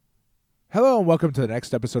Hello and welcome to the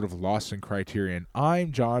next episode of Lost in Criterion.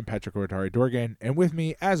 I'm John Patrick Rotari Dorgan, and with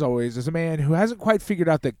me, as always, is a man who hasn't quite figured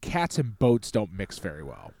out that cats and boats don't mix very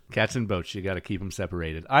well. Cats and boats, you got to keep them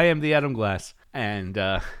separated. I am the Adam Glass, and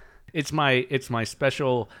it's my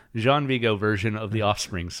special Jean Vigo version of the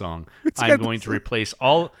Offspring song. I'm going to replace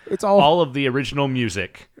all of the original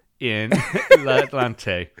music in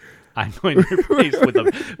L'Atlante. I'm going to replace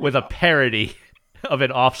with a parody of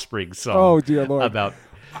an Offspring song. Oh dear Lord! About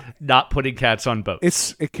not putting cats on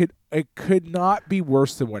boats. It could not be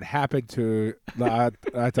worse than what happened to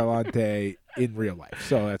L'Atlante in real life.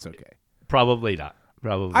 So that's okay. Probably not.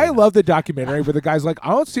 Probably. I love the documentary where the guy's like,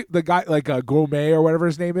 I don't see the guy like Gourmet or whatever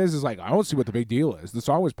his name is like, I don't see what the big deal is. The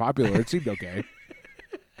song was popular. It seemed okay.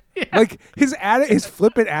 Yeah. Like his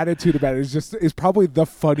flippant attitude about it is probably the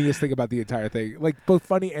funniest thing about the entire thing. Like both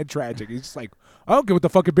funny and tragic. He's just like, I don't get what the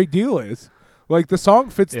fucking big deal is. Like the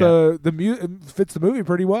song fits fits the movie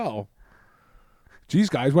pretty well. Jeez,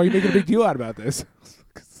 guys, why are you making a big deal out about this?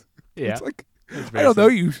 Yeah, it's like I don't know.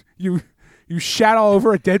 You shat all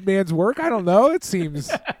over a dead man's work. I don't know. It seems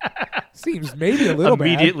maybe a little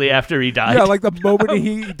immediately bad. After he died. Yeah, like the moment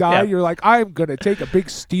he died, you're like, I'm gonna take a big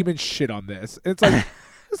steaming shit on this. And it's like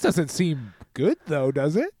this doesn't seem good though,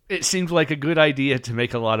 does it? It seemed like a good idea to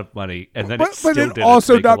make a lot of money, and then but then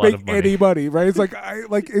also not make any money, right? It's like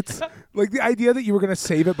it's like the idea that you were going to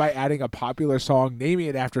save it by adding a popular song, naming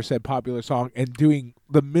it after said popular song, and doing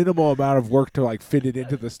the minimal amount of work to like fit it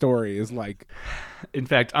into the story is like, in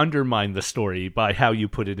fact, undermine the story by how you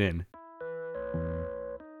put it in.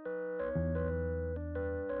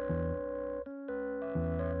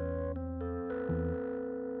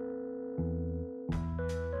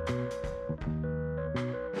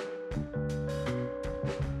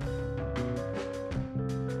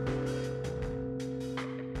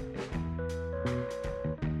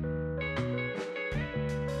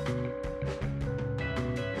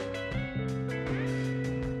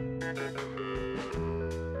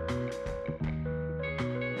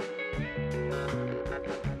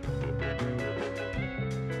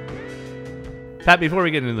 Pat, before we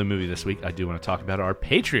get into the movie this week, I do want to talk about our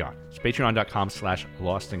Patreon. It's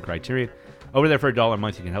patreon.com/lostincriterion. Over there for $1 a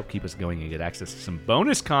month, you can help keep us going and get access to some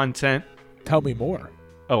bonus content. Tell me more.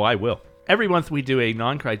 Oh, I will. Every month we do a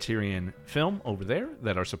non-Criterion film over there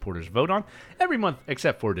that our supporters vote on. Every month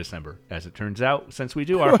except for December, as it turns out, since we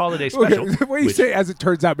do our holiday special. Okay. What you say, as it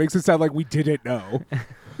turns out, makes it sound like we didn't know.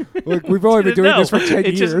 Like, we've only been doing this for 10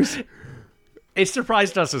 years. It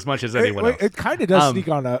surprised us as much as anyone else. It kind of does sneak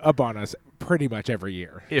up on us pretty much every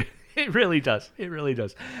year. It really does. It really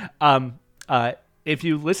does. If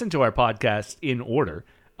you listen to our podcast in order,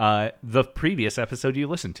 the previous episode you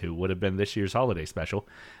listened to would have been this year's holiday special.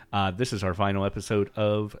 This is our final episode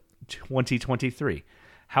of 2023.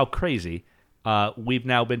 How crazy. We've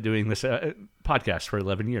now been doing this podcast for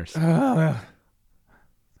 11 years.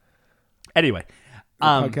 Anyway. The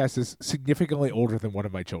podcast is significantly older than one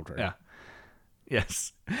of my children. Yeah.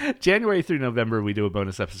 Yes. January through November, we do a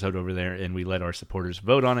bonus episode over there, and we let our supporters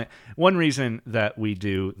vote on it. One reason that we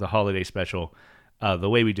do the holiday special the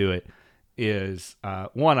way we do it is,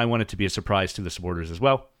 one, I want it to be a surprise to the supporters as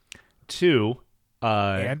well. Two,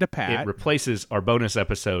 and a Pat. It replaces our bonus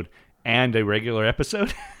episode and a regular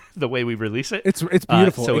episode the way we release it. It's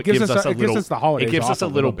beautiful. So it gives us the holidays. It gives us a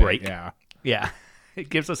little break. Yeah. Yeah. It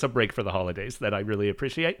gives us a break for the holidays that I really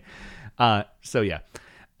appreciate. So, yeah.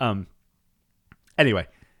 Anyway,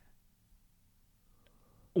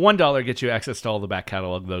 $1 gets you access to all the back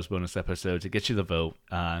catalog of those bonus episodes. It gets you the vote.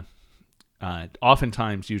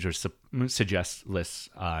 Oftentimes, users suggest lists,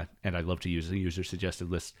 and I love to use the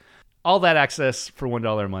user-suggested list. All that access for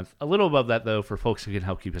 $1 a month. A little above that, though, for folks who can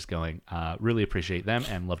help keep us going. Really appreciate them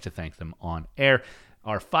and love to thank them on air.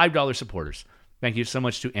 Our $5 supporters. Thank you so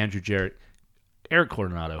much to Andrew Jarrett, Eric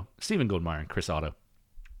Coronado, Stephen Goldmeyer, and Chris Otto.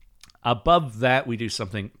 Above that, we do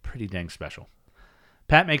something pretty dang special.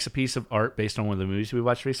 Pat makes a piece of art based on one of the movies we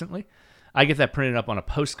watched recently. I get that printed up on a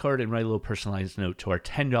postcard and write a little personalized note to our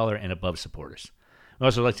 $10 and above supporters. I'd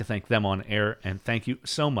also like to thank them on air, and thank you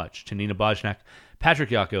so much to Nina Bojnak, Patrick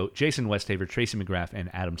Yako, Jason Westhaver, Tracy McGrath,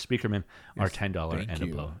 and Adam Speakerman, our $10 and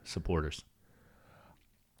above supporters.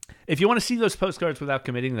 If you want to see those postcards without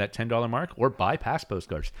committing to that $10 mark or buy past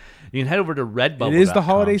postcards, you can head over to Redbubble. It is the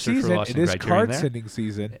holiday season. It is card sending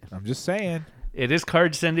season. I'm just saying. It is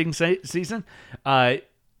card sending season.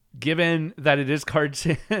 Given that it is card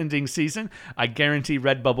sending season, I guarantee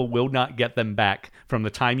Redbubble will not get them back from the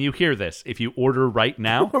time you hear this. If you order right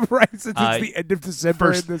now, right, since it's the end of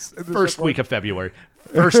December, first week of February,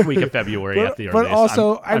 at the earliest. But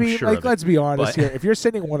also, I'm I mean, sure like, let's be honest here. If you're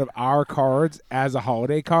sending one of our cards as a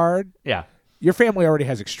holiday card, yeah, Your family already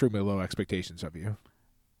has extremely low expectations of you.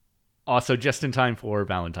 Also, just in time for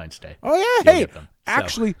Valentine's Day. Oh, yeah. Hey,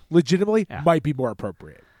 actually, legitimately, might be more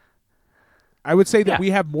appropriate. I would say that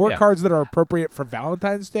we have more cards that are appropriate for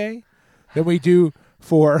Valentine's Day than we do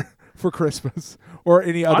for Christmas or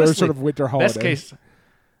any other sort of winter holiday.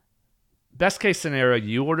 Best case scenario,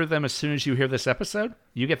 you order them as soon as you hear this episode.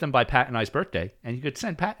 You get them by Pat and I's birthday, and you could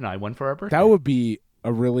send Pat and I one for our birthday. That would be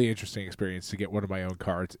a really interesting experience to get one of my own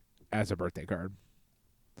cards as a birthday card.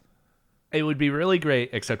 It would be really great,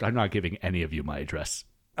 except I'm not giving any of you my address.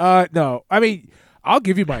 No. I mean, I'll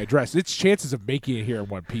give you my address. Its chances of making it here in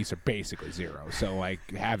one piece are basically zero. So, like,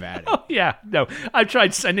 have at it. Oh, yeah. No, I've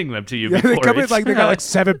tried sending them to you yeah, before. They come in, like, they got like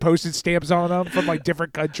 7 postage stamps on them from like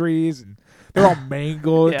different countries, and they're all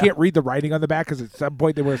mangled. You can't read the writing on the back because at some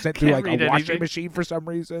point they were sent through like a washing machine for some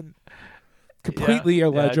reason. Completely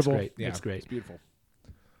illegible. Yeah, it's great. It's beautiful.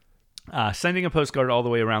 Sending a postcard all the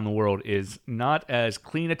way around the world is not as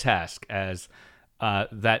clean a task as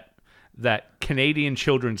that Canadian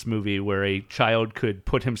children's movie where a child could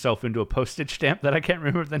put himself into a postage stamp that I can't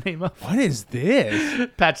remember the name of. What is this?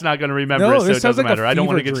 Pat's not going to remember it, so it doesn't matter. I don't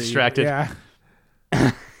want to get distracted. Yeah.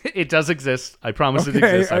 It does exist. I promise it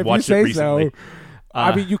exists. I watched it recently. So.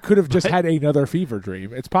 I mean, you could have just had another fever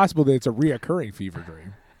dream. It's possible that it's a reoccurring fever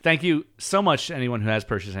dream. Thank you so much to anyone who has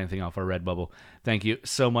purchased anything off our Redbubble. Thank you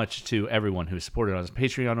so much to everyone who supported us on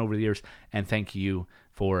Patreon over the years. And thank you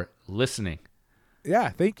for listening. Yeah,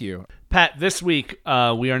 thank you. Pat, this week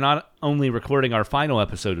we are not only recording our final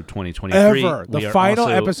episode of 2023. Ever. The final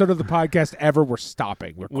episode of the podcast ever. We're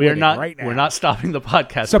stopping. We're not right now. We're not stopping the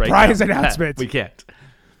podcast Surprise right now. announcement. Pat, we can't.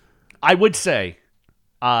 I would say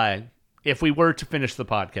if we were to finish the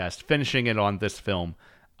podcast, finishing it on this film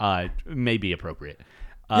may be appropriate.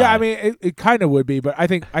 Yeah, I mean, it kind of would be, but I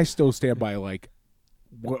think I still stand by, like,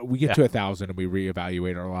 we get to 1,000 and we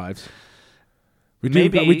reevaluate our lives. We do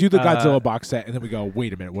the Godzilla box set, and then we go,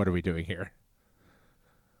 wait a minute, what are we doing here?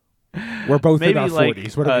 We're both in our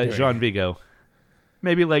 40s. What are we doing? Jean Vigo.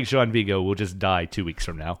 Maybe like Jean Vigo will just die 2 weeks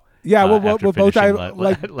from now. Yeah, we'll both die.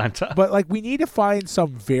 Atlanta. But, like, we need to find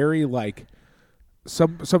some very, like,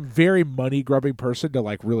 some very money grubbing person to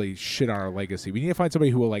like really shit on our legacy. We need to find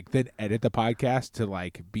somebody who will like then edit the podcast to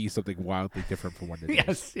like be something wildly different from what it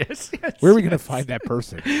is. Yes. Where are we going to find that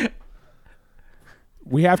person?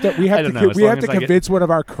 We have to convince one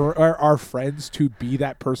of our friends to be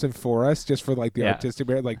that person for us, just for like the artistic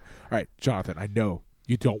merit. Like, all right, Jonathan, I know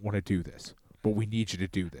you don't want to do this, but we need you to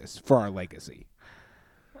do this for our legacy.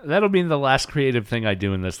 That'll be the last creative thing I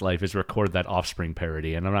do in this life is record that Offspring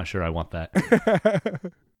parody, and I'm not sure I want that.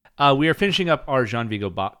 We are finishing up our Jean Vigo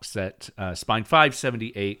box set, Spine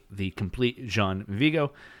 578, the Complete Jean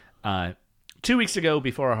Vigo. 2 weeks ago,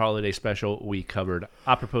 before our holiday special, we covered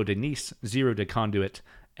Apropos de Nice, Zero de Conduit,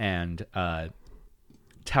 and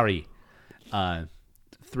Tari,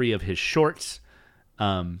 3 of his shorts.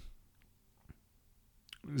 Zero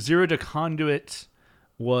de Conduit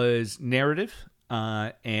was narrative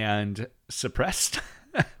and suppressed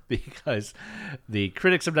because the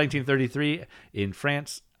critics of 1933 in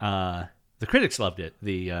France, the critics loved it.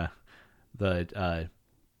 The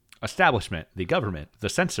establishment, the government, the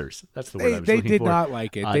censors. That's the word I was looking for. They did not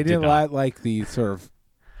like it. They did not like the sort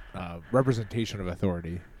of representation of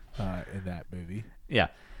authority in that movie. Yeah.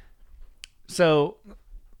 So,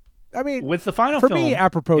 I mean, with the final for film me,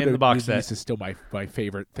 Apropos in the box set, is still my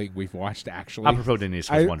favorite thing we've watched. Actually, Apropos de Nice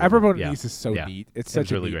was wonderful. Apropos de Nice is so neat. It's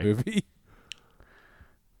such a really neat great movie.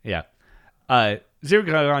 Yeah. Zero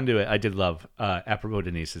Conduit, I did love. Apropos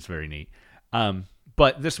de Nice is very neat.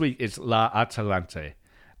 But this week it's La Atalante.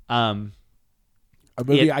 A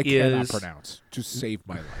movie I cannot pronounce to save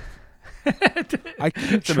my life. I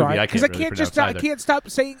keep trying because I can't stop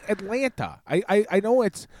saying Atlanta. I know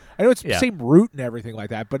it's the same root and everything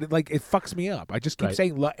like that, but it fucks me up. I just keep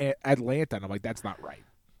saying Atlanta, and I'm like, that's not right.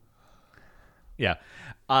 Yeah.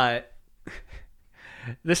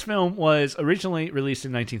 This film was originally released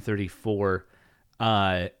in 1934.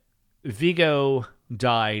 Vigo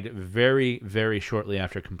died very, very shortly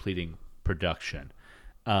after completing production.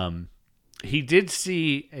 He did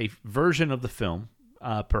see a version of the film,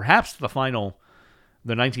 perhaps the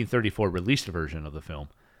 1934 released version of the film.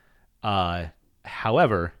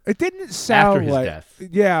 However, it didn't sound after his like death.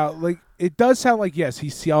 Yeah, like it does sound like yes, he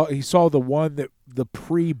saw the one that the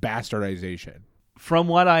pre-bastardization. From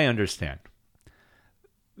what I understand,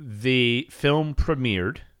 the film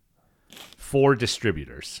premiered for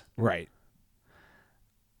distributors. Right.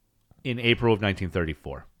 In April of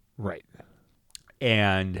 1934. Right.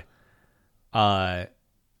 And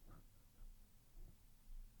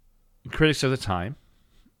critics of the time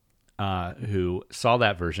who saw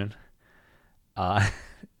that version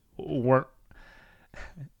weren't.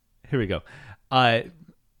 Here we go.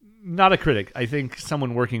 Not a critic. I think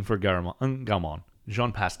someone working for Gaumont,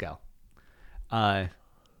 Jean Pascal.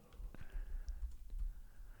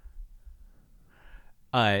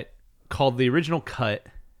 Called the original cut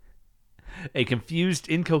a confused,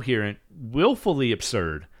 incoherent, willfully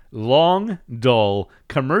absurd, long, dull,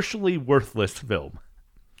 commercially worthless film.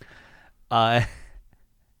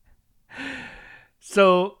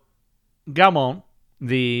 So Gaumont,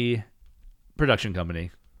 the production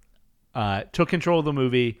company, took control of the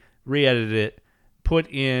movie, re-edited it, put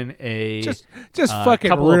in a just fucking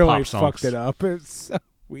couple really of pop songs. fucked it up. It's so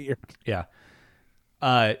weird. Yeah.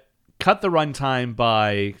 Cut the runtime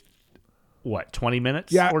by 20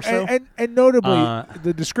 minutes or so? And notably,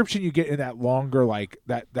 the description you get in that longer, like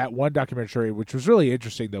that one documentary, which was really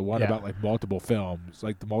interesting, the one about like multiple films,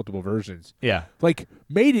 like the multiple versions. Yeah. Like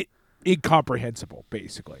made it incomprehensible,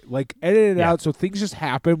 basically. Like edited it out so things just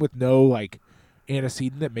happen with no like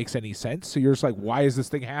antecedent that makes any sense. So you're just like, why is this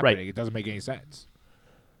thing happening? Right. It doesn't make any sense.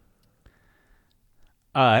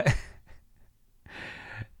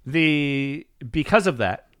 Because of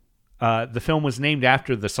that, the film was named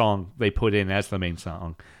after the song they put in as the main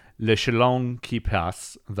song, Le Chalon qui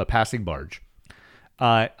passe, the passing barge.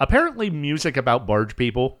 Apparently, music about barge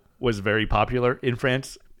people was very popular in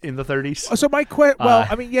France in the 30s. So my well,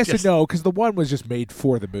 I mean, yes and no, because the one was just made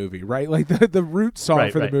for the movie, right? Like the root song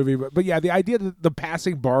for the movie, but yeah, the idea that the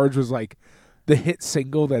passing barge was like the hit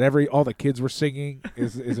single that all the kids were singing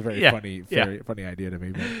is a very funny idea to me.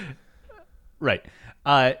 But. Right.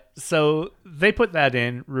 So they put that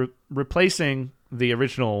in, replacing the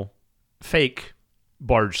original fake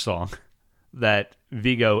barge song that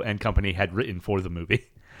Vigo and company had written for the movie.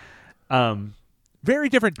 Very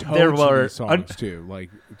different tones in these songs too.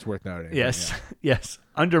 Like it's worth noting. Yes, yes.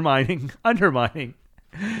 Undermining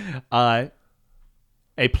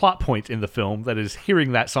a plot point in the film that is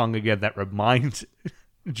hearing that song again that reminds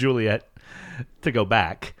Juliet to go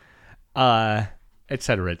back, et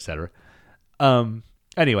cetera, et cetera.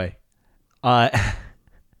 Anyway,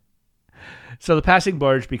 so the passing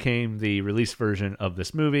barge became the release version of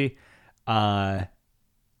this movie, and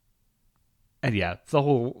yeah, the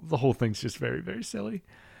whole thing's just very, very silly.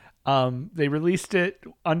 They released it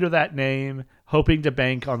under that name, hoping to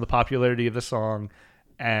bank on the popularity of the song,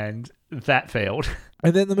 and that failed.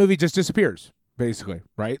 And then the movie just disappears, basically,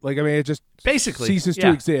 right? Like, I mean, it just ceases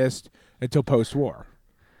to exist until post-war.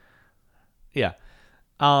 Yeah.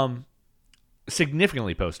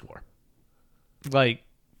 Significantly post-war. Like,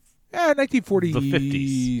 1940s. The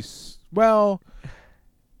 50s. Well,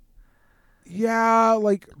 yeah,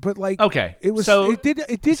 okay. It was. So, it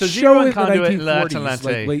did so show in the Conduit, 1940s,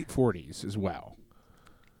 like late 40s as well.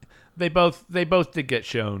 They both did get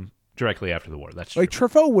shown directly after the war. That's true. Like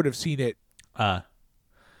Truffaut would have seen it.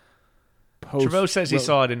 Truffaut says he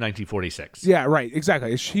saw it in 1946. Yeah, right.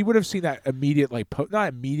 Exactly. He would have seen that immediate, not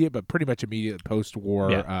immediate, but pretty much immediate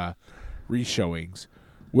post-war reshowings,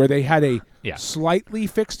 where they had a slightly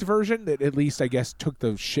fixed version that at least I guess took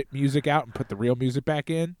the shit music out and put the real music back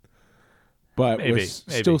in. But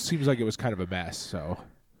still seems like it was kind of a mess. So,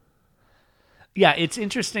 yeah, it's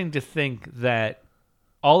interesting to think that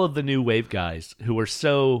all of the new wave guys who were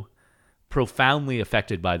so profoundly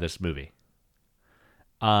affected by this movie,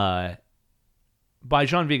 by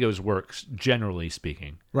Jean Vigo's works, generally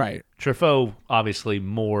speaking, right? Truffaut obviously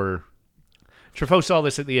more. Truffaut saw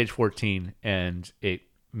this at the age 14, and it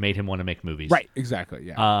made him want to make movies. Right? Exactly.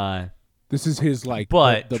 Yeah. This is his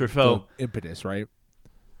but Truffaut the impetus, right?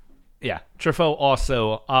 Yeah, Truffaut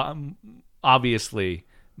also obviously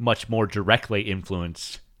much more directly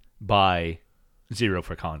influenced by Zero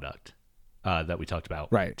for Conduct that we talked about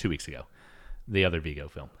 2 weeks ago, the other Vigo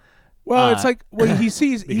film. Well, it's like he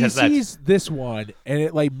sees this one and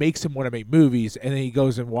it like makes him want to make movies, and then he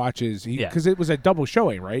goes and watches because it was a double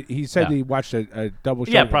showing, right? He said he watched a double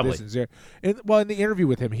showing. Yeah, probably. Of this and Zero. And, well, in the interview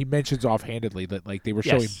with him, he mentions offhandedly that like they were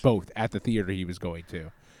showing both at the theater he was going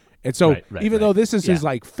to. And so, even though this is his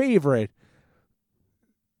like favorite,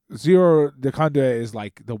 Zero de Conde is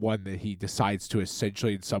like the one that he decides to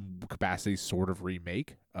essentially, in some capacity, sort of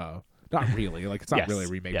remake. Not really, like it's not really a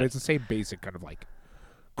remake, but it's the same basic kind of like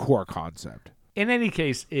core concept. In any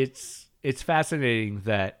case, it's fascinating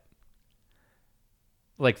that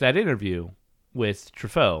like that interview with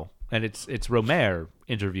Truffaut, and it's Rohmer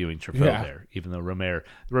interviewing Truffaut there, even though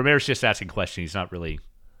Rohmer's just asking questions. He's not really.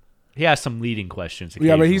 He has some leading questions.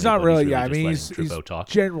 Yeah, but he's not really. I mean, he's talk.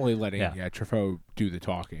 Generally letting Truffaut do the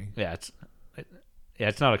talking. Yeah,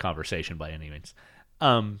 it's not a conversation by any means.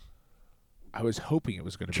 I was hoping it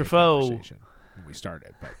was going to be a conversation when we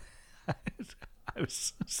started, but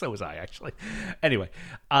So was I, actually. Anyway,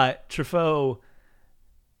 Truffaut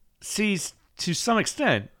sees, to some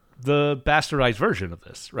extent, the bastardized version of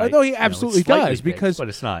this, right? No, he absolutely does, because but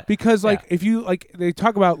it's not. Because if you they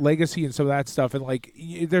talk about legacy and some of that stuff, and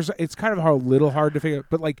it's kind of a little hard to figure,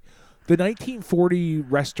 but the 1940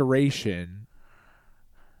 restoration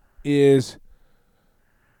is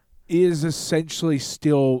essentially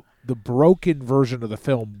still the broken version of the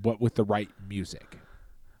film, but with the right music.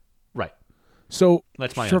 Right. So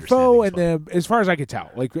that's my Truffaut and them, as far as I could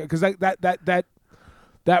tell, because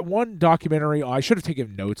that one documentary, I should have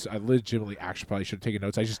taken notes. I legitimately actually probably should have taken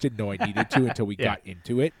notes. I just didn't know I needed to until we got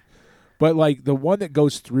into it. But the one that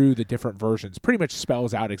goes through the different versions pretty much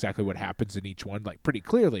spells out exactly what happens in each one, pretty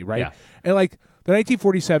clearly, right? Yeah. And the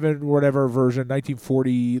 1947 whatever version,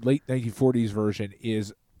 1940 late 1940s version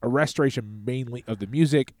is a restoration mainly of the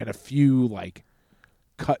music and a few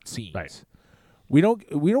cut scenes. Right. We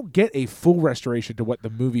don't get a full restoration to what the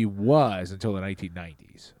movie was until the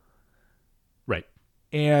 1990s. Right.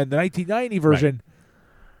 And the 1990 version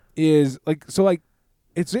is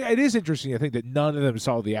it is interesting, I think, that none of them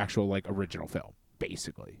saw the actual original film,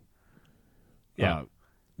 basically. Yeah.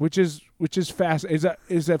 Which is is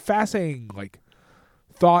a fascinating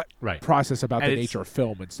thought process about the nature of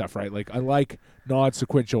film and stuff, right? Unlike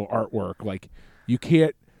non-sequential artwork, you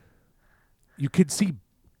could see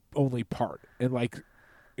only part, and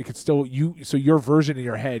it could still so your version in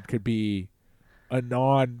your head could be a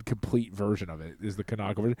non-complete version of it, is the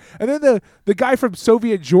canonical version. And then the guy from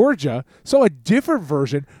Soviet Georgia saw a different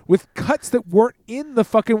version with cuts that weren't in the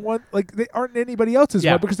fucking one, they aren't in anybody else's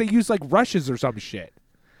one, because they used rushes or some shit.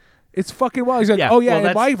 It's fucking wild. He's like,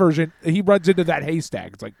 in my version, he runs into that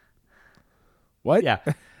haystack. It's what? Yeah.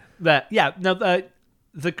 No,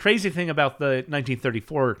 the crazy thing about the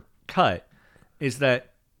 1934 cut is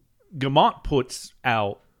that Gaumont puts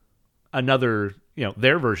out another,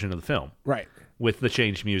 their version of the film. Right. With the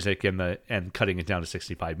changed music and cutting it down to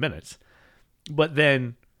 65 minutes. But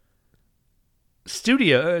then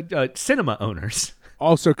cinema owners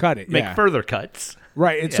also cut it. Make further cuts.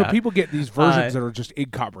 Right, and so people get these versions that are just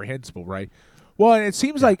incomprehensible, right? Well, and it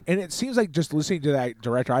seems like just listening to that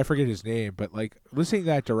director, I forget his name, but listening to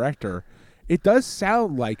that director, it does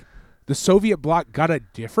sound like the Soviet bloc got a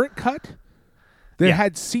different cut that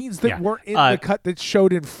had scenes that weren't in the cut that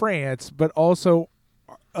showed in France, but also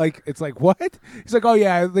it's what? He's like, oh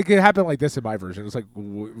yeah, it happened like this in my version. It's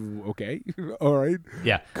okay, all right,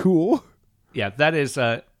 yeah, cool. Yeah, that is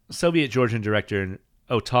Soviet Georgian director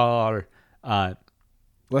Otar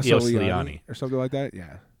Yosliani or something like that.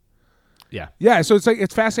 Yeah. So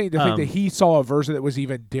it's fascinating to think that he saw a version that was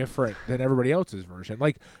even different than everybody else's version.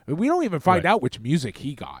 We don't even find out which music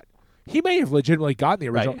he got. He may have legitimately gotten the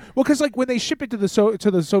original. Right. Well, because when they ship it to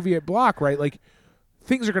the Soviet bloc, right?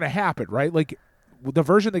 Things are going to happen, right? The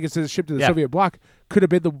version that gets shipped to the Soviet bloc could have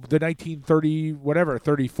been the 1930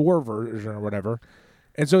 34 version or whatever.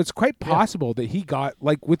 And so it's quite possible that he got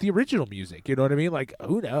with the original music. You know what I mean?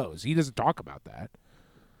 Who knows? He doesn't talk about that.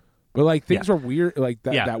 But things were weird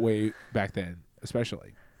that way back then,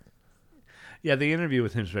 especially. Yeah, the interview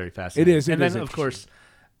with him is very fascinating. It is. And then of course,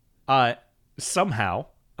 somehow,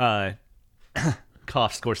 cough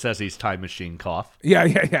Scorsese's time machine cough.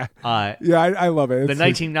 Yeah. I love it. The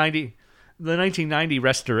 1990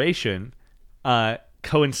 restoration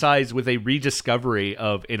coincides with a rediscovery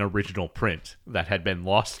of an original print that had been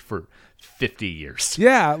lost for 50 years.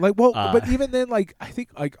 Yeah, but even then, I think,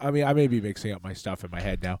 I may be mixing up my stuff in my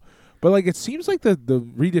head now, but it seems like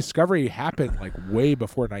the rediscovery happened way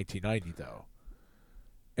before 1990 though,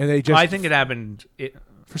 and they just. I think it happened.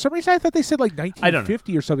 For some reason, I thought they said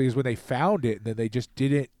 1950 or something is when they found it, and then they just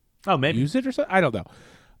didn't use it or something. I don't know.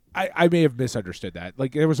 I may have misunderstood that.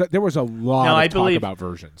 There was a lot of talk about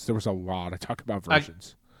versions. There was a lot of talk about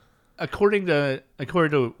versions. According to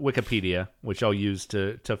Wikipedia, which I'll use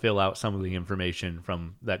to fill out some of the information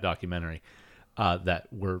from that documentary that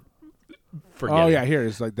we're forgetting. Oh yeah, here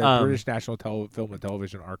is the British National Film and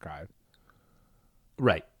Television Archive.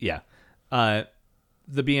 Right. Yeah. The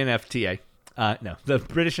BNFTA. No, the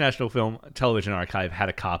British National Film Television Archive had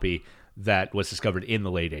a copy that was discovered in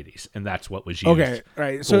the late 80s, and that's what was used. Okay,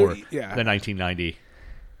 right. So the 1990.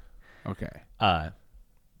 Okay.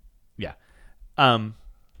 Yeah. And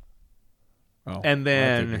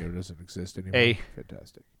then it doesn't exist anymore.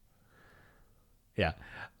 Fantastic. Yeah.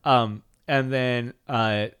 And then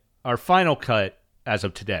our final cut as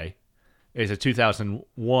of today is a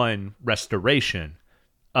 2001 restoration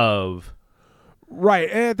of. Right,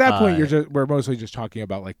 and at that point, we're mostly just talking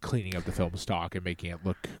about cleaning up the film stock and making it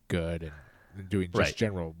look good and doing just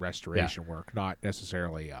general restoration work, not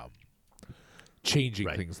necessarily changing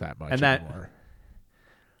things that much anymore.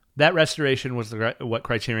 That restoration was what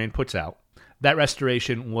Criterion puts out. That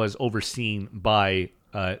restoration was overseen by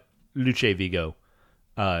Luce Vigo,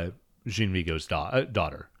 Jean Vigo's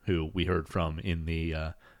daughter, who we heard from in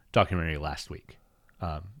the documentary last week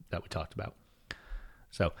that we talked about.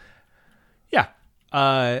 So, yeah.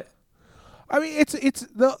 I mean, it's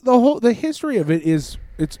the history of it is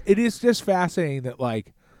just fascinating that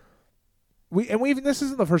like this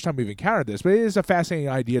isn't the first time we've encountered this, but it is a fascinating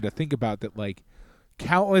idea to think about that like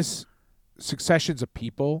countless successions of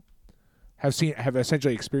people have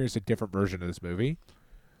essentially experienced a different version of this movie.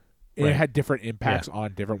 And it had different impacts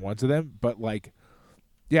on different ones of them, but like,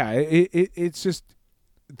 yeah, it's just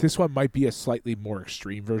this one might be a slightly more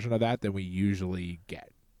extreme version of that than we usually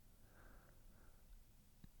get.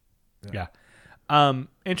 Yeah.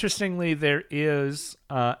 Interestingly, there is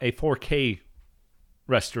a 4K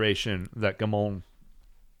restoration that Gaumont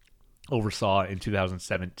oversaw in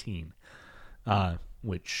 2017,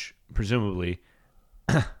 which presumably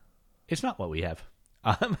is not what we have.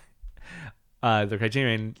 The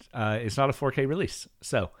Criterion is not a 4K release.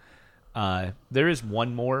 So there is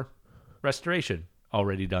one more restoration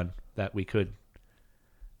already done that we could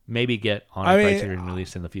maybe get on a Criterion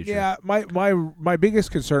release in the future. Yeah, my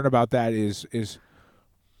biggest concern about that is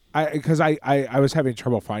because I was having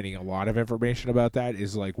trouble finding a lot of information about that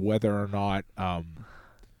is like whether or not it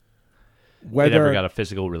ever got a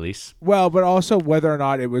physical release. Well, but also whether or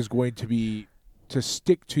not it was going to be to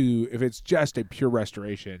stick to, if it's just a pure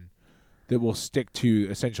restoration that will stick to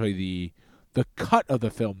essentially the cut of the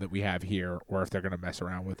film that we have here, or if they're going to mess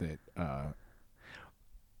around with it.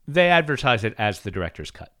 They advertise it as the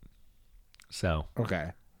director's cut. So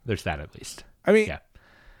okay, there's that at least. I mean,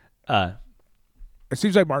 yeah. It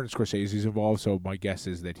seems like Martin Scorsese's involved, so my guess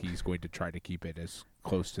is that he's going to try to keep it as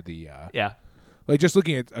close to the like just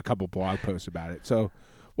looking at a couple blog posts about it. So,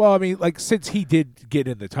 well, I mean, like since he did get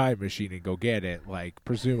in the time machine and go get it, like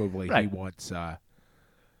presumably he wants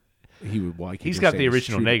he would like he's got the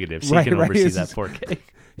original negatives, so he can oversee that 4K.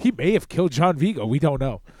 He may have killed Jean Vigo. We don't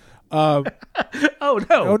know. Oh no!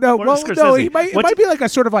 Oh no! Well, no. It might be like a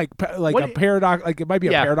sort of like a paradox. Like it might be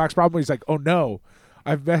a paradox problem. He's like, oh no,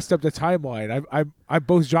 I've messed up the timeline. I'm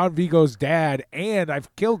both Jean Vigo's dad and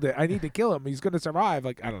I've killed it. I need to kill him. He's going to survive.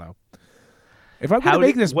 Like I don't know. If I'm going to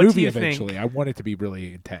make this movie eventually, I want it to be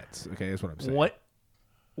really intense. Okay, that's what I'm saying.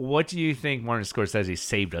 What do you think Martin Scorsese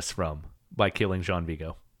saved us from by killing Jean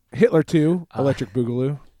Vigo? Hitler 2, Electric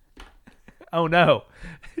Boogaloo. Oh no,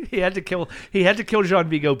 he had to kill Jean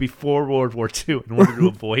Vigo before World War II in order to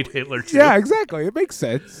avoid Hitler 2. Yeah, exactly. It makes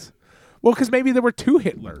sense. Well, because maybe there were two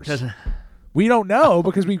Hitlers. We don't know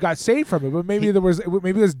because we got saved from it, but maybe it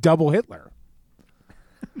was double Hitler.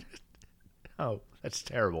 Oh, that's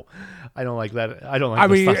terrible. I don't like that. I don't like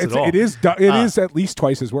those thoughts at all. It is at least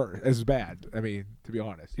twice as bad. I mean, to be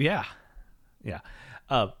honest. Yeah.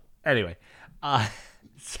 Anyway,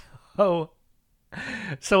 so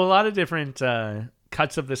a lot of different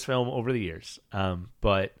cuts of this film over the years,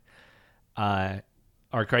 but our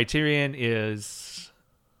Criterion is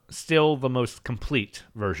still the most complete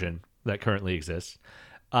version that currently exists.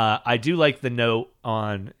 I do like the note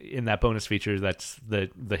in that bonus feature that's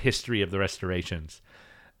the history of the restorations.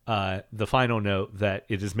 The final note that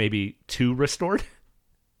it is maybe too restored.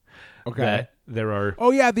 Okay. That there are. Oh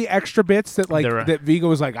yeah, the extra bits that that Vigo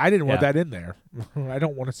was like, I didn't want that in there. I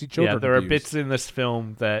don't want to see children. Yeah, there abused. are bits in this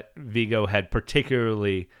film that Vigo had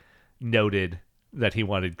particularly noted that he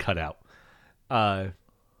wanted cut out.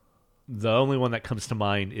 The only one that comes to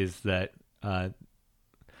mind is that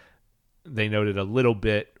they noted a little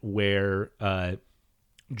bit where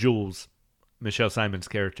Jules, Michelle Simon's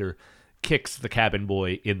character, kicks the cabin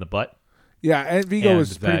boy in the butt. Yeah, and Vigo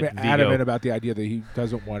was pretty adamant about the idea that he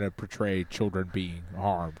doesn't want to portray children being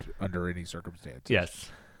harmed under any circumstance. Yes,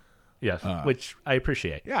 which I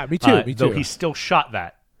appreciate. Yeah, me too. Though he still shot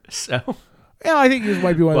that. So yeah, I think it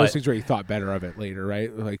might be one of those things where he thought better of it later,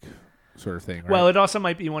 right? Like sort of thing. Right? Well, it also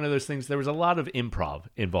might be one of those things. There was a lot of improv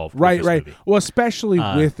involved. Right. Movie. Well, especially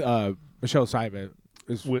with Michelle Simon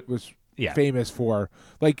was famous for,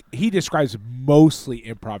 like, he describes mostly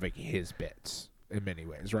improving his bits in many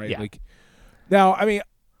ways, right? Yeah. Like, now, I mean,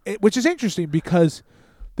 which is interesting because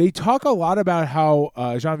they talk a lot about how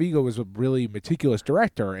Jean Vigo was a really meticulous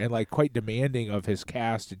director and like quite demanding of his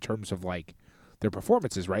cast in terms of like their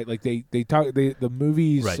performances, right? Like the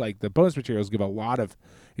movies, right, like the bonus materials give a lot of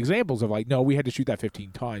examples of like, no, we had to shoot that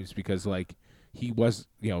 15 times because like he was,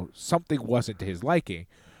 something wasn't to his liking.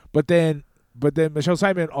 But then Michelle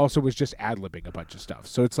Simon also was just ad-libbing a bunch of stuff.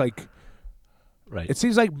 So it's like, right, it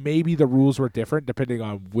seems like maybe the rules were different depending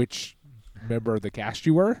on which member of the cast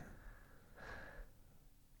you were.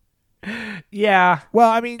 Yeah. Well,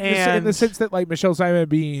 I mean, in the And- sense that like Michelle Simon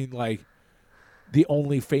being like the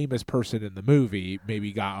only famous person in the movie,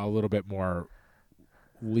 maybe got a little bit more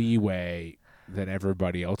leeway than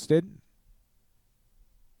everybody else did.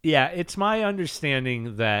 Yeah, it's my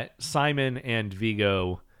understanding that Simon and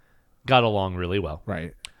Vigo got along really well.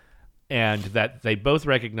 Right. And that they both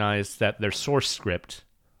recognized that their source script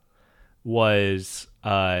was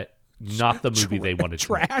not the movie they wanted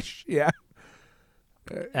to make. Trash. Yeah.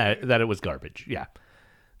 That it was garbage. Yeah.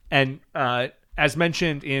 And as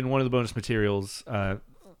mentioned in one of the bonus materials,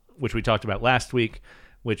 which we talked about last week,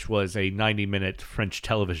 which was a 90-minute French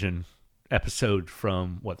television episode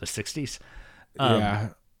from, the 60s? Yeah.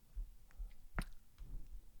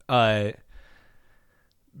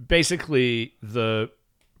 Basically, the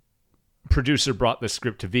producer brought the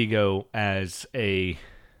script to Vigo as a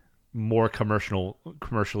more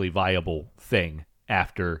commercially viable thing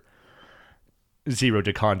after Zero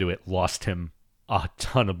de Conduit lost him a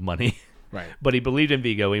ton of money. Right. But he believed in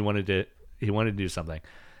Vigo. He wanted to do something.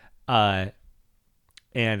 And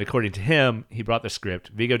according to him, he brought the script.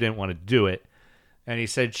 Vigo didn't want to do it. And he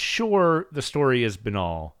said, sure, the story is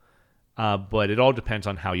banal, but it all depends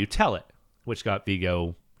on how you tell it, which got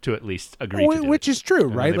Vigo to at least agree to do Which it. is true,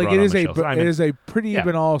 And right? they Like brought it on is Michelle Simon. it is a pretty Yeah.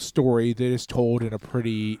 banal story that is told in a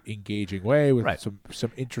pretty engaging way with Right. some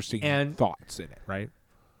interesting And- thoughts in it, right?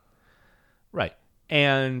 Right.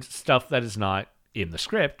 And stuff that is not in the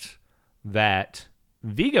script that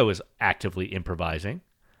Vigo is actively improvising.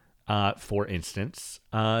 For instance,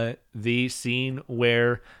 the scene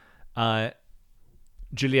where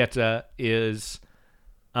Giulietta is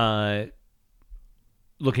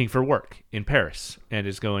looking for work in Paris and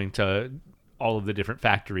is going to all of the different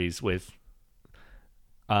factories with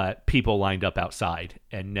people lined up outside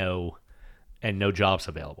and no jobs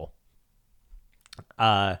available.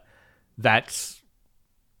 That's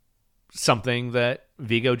something that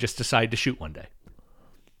Vigo just decided to shoot one day.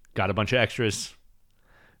 Got a bunch of extras,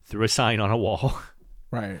 threw a sign on a wall,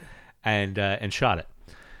 Right. and shot it.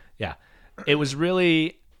 Yeah. It was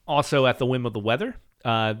really also at the whim of the weather.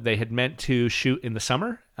 They had meant to shoot in the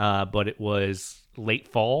summer, but it was late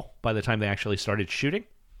fall by the time they actually started shooting.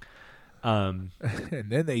 And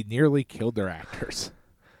then they nearly killed their actors.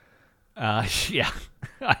 Yeah.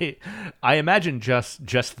 I imagine just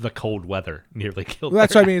the cold weather nearly killed. Well,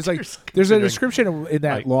 that's their what I mean. It's like actors, there's a considering- description in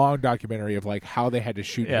that like- long documentary of like how they had to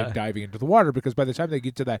shoot Yeah. him diving into the water, because by the time they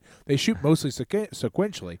get to that, they shoot mostly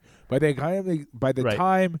sequentially. By the Right.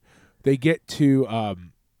 time they get to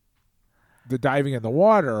the diving in the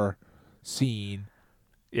water scene,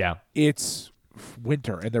 Yeah. it's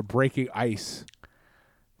winter and they're breaking ice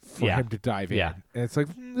for Yeah. him to dive in. Yeah. And it's like,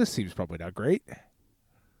 this seems probably not great.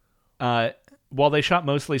 While they shot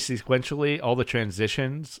mostly sequentially, all the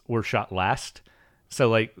transitions were shot last. So,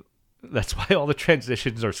 like, that's why all the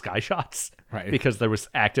transitions are sky shots. Right. Because there was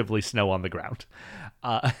actively snow on the ground.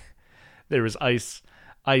 There was ice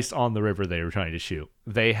on the river they were trying to shoot.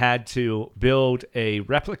 They had to build a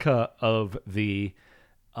replica of the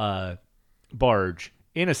barge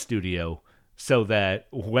in a studio so that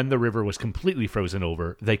when the river was completely frozen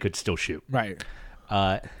over, they could still shoot. Right.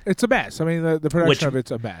 It's a mess. I mean, the production of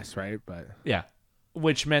it's a mess, right? But Yeah.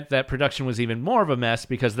 Which meant that production was even more of a mess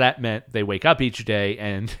because that meant they wake up each day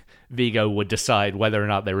and Vigo would decide whether or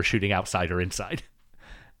not they were shooting outside or inside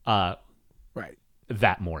right.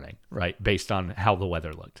 that morning, right? Based on how the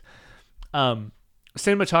weather looked.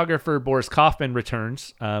 Cinematographer Boris Kaufman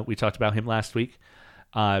returns. We talked about him last week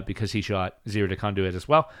because he shot Zero de Conduit as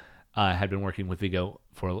well. Had been working with Vigo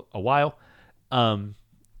for a while.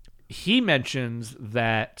 He mentions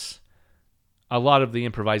that a lot of the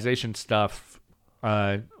improvisation stuff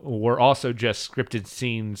were also just scripted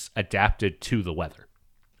scenes adapted to the weather.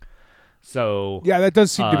 So Yeah, that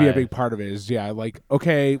does seem to be a big part of it. Is like,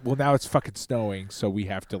 okay, well now it's fucking snowing, so we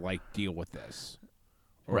have to like deal with this,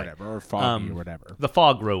 or Right. whatever, or foggy, or whatever. the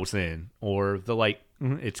fog rolls in, or the light,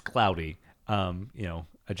 it's cloudy.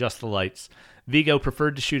 Adjust the lights. Vigo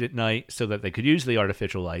preferred to shoot at night so that they could use the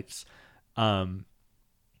artificial lights.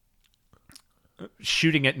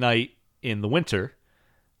 Shooting at night in the winter,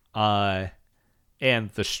 and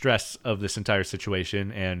the stress of this entire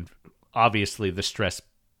situation, and obviously the stress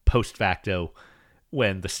post facto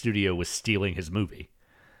when the studio was stealing his movie,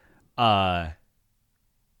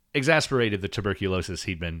 exasperated the tuberculosis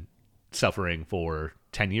he'd been suffering for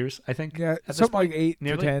 10 years, I think. Yeah, at this something like point, 8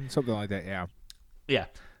 nearly. to 10, something like that. Yeah.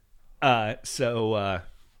 Yeah. So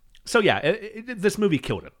yeah, this movie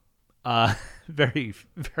killed him. Very,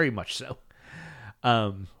 very much so.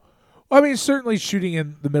 I mean, certainly shooting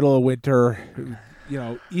in the middle of winter,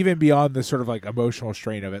 even beyond the sort of like emotional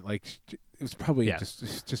strain of it, like it was probably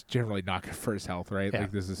just generally not good for his health, right? Yeah.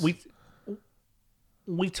 Like this is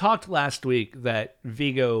we talked last week that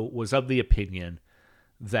Vigo was of the opinion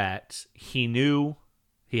that he knew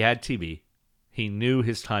he had TB, he knew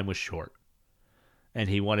his time was short, and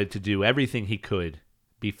he wanted to do everything he could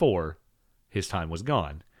before his time was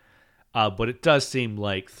gone. But it does seem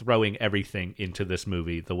like throwing everything into this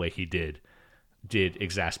movie the way he did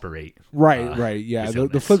exasperate. Right. Yeah.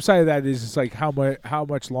 The flip side of that is it's like how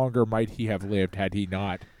much longer might he have lived had he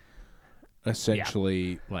not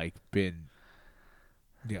essentially like been,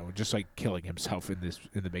 just like killing himself in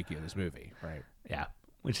the making of this movie, right? Yeah,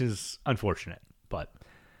 which is unfortunate, but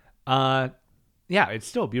it's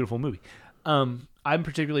still a beautiful movie. I'm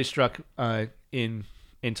particularly struck in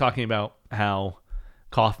talking about how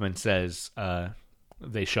Kaufman says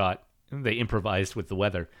they improvised with the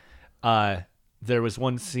weather. There was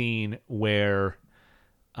one scene where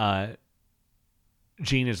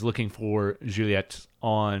Jean is looking for Juliette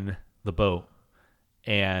on the boat,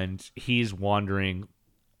 and he's wandering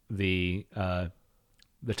the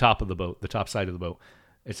top of the boat, the top side of the boat.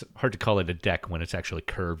 It's hard to call it a deck when it's actually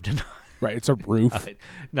curved. Right, it's a roof.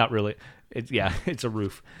 Not really. It's a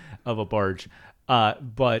roof of a barge.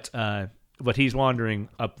 But he's wandering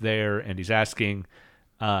up there, and he's asking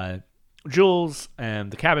Jules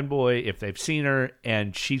and the cabin boy if they've seen her,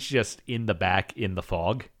 and she's just in the back in the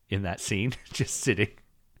fog in that scene, just sitting.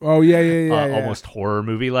 Oh yeah. Almost horror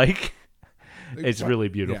movie like. It's really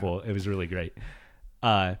beautiful. Yeah. It was really great.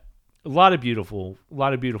 A lot of beautiful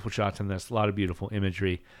shots in this. A lot of beautiful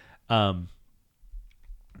imagery.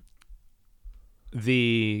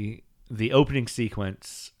 The opening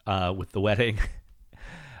sequence with the wedding,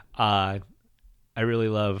 I really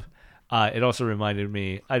love. It also reminded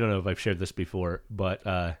me. I don't know if I've shared this before,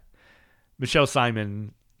 but Michelle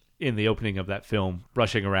Simon in the opening of that film,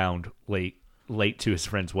 rushing around late to his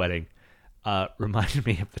friend's wedding. Reminded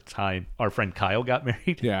me of the time our friend Kyle got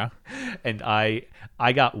married. Yeah. And I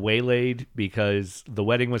got waylaid because the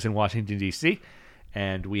wedding was in Washington, D.C.,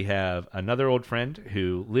 and we have another old friend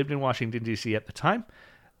who lived in Washington, D.C. at the time.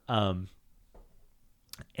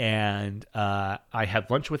 And I had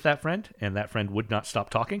lunch with that friend, and that friend would not stop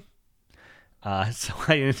talking. So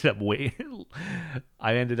I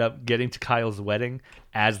ended up getting to Kyle's wedding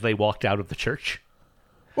as they walked out of the church.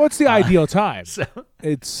 Well, it's the ideal time. So,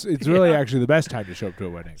 it's really actually the best time to show up to a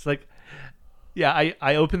wedding. It's like,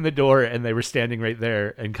 I opened the door and they were standing right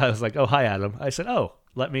there, and Kyle's like, "Oh, hi, Adam." I said, "Oh,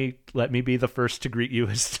 let me be the first to greet you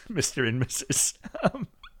as Mr. and Mrs."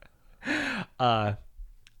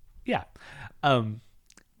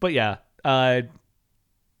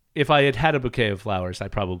 If I had had a bouquet of flowers, I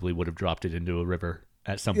probably would have dropped it into a river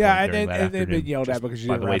at some point during that afternoon. Been yelled at because you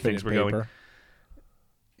by didn't the way wrap things it were in going. paper.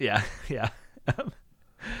 Yeah.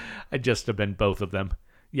 I'd just have been both of them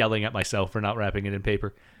yelling at myself for not wrapping it in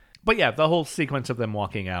paper. But yeah, the whole sequence of them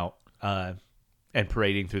walking out and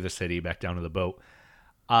parading through the city back down to the boat.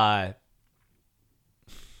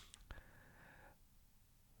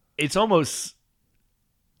 It's almost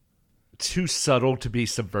too subtle to be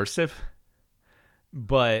subversive,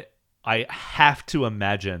 but I have to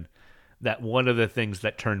imagine that one of the things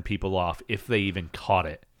that turned people off, if they even caught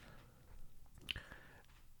it,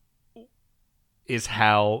 is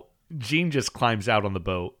how Jean just climbs out on the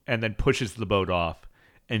boat and then pushes the boat off,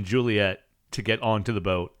 and Juliet, to get onto the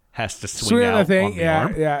boat, has to swing out on the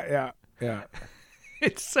arm. Yeah.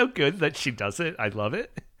 It's so good that she does it. I love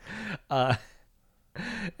it. And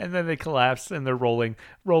then they collapse and they're rolling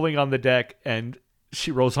on the deck, and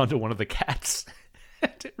she rolls onto one of the cats.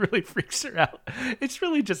 It really freaks her out. It's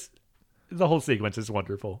really just, the whole sequence is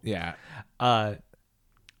wonderful. Yeah.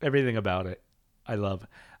 Everything about it, I love.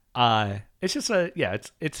 It's just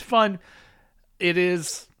it's fun. It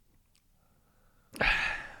is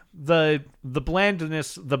the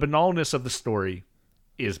blandness, the banalness of the story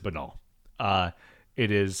is banal.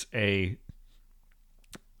 It is a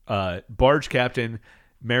barge captain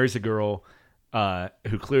marries a girl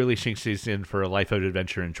who clearly thinks she's in for a life of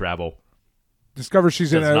adventure and travel. Discovers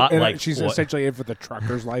she's essentially in for the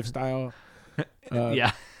trucker's lifestyle.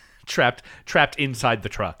 Trapped inside the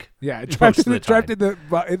truck. Yeah, trapped in the truck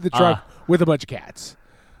with a bunch of cats.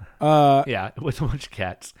 With a bunch of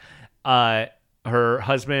cats. Her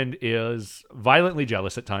husband is violently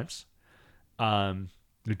jealous at times.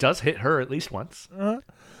 It does hit her at least once.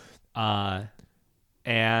 But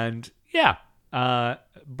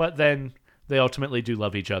then they ultimately do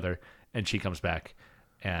love each other, and she comes back.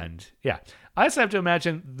 And I also have to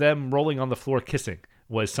imagine them rolling on the floor kissing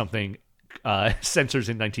was something censors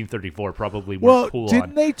in 1934 probably weren't cool on.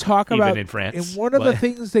 Didn't they talk about, even in France? in one of the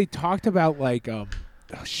things they talked about, like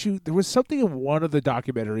shoot, there was something in one of the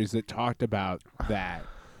documentaries that talked about that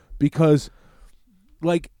because,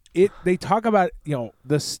 like, they talk about, you know,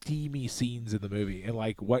 the steamy scenes in the movie and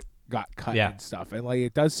like what got cut and stuff, and like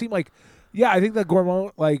it does seem like, I think that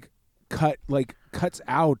Gourmand cuts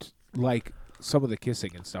out like some of the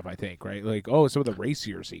kissing and stuff. I think, right, like some of the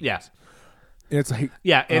racier scenes. Yeah, and it's like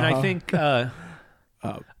and I think.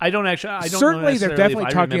 I don't certainly know they're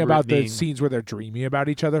definitely talking about the scenes where they're dreaming about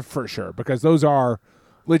each other for sure, because those are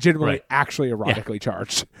legitimately actually erotically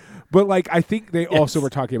charged. But like I think they also were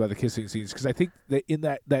talking about the kissing scenes, because I think that in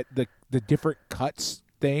that the different cuts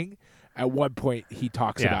thing, at one point he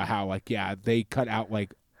talks about how like they cut out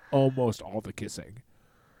like almost all the kissing,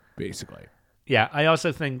 basically. Yeah, I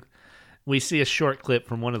also think we see a short clip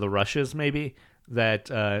from one of the rushes maybe that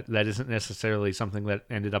isn't necessarily something that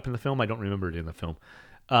ended up in the film. I don't remember it in the film,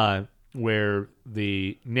 where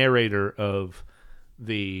the narrator of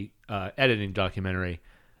the editing documentary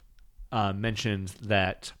mentions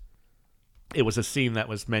that it was a scene that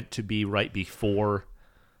was meant to be right before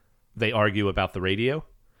they argue about the radio.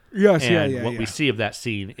 Yes, and what we see of that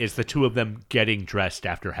scene is the two of them getting dressed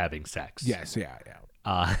after having sex. Yes,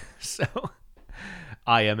 so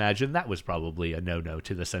I imagine that was probably a no-no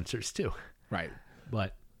to the censors too. Right.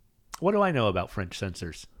 But what do I know about French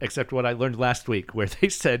censors, except what I learned last week, where they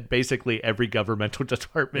said basically every governmental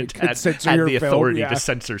department had the authority to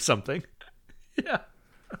censor something.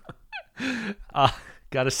 Got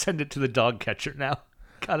to send it to the dog catcher now.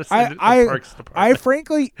 Got to send it to the Parks Department. I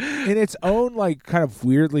frankly, in its own like kind of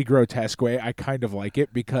weirdly grotesque way, I kind of like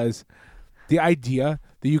it, because the idea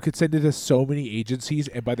that you could send it to so many agencies,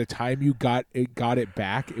 and by the time you got it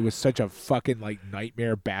back, it was such a fucking like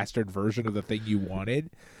nightmare bastard version of the thing you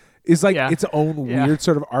wanted, is like its own weird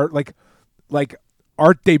sort of art, like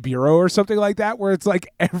art de bureau or something like that, where it's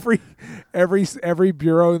like every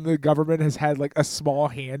bureau in the government has had like a small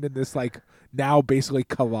hand in this like now basically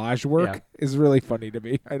collage work. Is really funny to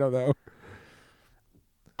me. I don't know.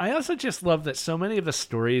 I also just love that so many of the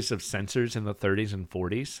stories of censors in the 30s and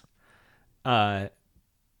 40s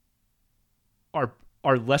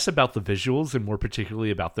are less about the visuals and more particularly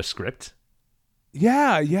about the script.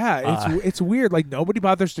 It's weird. Like nobody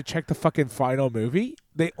bothers to check the fucking final movie.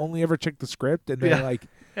 They only ever check the script, and they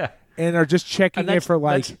and are just checking it for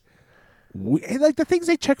like like the things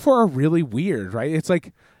they check for are really weird, right? It's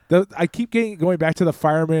like I keep going back to the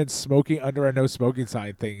fireman smoking under a no smoking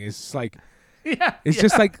sign thing. It's just like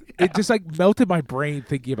it just like melted my brain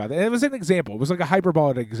thinking about it. And it was an example. It was like a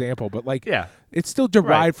hyperbolic example, but like it's still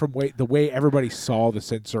derived from the way everybody saw the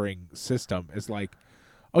censoring system. Is like,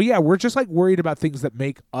 oh yeah, we're just like worried about things that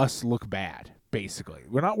make us look bad. Basically,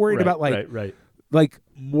 we're not worried about like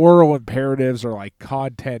moral imperatives or like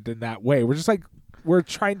content in that way. We're just like we're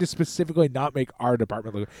trying to specifically not make our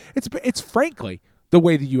department look. It's frankly the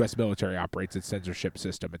way the U.S. military operates its censorship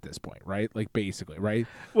system at this point, right? Like basically, right?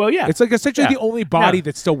 Well, yeah, it's like essentially the only body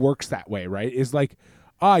that still works that way, right? Is like,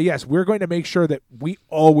 yes, we're going to make sure that we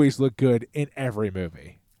always look good in every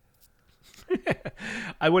movie.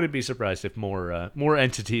 I wouldn't be surprised if more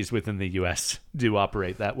entities within the U.S. do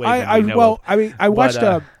operate that way. I watched.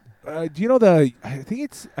 Do you know the? I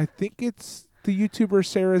think it's the YouTuber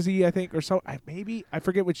Sarah Z. I think or so. I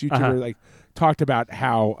forget which YouTuber like talked about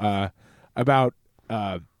how about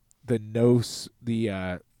the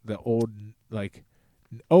old like.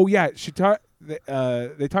 Oh yeah, she talked.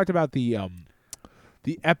 They talked about the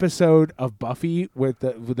episode of Buffy with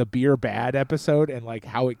the beer bad episode, and like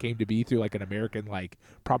how it came to be through like an American like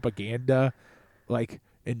propaganda like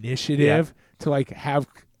initiative to like have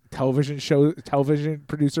television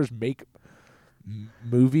producers make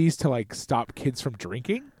movies to like stop kids from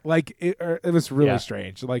drinking. Like it was really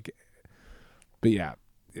strange. Like, but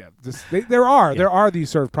there are these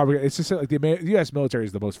sort of propaganda. It's just like the U.S. military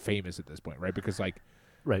is the most famous at this point, right? Because like.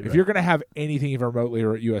 If you're going to have anything even remotely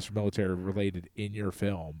U.S. military related in your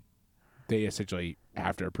film, they essentially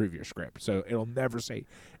have to approve your script. So it'll never say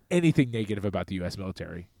anything negative about the U.S.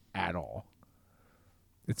 military at all.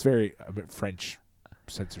 It's very French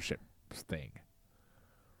censorship thing.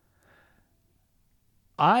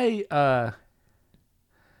 I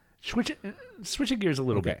switching gears a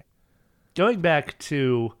little bit. Going back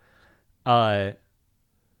to the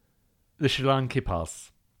Chaland qui passe.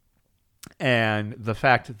 And the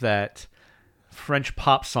fact that French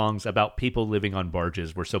pop songs about people living on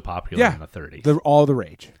barges were so popular in the 30s. They're all the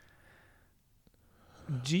rage.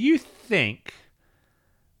 Do you think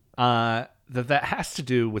that has to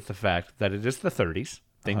do with the fact that it is the 30s?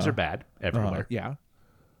 Things are bad everywhere.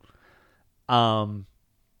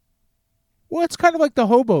 Well, it's kind of like the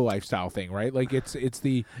hobo lifestyle thing, right? Like it's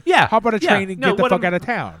the Yeah. hop on a train and get the fuck out of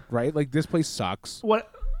town, right? Like this place sucks.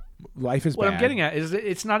 Life is what bad. I'm getting at is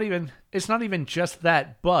it's not even just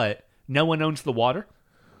that, but no one owns the water.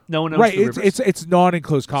 No one owns the rivers. It's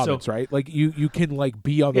non-enclosed commons, right? Like you can like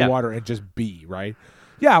be on the water and just be, right?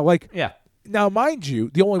 Yeah, like Now, mind you,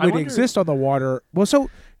 the only way to exist on the water. Well, so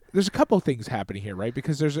there's a couple of things happening here, right?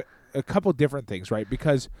 Because there's a couple different things, right?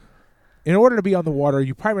 Because in order to be on the water,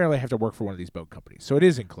 you primarily have to work for one of these boat companies. So it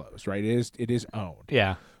is enclosed, right? It is owned.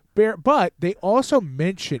 Yeah. But they also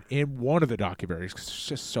mention in one of the documentaries, because there's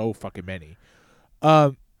just so fucking many,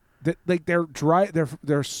 that like their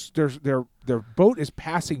boat is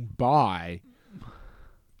passing by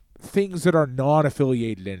things that are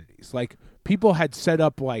non-affiliated entities. Like people had set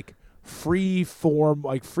up like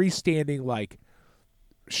freestanding like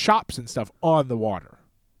shops and stuff on the water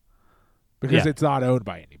because it's not owned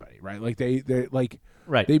by anybody, right? Like they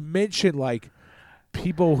mention like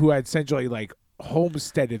people who had essentially like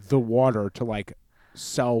homesteaded the water to like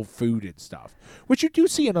sell food and stuff, which you do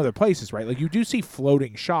see in other places, right? Like you do see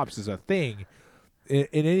floating shops as a thing in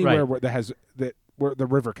anywhere where where the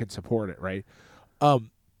river can support it, right? I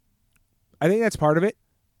think that's part of it.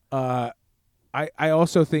 I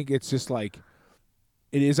also think it's just like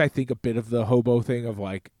it is. I think a bit of the hobo thing of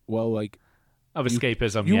like, well, like of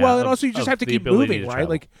escapism. And also you just have to keep moving, right?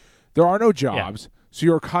 Like there are no jobs. Yeah. So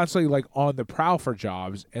you're constantly like on the prowl for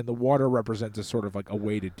jobs, and the water represents a sort of like a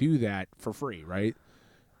way to do that for free, right?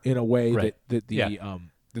 In a way that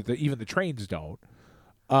even the trains don't.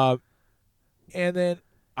 And then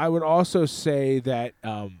I would also say that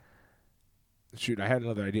I had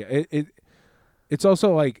another idea. It's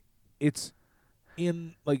also like it's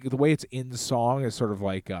in like the way it's in song is sort of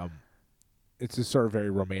like it's a sort of very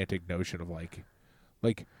romantic notion of like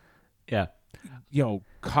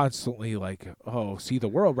constantly like, oh, see the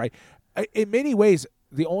world, right? In many ways,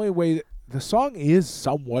 the only way that the song is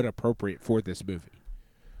somewhat appropriate for this movie,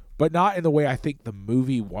 but not in the way I think the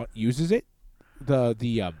movie uses it.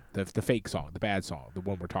 The fake song, the bad song, the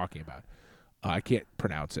one we're talking about. I can't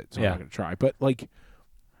pronounce it, so I'm not going to try. But like,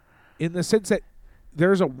 in the sense that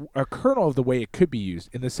there's a kernel of the way it could be used,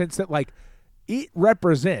 in the sense that like it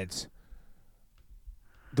represents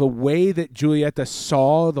the way that Julieta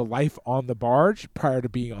saw the life on the barge prior to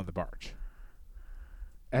being on the barge,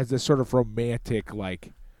 as this sort of romantic,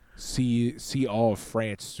 like see all of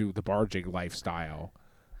France through the barging lifestyle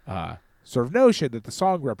sort of notion that the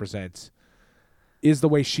song represents, is the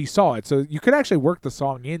way she saw it. So you could actually work the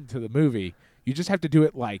song into the movie. You just have to do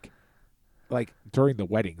it like during the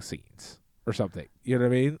wedding scenes or something. You know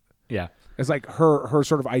what I mean? Yeah. It's like her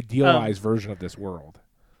sort of idealized version of this world.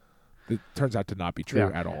 It turns out to not be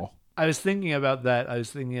true at all. I was thinking about that. I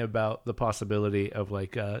was thinking about the possibility of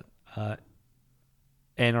like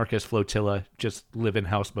anarchist flotilla just live in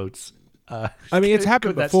houseboats. I mean, it's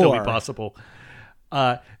happened could before. That still be possible?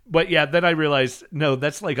 But yeah, then I realized no,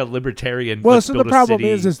 that's like a libertarian. Well, let's so build the problem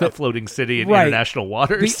is that a floating city in international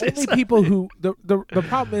waters. The only people who the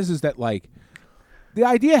problem is that like the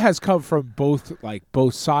idea has come from both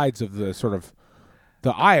sides of the sort of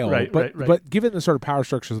the aisle, but given the sort of power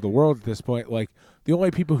structures of the world at this point, like the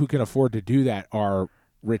only people who can afford to do that are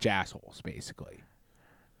rich assholes, basically.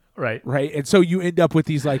 Right. And so you end up with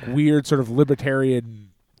these like weird sort of libertarian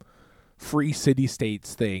free city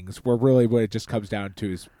states things where really what it just comes down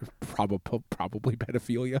to is probably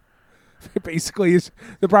pedophilia. Basically, is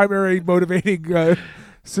the primary motivating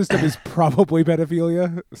system is probably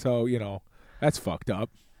pedophilia. So, that's fucked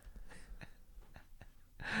up.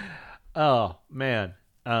 Oh man,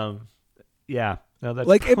 yeah. No, that's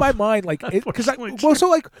like in my mind, like because so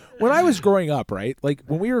like when I was growing up, right? Like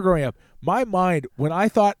when we were growing up, my mind when I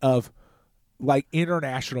thought of like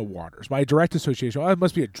international waters, my direct association, it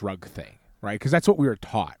must be a drug thing, right? Because that's what we were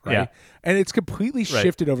taught, right? Yeah. And it's completely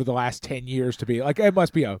shifted over the last 10 years to be like it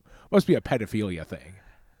must be a pedophilia thing.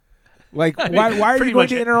 Like why are you going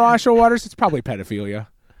to international waters? It's probably pedophilia.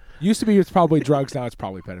 Used to be it's probably drugs, now it's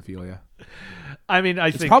probably pedophilia. I mean,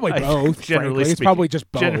 I think it's probably both. Generally speaking, it's probably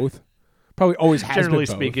just both. Probably always has generally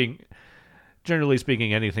been both. Generally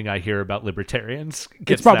speaking, anything I hear about libertarians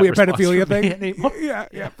it's probably a pedophilia thing.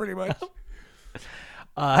 Yeah, pretty much.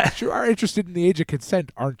 You are interested in the age of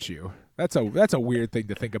consent, aren't you? That's a weird thing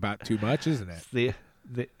to think about too much, isn't it?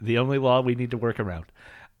 The only law we need to work around.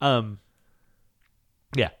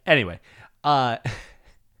 Yeah. Anyway,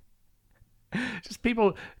 just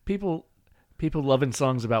people loving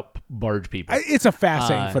songs about barge people. It's a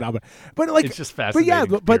fascinating phenomenon, but like it's just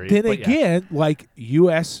fascinating. But then again, like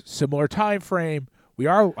U.S. similar time frame, we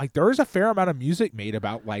are like there is a fair amount of music made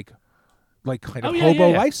about like kind of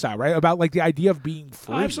hobo lifestyle, right? About like the idea of being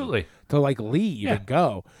free. Oh, absolutely. to like leave and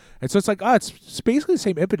go. And so it's like, it's basically the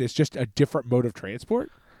same impetus, just a different mode of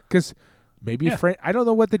transport. Because maybe I don't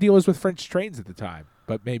know what the deal is with French trains at the time,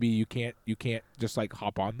 but maybe you can't just like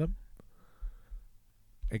hop on them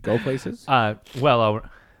and go places. Well,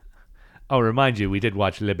 I'll remind you, we did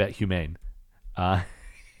watch Le Bête Humaine.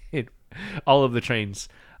 All of the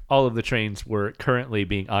trains were currently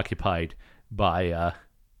being occupied by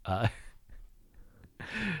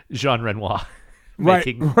Jean Renoir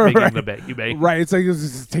making Le Bête Humaine. Right. It's like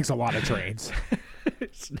it takes a lot of trains.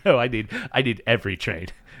 No, I need every train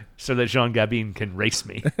so that Jean Gabin can race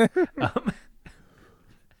me.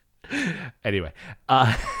 Anyway,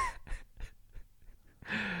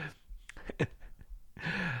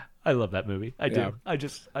 I love that movie. I do.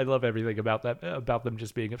 I love everything about that, about them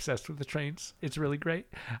just being obsessed with the trains. It's really great.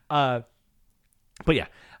 But yeah.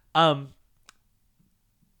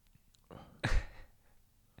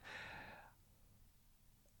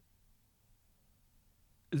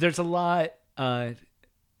 There's a lot.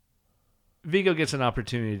 Vigo gets an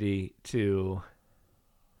opportunity to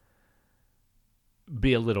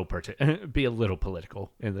be a little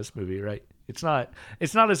political in this movie, right? It's not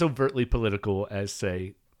as overtly political as,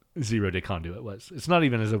 say, Zero de Conduit was. It's not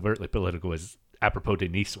even as overtly political as Apropos de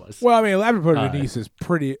Nice was. Well, I mean, Apropos de Nice is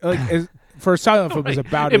pretty for a silent film is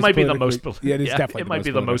about. It might be the most. Yeah, it is definitely. It might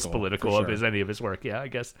be the most political of any of his work. Yeah, I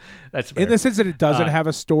guess that's fair. In the sense that it doesn't have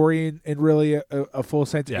a story in really a full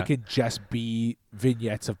sense. Yeah. It can just be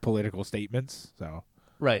vignettes of political statements. So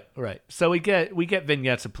right. So we get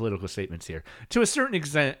vignettes of political statements here to a certain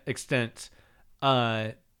extent.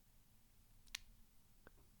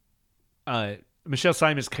 Michelle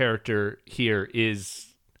Simon's character here is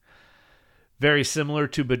very similar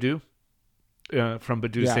to Badu from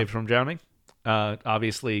Badu Saved from Drowning.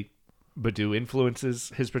 Obviously, Badu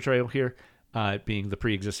influences his portrayal here, being the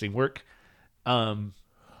pre-existing work. I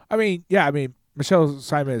mean, Michelle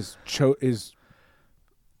Simon is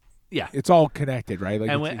it's all connected, right?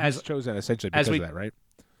 Like it's chosen essentially because of that, right?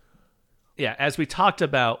 Yeah, as we talked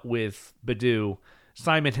about with Badu,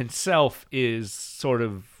 Simon himself is sort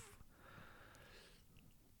of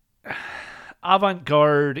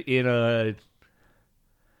avant-garde in a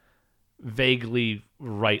vaguely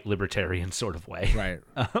right libertarian sort of way. Right.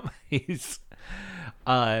 He's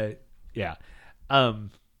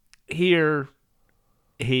here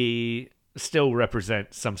he still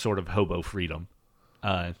represents some sort of hobo freedom.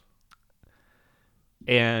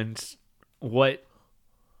 And what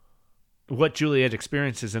Juliet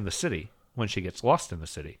experiences in the city when she gets lost in the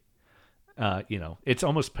city, it's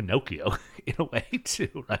almost Pinocchio in a way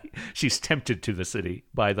too, right? She's tempted to the city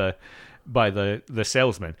by the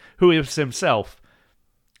salesman, who is himself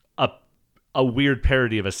a weird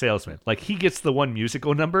parody of a salesman. Like, he gets the one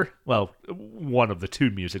musical number, well, one of the two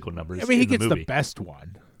musical numbers. I mean, he gets the the best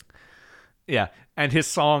one. Yeah, and his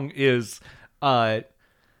song is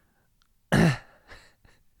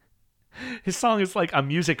his song is like a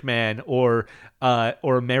Music Man or a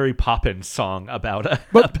Mary Poppins song about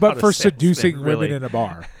but for seducing women in a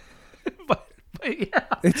bar. but yeah,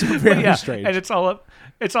 it's very strange, and it's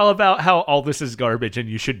all about how all this is garbage and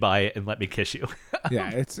you should buy it and let me kiss you.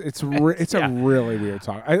 Yeah, it's a really weird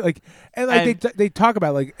song. They talk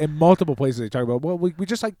about, like, in multiple places they talk about, well, we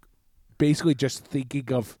just like basically just thinking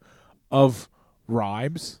of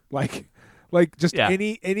rhymes, like just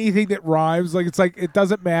anything that rhymes. Like, it's like, it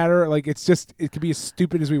doesn't matter. Like, it's just, it can be as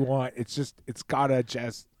stupid as we want. It's gotta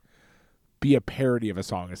just be a parody of a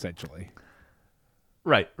song, essentially.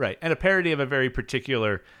 Right. And a parody of a very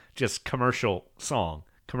particular just commercial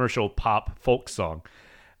pop folk song.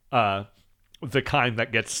 The kind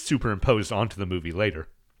that gets superimposed onto the movie later.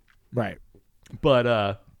 Right.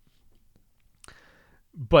 But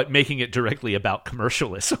making it directly about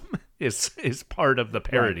commercialism is part of the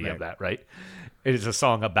parody of that, right? It is a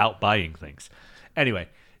song about buying things. Anyway,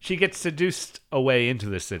 she gets seduced away into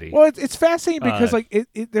the city. Well, it's fascinating because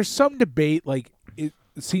there's some debate, like, it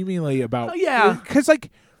seemingly about because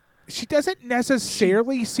like she doesn't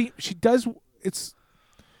necessarily seem, she does. It's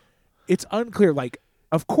unclear. Like,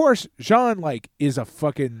 of course, Jean, like, is a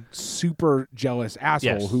fucking super jealous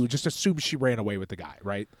asshole who just assumes she ran away with the guy,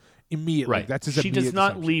 right? Immediately. Right. That's his She immediate does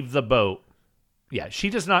not assumption. leave the boat. Yeah, she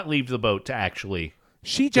does not leave the boat to actually.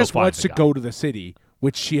 She just wants to go to the city,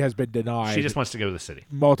 which she has been denied. She just wants to go to the city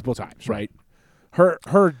multiple times, right?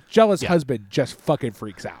 Her jealous husband just fucking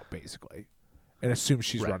freaks out, basically, and assumes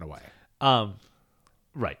she's run away.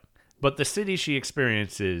 Right. But the city she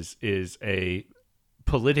experiences is a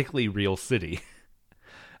politically real city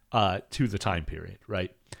to the time period,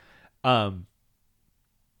 right? And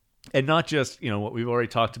not just, what we've already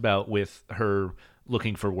talked about with her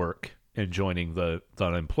looking for work and joining the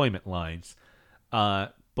unemployment lines.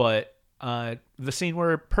 But the scene where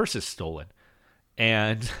her purse is stolen,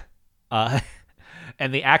 and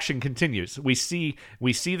and the action continues. We see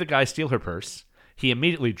the guy steal her purse. He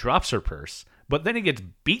immediately drops her purse, but then he gets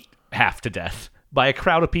beat half to death by a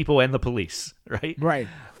crowd of people and the police. Right.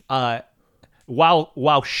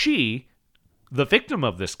 While she, the victim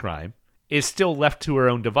of this crime, is still left to her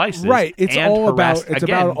own devices. Right. It's and all harassed about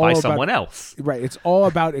again by someone else. Right. It's all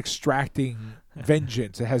about extracting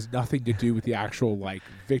vengeance. It has nothing to do with the actual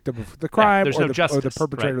victim of the crime there's no justice, or the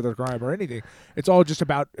perpetrator of the crime or anything. It's all just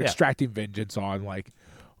about extracting vengeance on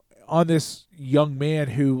this young man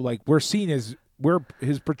who we're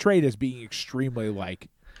portrayed as being extremely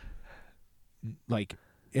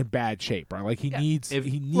in bad shape, right? He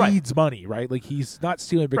needs money, right? He's not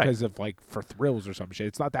stealing because of for thrills or some shit.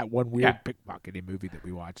 It's not that one weird pickpocketing movie that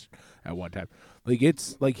we watched at one time.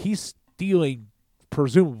 It's he's stealing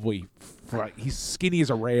presumably he's skinny as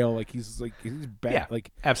a rail, he's bad,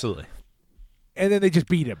 absolutely. And then they just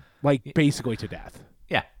beat him basically to death.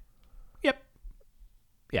 Yeah. Yep.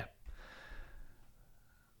 Yeah.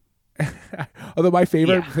 Although my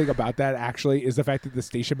favorite thing about that actually is the fact that the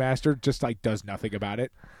station master just does nothing about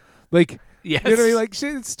it. Yes. Literally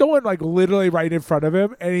it's stolen literally right in front of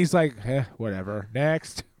him, and he's whatever,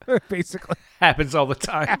 next. Basically happens all the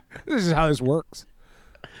time. This is how this works.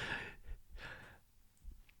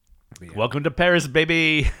 Welcome to Paris,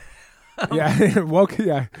 baby. Yeah, welcome.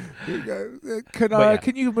 Yeah,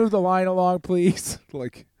 can you move the line along, please?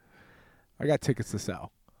 I got tickets to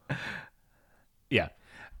sell. Yeah.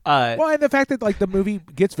 And the fact that the movie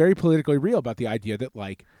gets very politically real about the idea that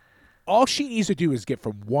all she needs to do is get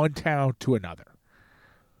from one town to another.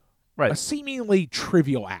 Right. A seemingly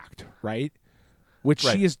trivial act, right? Which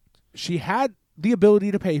she had the ability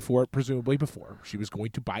to pay for it, presumably before she was going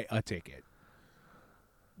to buy a ticket.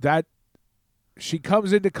 That she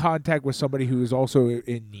comes into contact with somebody who is also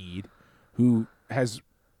in need, who has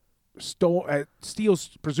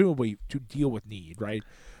steals presumably to deal with need, right?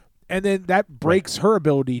 And then that breaks her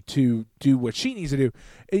ability to do what she needs to do.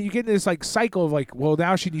 And you get into this cycle of well,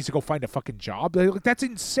 now she needs to go find a fucking job. That's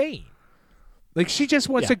insane. She just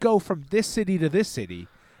wants to go from this city to this city,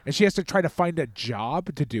 and she has to try to find a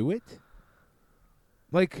job to do it.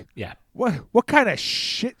 What kind of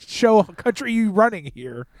shit show country are you running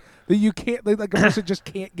here that you can't a person just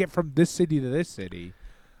can't get from this city to this city?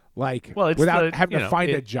 Without having to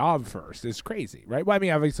find a job first is crazy, right? Well, I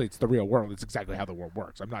mean, obviously it's the real world. It's exactly how the world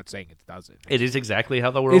works. I'm not saying it doesn't. It is exactly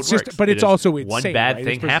how the world works. But it's also insane. One bad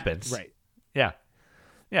thing happens. Right. Yeah.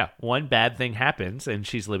 Yeah. One bad thing happens, and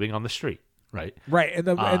she's living on the street. Right. Right. And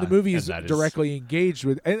the movie is directly engaged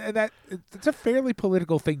with, and that it's a fairly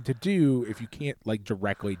political thing to do if you can't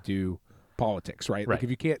directly do politics, right? If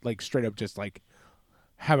you can't straight up just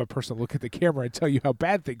have a person look at the camera and tell you how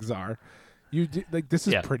bad things are. This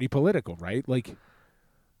is pretty political, right?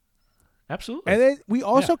 Absolutely. And then we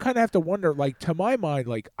also kind of have to wonder, to my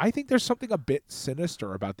mind, I think there's something a bit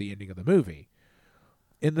sinister about the ending of the movie,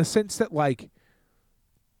 in the sense that we're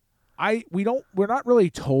not really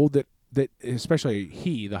told that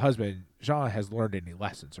especially the husband Jean has learned any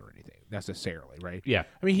lessons or anything necessarily, right? Yeah.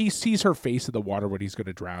 I mean, he sees her face in the water when he's going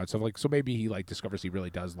to drown, so maybe he discovers he really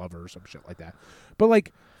does love her or some shit like that. But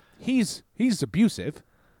he's abusive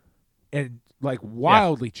and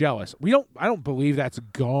wildly jealous. I don't believe that's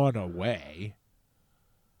gone away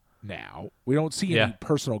now. We don't see any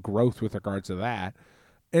personal growth with regards to that.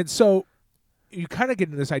 And so you kind of get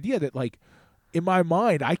into this idea that in my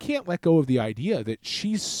mind, I can't let go of the idea that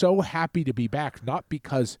she's so happy to be back, not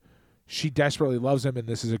because she desperately loves him and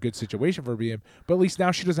this is a good situation for him, but at least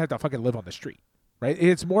now she doesn't have to fucking live on the street, right?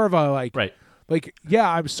 It's more of a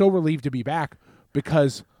I'm so relieved to be back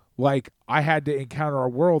because I had to encounter a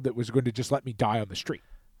world that was going to just let me die on the street.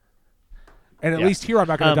 And at least here I'm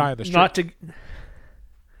not going to die on the street.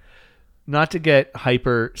 Not to get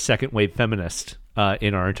hyper second wave feminist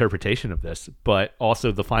in our interpretation of this, but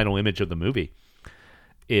also the final image of the movie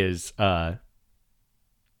is the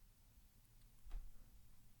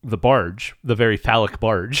barge, the very phallic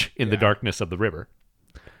barge in the darkness of the river.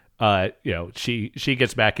 She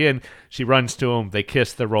gets back in, she runs to him, they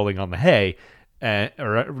kiss, they're rolling on the hay.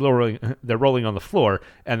 They're rolling on the floor,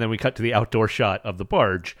 and then we cut to the outdoor shot of the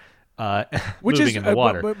barge, which moving is in the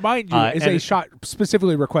water. But mind you, is a shot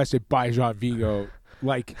specifically requested by Jean Vigo,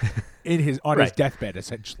 in his deathbed,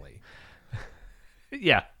 essentially.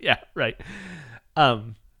 Yeah, right.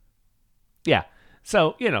 Yeah.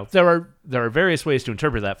 So there are various ways to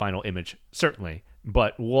interpret that final image, certainly,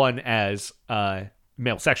 but one as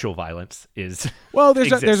male sexual violence is well,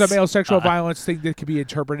 there's exists. a male sexual violence thing that can be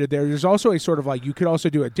interpreted there. There's also a sort of like, you could also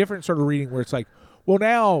do a different sort of reading where it's like, well,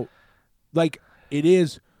 now, like, it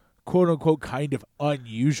is quote unquote kind of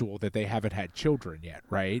unusual that they haven't had children yet,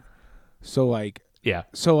 right? So like,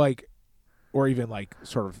 or even like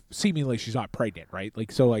sort of seemingly she's not pregnant, right?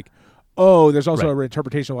 Like, so like, oh, there's also an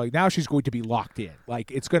interpretation of like, now she's going to be locked in.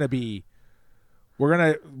 Like, it's going to be,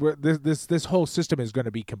 this whole system is going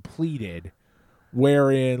to be completed,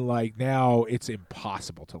 wherein like now it's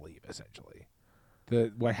impossible to leave. Essentially,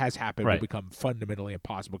 what has happened will become fundamentally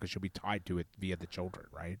impossible because she'll be tied to it via the children.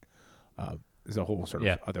 Right? There's a whole sort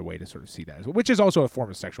of other way to sort of see that, as well, which is also a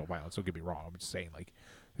form of sexual violence. Don't get me wrong. I'm just saying, like,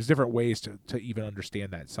 there's different ways to even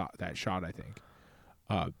understand that shot. I think.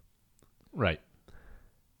 Right.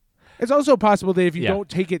 It's also possible that if you don't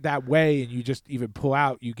take it that way and you just even pull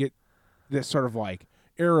out, you get this sort of like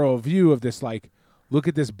aerial view of this, like, look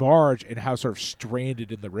at this barge and how sort of stranded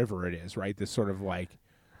in the river it is, right? This sort of like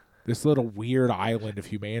this little weird island of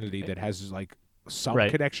humanity that has like some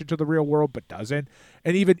connection to the real world but doesn't.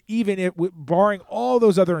 And even it, barring all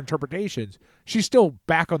those other interpretations, she's still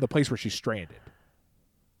back on the place where she's stranded.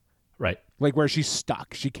 Right. Like where she's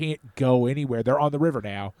stuck. She can't go anywhere. They're on the river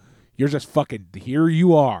now. You're just fucking, here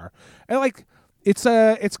you are. And like, it's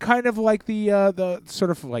kind of like the sort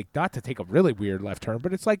of like, not to take a really weird left turn,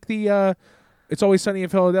 but it's like the It's Always Sunny in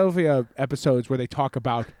Philadelphia episodes where they talk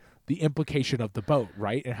about the implication of the boat,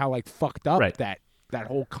 right? And how like fucked up that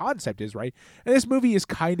whole concept is, right? And this movie is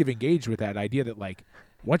kind of engaged with that idea that like,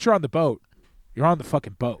 once you're on the boat, you're on the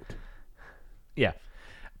fucking boat. Yeah.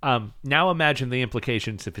 Now imagine the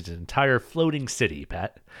implications if it's an entire floating city,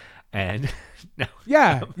 Pat. And no.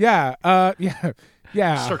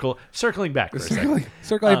 Circling back for a second.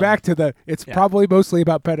 Circling back to it's probably mostly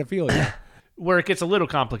about pedophilia. Where it gets a little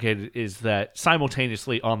complicated is that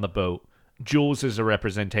simultaneously on the boat, Jules is a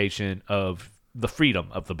representation of the freedom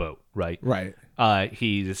of the boat, right? Right.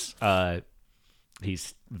 He's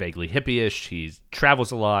vaguely hippie-ish. He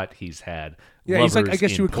travels a lot. He's had he's lovers like, I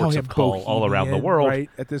guess you would call him call all around the world, right?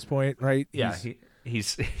 At this point, right? Yeah,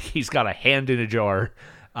 he's got a hand in a jar.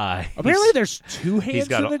 Apparently, there's two hands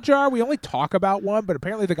in the jar. We only talk about one, but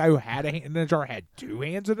apparently, the guy who had a hand in the jar had two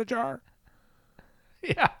hands in the jar.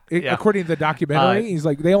 Yeah, according to the documentary, he's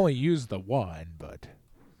like they only used the one, but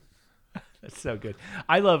that's so good.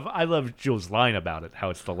 I love Jules' line about it.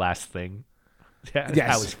 How it's the last thing. How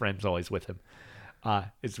his friend's always with him.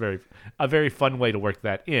 It's a very fun way to work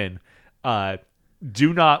that in.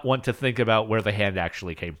 Do not want to think about where the hand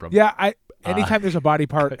actually came from. Yeah, anytime there's a body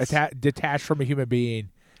part detached from a human being,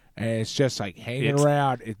 and it's just like hanging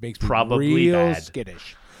around, it makes me probably real bad.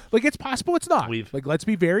 skittish. Like it's possible it's not. Like let's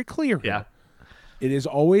be very clear here. Yeah. It is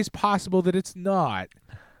always possible that it's not,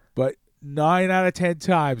 but 9 out of 10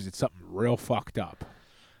 times it's something real fucked up.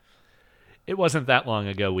 It wasn't that long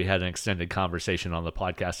ago we had an extended conversation on the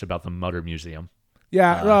podcast about the Mutter Museum.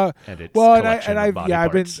 Yeah, and its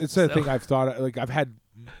it's a thing I've thought, like I've had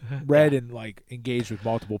read and like engaged with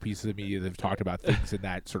multiple pieces of media that have talked about things in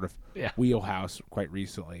that sort of wheelhouse quite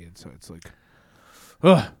recently, and so it's like,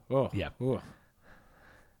 it's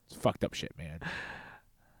fucked up shit, man.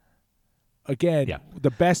 Again, the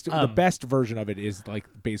best version of it is like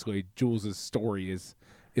basically Jules's story is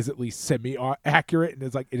at least semi accurate, and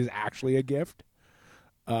it's like it is actually a gift.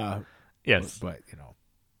 Yes, but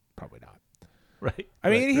probably not. Right. I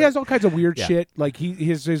mean, he has all kinds of weird shit. Like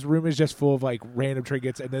his room is just full of like random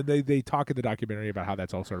trinkets, and then they talk in the documentary about how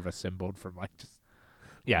that's all sort of assembled from like just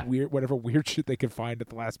whatever weird shit they can find at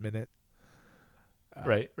the last minute.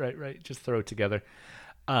 Right. Just throw it together.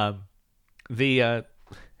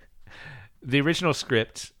 The original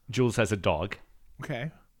script, Jules has a dog. Okay.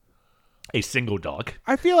 A single dog.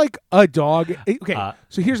 I feel like a dog. Okay.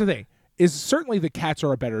 So here's the thing: is certainly the cats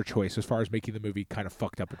are a better choice as far as making the movie kind of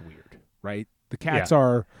fucked up and weird, right? The cats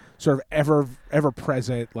are sort of ever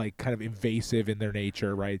present, like kind of invasive in their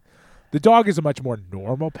nature, right? The dog is a much more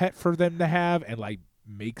normal pet for them to have, and like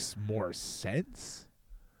makes more sense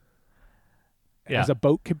as a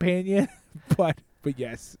boat companion, but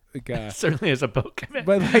yes, like, certainly as a boat companion,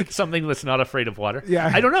 but like something that's not afraid of water.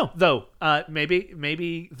 Yeah, I don't know though.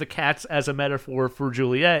 Maybe the cats as a metaphor for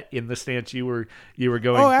Juliet in the stance you were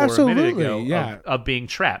going for a minute ago, of being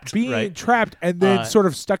trapped, and then sort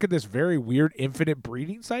of stuck in this very weird infinite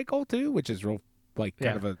breeding cycle too, which is real like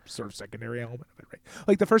kind of a sort of secondary element of it, right?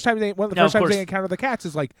 Like the first time they encounter the cats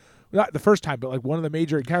is like not the first time, but like one of the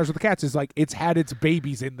major encounters with the cats is like it's had its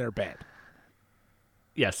babies in their bed.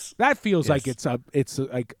 Yes, that feels like it's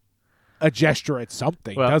like a gesture at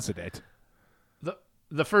something, doesn't it?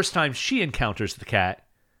 The first time she encounters the cat,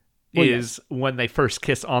 is when they first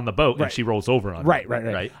kiss on the boat and she rolls over on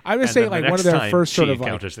right. I'm just saying, like, one of their first sort of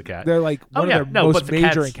encounters the cat. They're like one of their most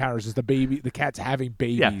major cats, encounters is the cats having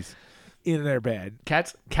babies in their bed.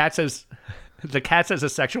 Cats as a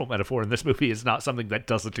sexual metaphor in this movie is not something that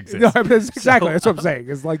doesn't exist. No, exactly. That's what I'm saying.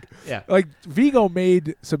 It's like, like Vigo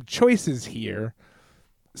made some choices here,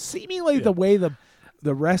 seemingly the way the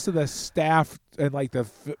rest of the staff and like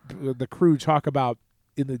the crew talk about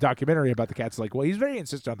in the documentary about the cats, like, well, he's very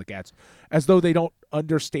insistent on the cats, as though they don't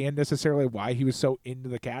understand necessarily why he was so into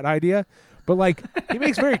the cat idea. But like, he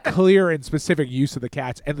makes very clear and specific use of the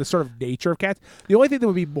cats and the sort of nature of cats. The only thing that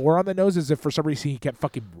would be more on the nose is if for some reason he kept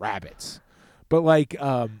fucking rabbits. But like,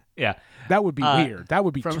 that would be weird. That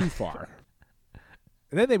would be too far.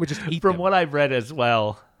 And then they would just eat them. From what I've read as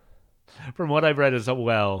well,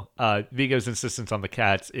 Vigo's insistence on the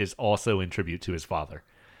cats is also in tribute to his father.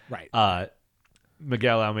 Right.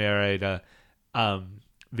 Miguel Almeida,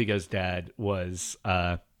 Vigo's dad, was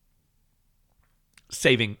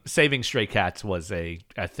saving stray cats was a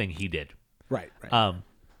thing he did. Right.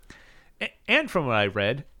 And from what I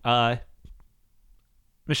read,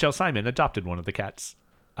 Michelle Simon adopted one of the cats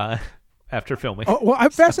after filming. Oh, well,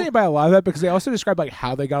 I'm fascinated by a lot of that because they also describe like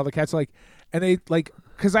how they got all the cats, like, and they like,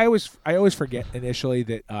 because I always forget initially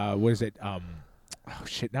that what is it? Oh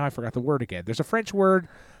shit! Now I forgot the word again. There's a French word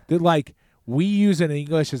that like we use in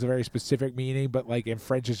English as a very specific meaning, but like in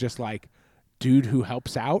French is just like dude who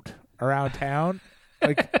helps out around town.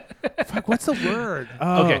 Like, fuck, what's the word?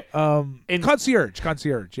 Okay,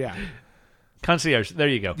 concierge. Yeah. Concierge. There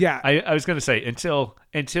you go. Yeah. I was going to say until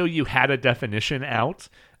you had a definition out,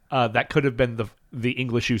 that could have been the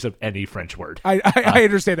English use of any French word. I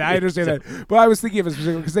understand that. I understand that. But I was thinking of it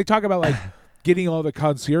specifically because they talk about like getting all the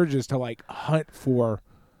concierges to like hunt for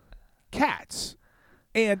cats,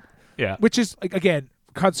 and which is like, again,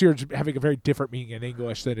 concierge having a very different meaning in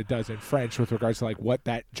English than it does in French with regards to like what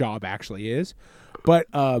that job actually is. But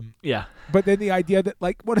but then the idea that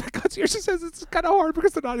like what a concierge says, it's kind of hard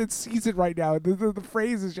because they're not in season right now. The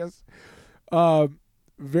phrase is just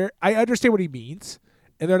very. I understand what he means,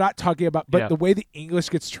 and they're not talking about. But the way the English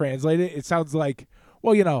gets translated, it sounds like,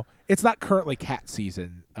 well, you know, it's not currently cat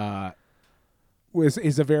season.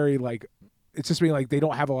 Is a very like, it's just being like they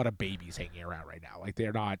don't have a lot of babies hanging around right now. Like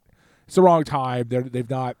they're not. It's the wrong time. They've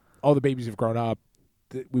not. All the babies have grown up.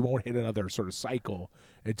 We won't hit another sort of cycle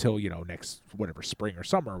until, you know, next whatever spring or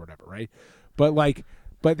summer or whatever, right? But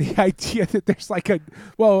the idea that there's like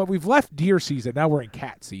we've left deer season, now we're in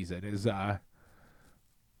cat season is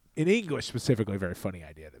in English specifically a very funny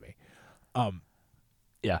idea to me.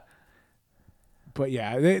 But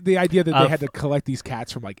yeah, the idea that they had to collect these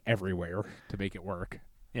cats from like everywhere to make it work.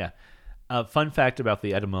 Yeah. Fun fact about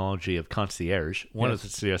the etymology of concierge: one of the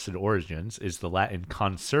suggested origins is the Latin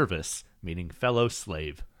conservus, meaning fellow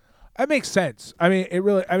slave. That makes sense. I mean,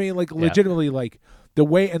 legitimately, like the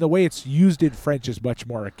way it's used in French is much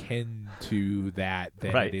more akin to that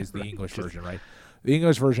than it is the English version, right? The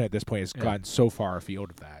English version at this point has gone so far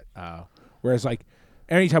afield of that. Whereas, like,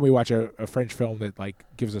 anytime we watch a French film that like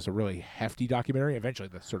gives us a really hefty documentary, eventually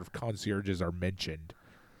the sort of concierges are mentioned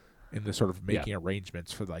in the sort of making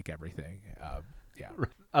arrangements for like everything.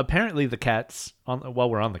 Apparently the cats, while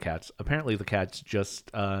we're on the cats, just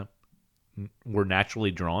were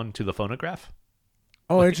naturally drawn to the phonograph.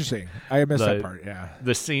 Oh, like, interesting. I missed that part. Yeah.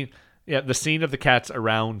 The scene of the cats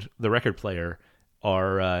around the record player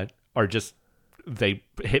are just, they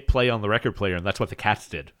hit play on the record player, and that's what the cats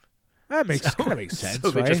did. That kind of makes sense.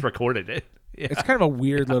 So they just recorded it. Yeah. It's kind of a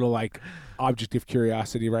weird little like object of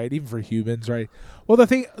curiosity, right? Even for humans, right? Well, the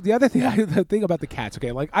thing about the cats,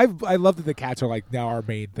 okay, like I love that the cats are like now our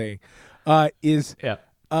main thing. At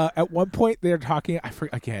one point they're talking.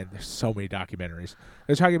 Again, there's so many documentaries.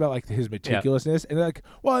 They're talking about like his meticulousness, and they're like,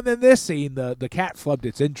 well, and then this scene, the cat flubbed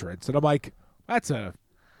its entrance, and I'm like, that's a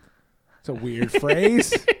weird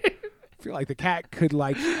phrase. I feel like the cat could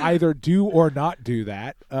like either do or not do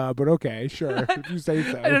that, but okay, sure, if you say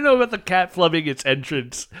so. I don't know about the cat flubbing its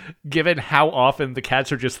entrance, given how often the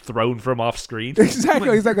cats are just thrown from off screen.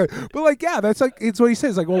 Exactly. But like, yeah, that's like, it's what he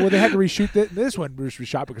says. Like, well, they had to reshoot this one was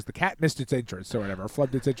shot because the cat missed its entrance or whatever,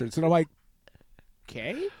 flubbed its entrance, and I'm like,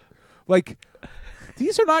 okay, like.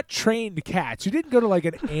 These are not trained cats. You didn't go to like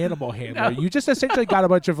an animal handler. No. You just essentially got a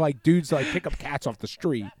bunch of like dudes to like pick up cats off the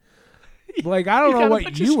street. Like, I don't know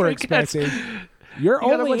what you were expecting. Your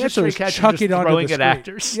only answer is chuck it onto the street.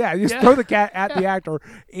 Actors. Yeah, you just throw the cat at the actor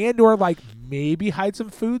or like maybe hide some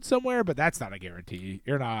food somewhere, but that's not a guarantee.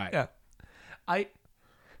 You're not. Yeah.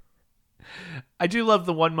 I do love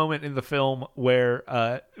the one moment in the film where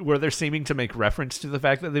they're seeming to make reference to the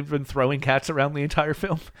fact that they've been throwing cats around the entire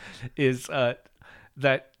film is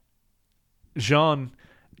that Jean,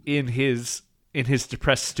 in his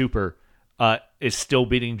depressed stupor, is still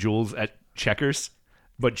beating Jules at checkers,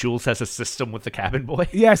 but Jules has a system with the cabin boy.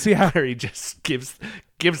 Yes, yeah. Where he just gives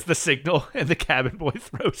the signal, and the cabin boy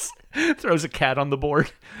throws a cat on the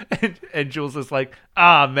board, and Jules is like,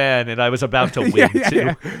 "Ah, man!" And I was about to win too.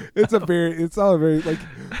 Yeah. It's all very like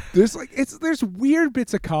there's weird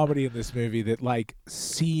bits of comedy in this movie that like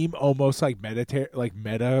seem almost like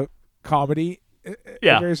meta comedy.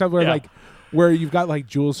 Like where you've got like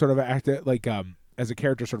Jules sort of as a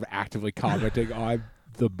character sort of actively commenting on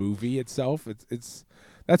the movie itself.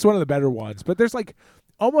 That's one of the better ones. But there's like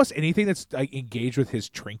almost anything that's like engaged with his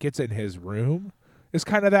trinkets in his room is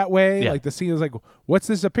kind of that way. Yeah. Like the scene is like, what's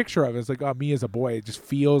this a picture of? It's like, oh, me as a boy. It just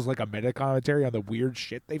feels like a meta commentary on the weird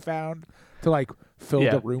shit they found to like fill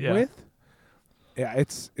the room with. Yeah,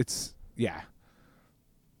 it's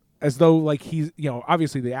as though like he's,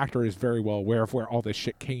 obviously the actor is very well aware of where all this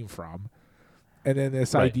shit came from. And then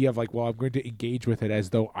this idea of like, well, I'm going to engage with it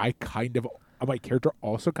as though my character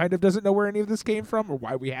also kind of doesn't know where any of this came from or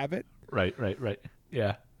why we have it. Right.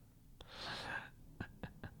 Yeah.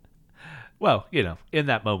 Well, in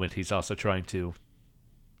that moment, he's also trying to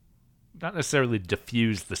not necessarily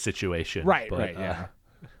diffuse the situation. But, yeah.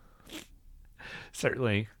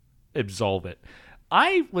 Certainly absolve it.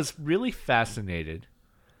 I was really fascinated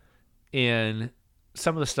in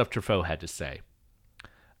some of the stuff Truffaut had to say.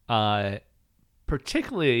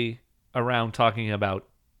 Particularly around talking about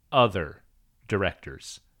other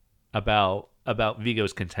directors, about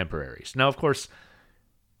Vigo's contemporaries. Now, of course,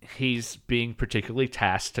 he's being particularly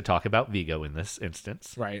tasked to talk about Vigo in this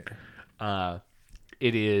instance. Right.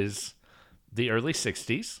 It is the early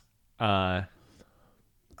 60s. I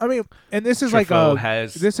mean, and this is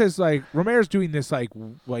Truffaut this is like Rohmer's doing this like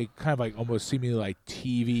kind of like almost seemingly like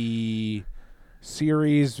TV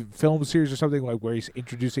series, film series or something, like where he's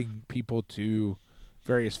introducing people to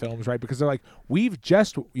various films, right? Because they're like, they've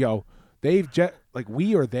just like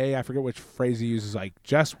we or they, I forget which phrase he uses, like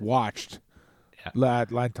just watched La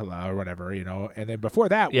Lantala or whatever, and then before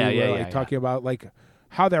that we were talking about like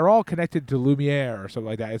how they're all connected to Lumiere or something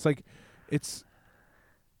like that. It's like it's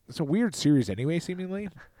a weird series anyway, seemingly,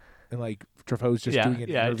 and like Truffaut's just doing an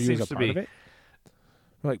interview as a part of it,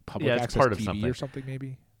 like public access part of TV something. or something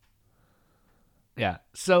maybe. Yeah.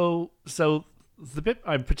 So the bit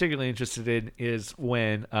I'm particularly interested in is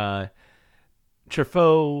when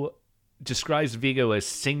Truffaut describes Vigo as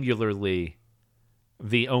singularly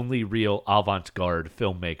the only real avant-garde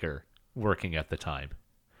filmmaker working at the time.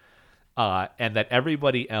 And that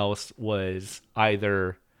everybody else was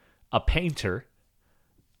either a painter,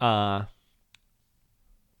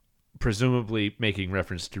 presumably making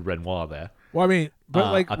reference to Renoir there. Well, I mean,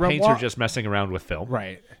 but like a Renoir, painter just messing around with film.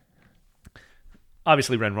 right?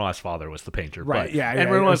 Obviously, Renoir's father was the painter, Right, but, yeah, and yeah,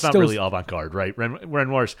 Renoir's it's not still- really avant-garde, right?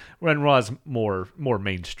 Renoir's more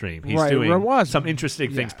mainstream. He's Right, doing Renoir's- some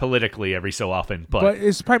interesting things politically every so often, But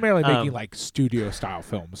it's primarily making like studio style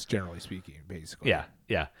films, generally speaking, basically.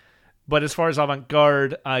 yeah. But as far as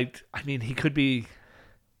avant-garde, I mean, he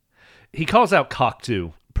calls out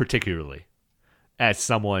Cocteau particularly as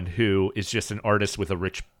someone who is just an artist with a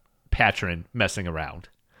rich patron messing around,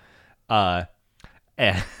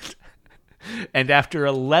 and after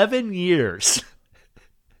 11 years,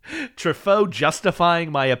 Truffaut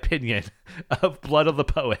justifying my opinion of Blood of the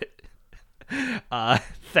Poet.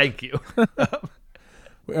 Thank you.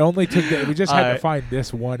 We just had to find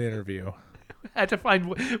this one interview. Had to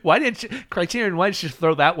find Criterion? Why didn't you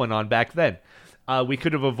throw that one on back then? We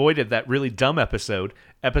could have avoided that really dumb episode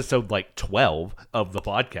like 12 of the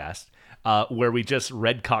podcast, where we just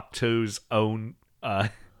read Cocteau's own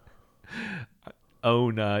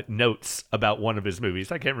notes about one of his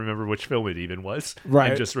movies. I can't remember which film it even was. Right.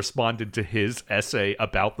 And just responded to his essay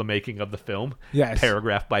about the making of the film. Yes.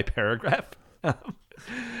 Paragraph by paragraph.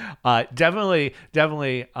 Definitely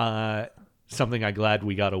something I'm glad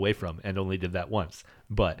we got away from and only did that once.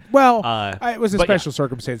 But it was a special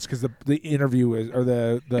circumstance because the interview was, or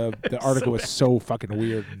the article was so fucking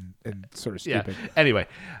weird and sort of stupid. Yeah. Anyway,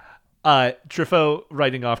 Truffaut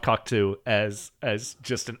writing off Cocteau as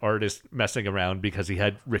just an artist messing around because he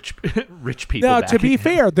had rich people. Now, to be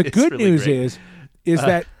fair, the good really news great. is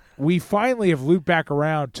that we finally have looped back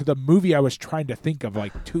around to the movie I was trying to think of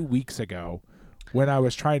like 2 weeks ago when I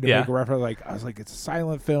was trying to make a reference. Like I was like, it's a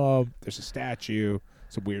silent film. There's a statue.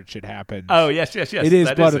 Some weird shit happens. Oh yes. It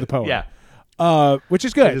is Blood of the Poet. Yeah. Which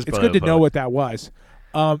is good. It's Blood good of the to know Poet. what that was.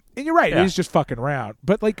 And you're right. Yeah. It is just fucking around.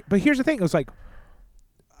 But here's the thing. It was like,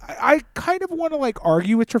 I kind of want to like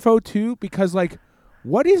argue with Truffaut too, because like,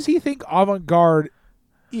 what does he think avant-garde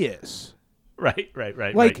is? Right.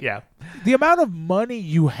 Like, Yeah. the amount of money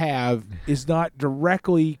you have is not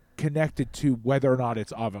directly connected to whether or not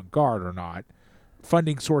it's avant-garde or not.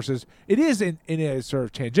 Funding sources, it is in a sort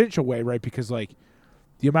of tangential way, right? Because like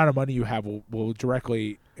the amount of money you have will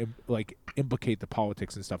directly implicate the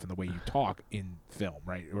politics and stuff in the way you talk in film,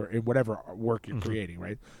 right? Or in whatever work you're creating,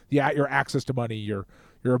 right? Your access to money, your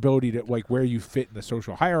ability to like where you fit in the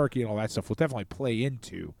social hierarchy and all that stuff will definitely play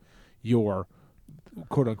into your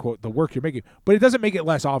quote unquote the work you're making. But it doesn't make it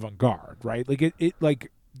less avant-garde, right? Like it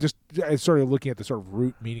like just sort of looking at the sort of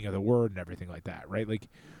root meaning of the word and everything like that, right? Like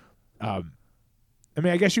I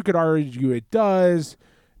mean, I guess you could argue it does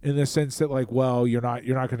in the sense that, like, well, you're not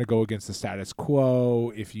going to go against the status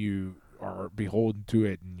quo if you are beholden to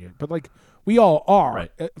it, but like we all are. Right.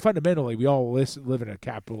 Fundamentally, we all live in a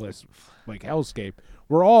capitalist like hellscape.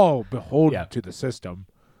 We're all beholden to the system,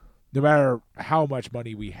 no matter how much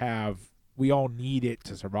money we have. We all need it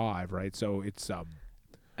to survive, right? So it's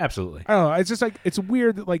absolutely. I don't know. It's just like it's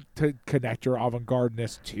weird, like to connect your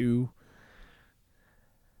avant-gardeness to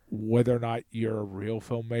whether or not you're a real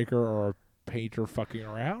filmmaker or a painter fucking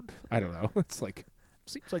around. I don't know. It's like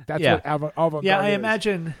seems like that's what avant-garde I is.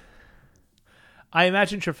 imagine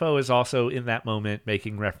Truffaut is also in that moment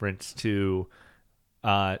making reference to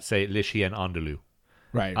say Le Chien Andalou.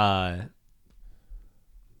 Right.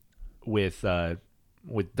 With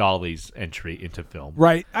Dolly's entry into film.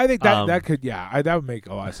 Right. I think that could that would make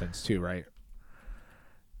a lot of sense too, right?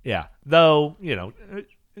 Yeah. Though,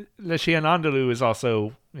 Le Chien Andalou is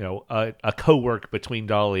also, a co-work between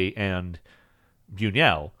Dolly and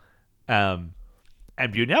Buñuel. And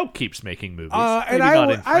Buñuel keeps making movies. And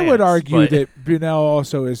I would argue that Buñuel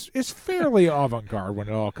also is fairly avant-garde when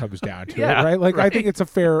it all comes down to it, right? Like I think it's a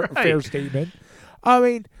fair statement. I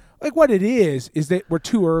mean, like what it is that we're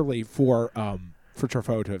too early for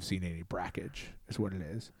Truffaut to have seen any brackage, is what it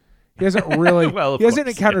is. He hasn't really he hasn't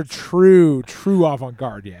encountered true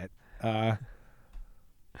avant-garde yet.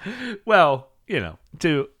 Well,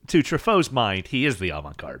 to Truffaut's mind, he is the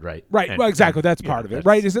avant-garde, right? Right. And, well, exactly. That's part of it,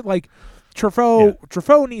 right? Is it like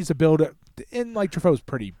Truffaut needs to build it, and like Truffaut's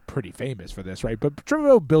pretty famous for this, right? But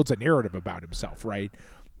Truffaut builds a narrative about himself, right?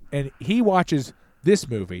 And he watches this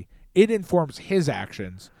movie, it informs his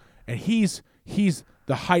actions, and he's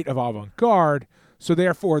the height of avant-garde. So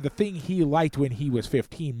therefore, the thing he liked when he was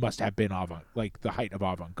 15 must have been the height of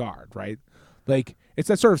avant-garde, right? Like it's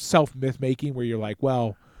that sort of self-myth making where you're like,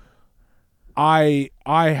 well, I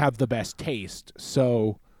have the best taste,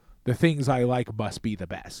 so the things I like must be the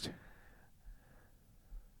best.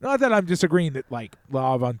 Not that I'm disagreeing that like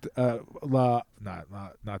not the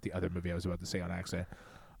other movie I was about to say on accident.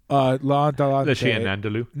 Le Chien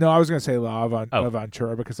Andalou. No, I was going to say La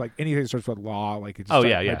Aventura because like anything that starts with La, like it just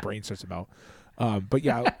my brain starts to melt. But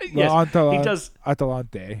yeah, La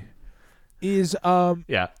Atalante is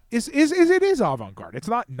it is avant-garde. It's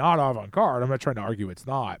not avant-garde. I'm not trying to argue it's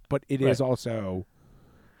not, but it is also,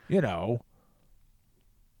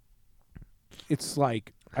 it's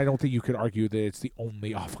like I don't think you could argue that it's the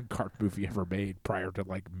only avant-garde movie ever made prior to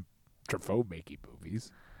like Truffaut making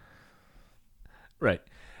movies. Right.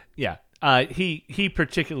 Yeah. He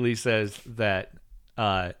particularly says that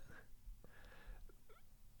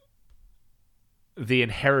the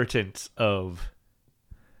inheritance of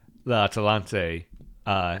La Atalante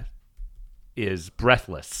is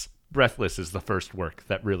Breathless. Breathless is the first work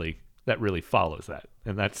that really follows that,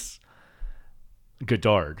 and that's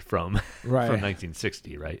Godard from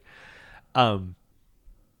 1960, right? And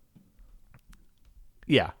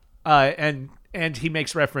he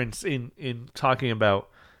makes reference in talking about,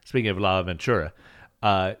 speaking of La Aventura,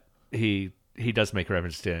 he does make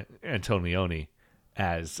reference to Antonioni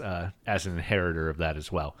as an inheritor of that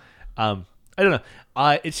as well. I don't know.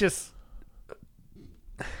 It's just,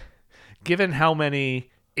 given how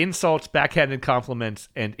many insults, backhanded compliments,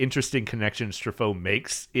 and interesting connections Truffaut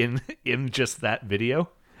makes in just that video,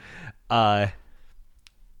 the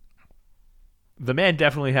man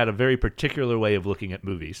definitely had a very particular way of looking at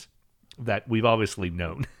movies that we've obviously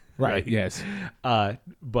known. Right. Yes.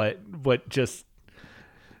 But just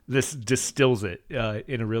this distills it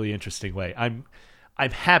in a really interesting way. I'm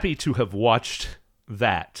happy to have watched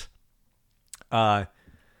that.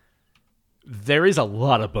 There is a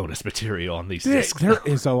lot of bonus material on these discs. There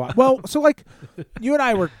is a lot. Well, so like you and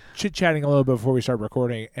I were chit-chatting a little bit before we started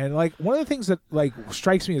recording, and like one of the things that like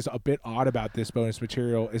strikes me as a bit odd about this bonus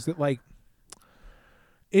material is that like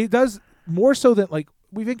it does more so than like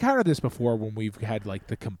we've encountered this before when we've had like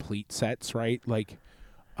the complete sets, right? Like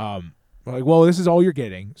well, this is all you're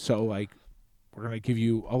getting, so like we're gonna give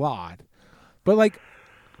you a lot. But like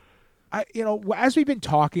as we've been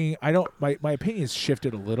talking, my opinion's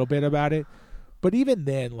shifted a little bit about it. But even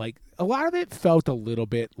then, like, a lot of it felt a little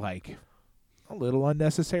bit like a little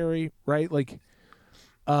unnecessary, right? Like,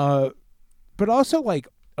 but also like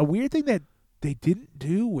a weird thing that they didn't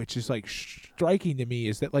do, which is like striking to me,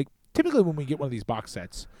 is that like typically when we get one of these box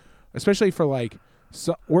sets, especially for like,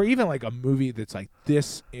 or even like a movie that's like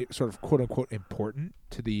this sort of quote unquote important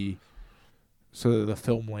to the sort of the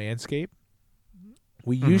film landscape,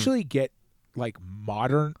 we usually get like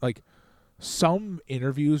modern, like some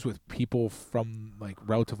interviews with people from like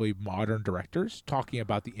relatively modern directors talking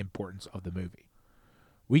about the importance of the movie.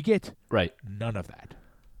 We get none of that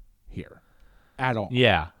here at all.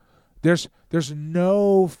 Yeah. There's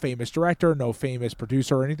no famous director, no famous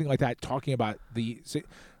producer or anything like that talking about the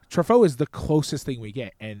Truffaut is the closest thing we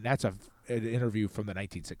get, and that's an interview from the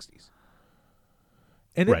 1960s.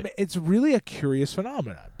 And it's really a curious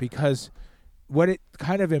phenomenon, because what it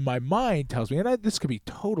kind of in my mind tells me, and this could be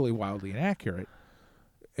totally wildly inaccurate,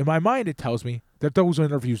 in my mind it tells me that those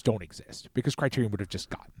interviews don't exist because Criterion would have just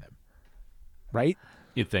gotten them, right?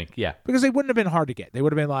 You'd think, yeah. Because they wouldn't have been hard to get. They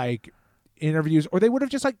would have been like interviews, or they would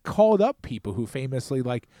have just like called up people who famously,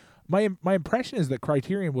 like, my impression is that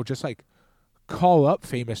Criterion will just like call up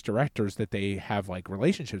famous directors that they have like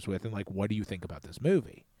relationships with and like, what do you think about this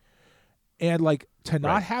movie? And like to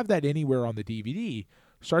not have that anywhere on the DVD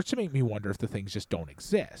starts to make me wonder if the things just don't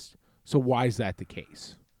exist. So why is that the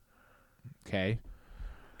case? Okay.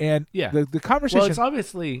 And the conversation. Well, it's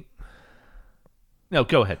obviously. No,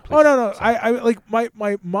 go ahead, please. Oh no. I like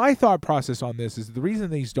my thought process on this is the reason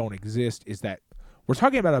these don't exist is that we're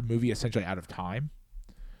talking about a movie essentially out of time.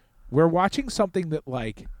 We're watching something that,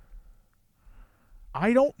 like,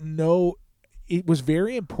 I don't know. It was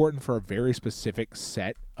very important for a very specific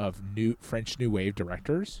set of new French New Wave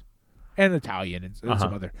directors and Italian and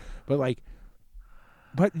some other, but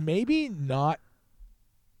maybe not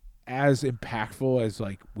as impactful as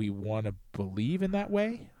like we want to believe in that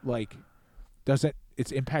way. Like,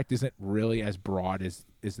 its impact isn't really as broad as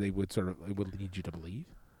they would it would lead you to believe.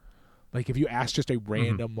 Like, if you ask just a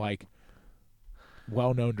random like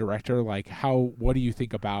well-known director, like, what do you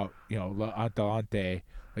think about, L'Atalante?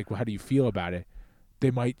 Like, how do you feel about it? They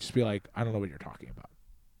might just be like, I don't know what you're talking about.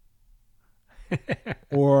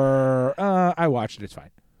 Or, I watched it, it's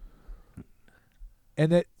fine.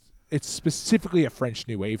 And that it's specifically a French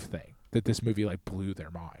New Wave thing that this movie like blew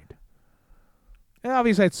their mind. And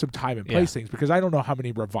obviously it's some time and place things, because I don't know how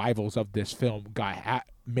many revivals of this film got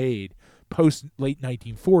made post late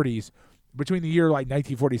 1940s, between the year like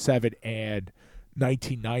 1947 and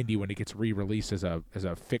 1990 when it gets re-released as a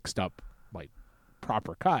fixed up like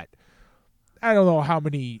proper cut. I don't know how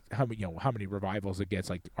many revivals it gets.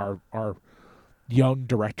 Like, are young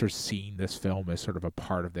directors seeing this film as sort of a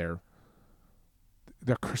part of their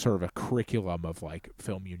sort of a curriculum of like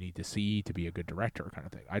film you need to see to be a good director kind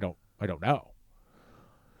of thing. I don't know.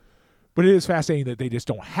 But it is fascinating that they just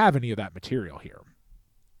don't have any of that material here.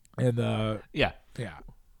 And the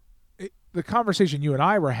conversation you and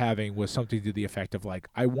I were having was something to the effect of like,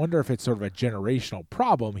 I wonder if it's sort of a generational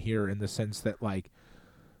problem here, in the sense that like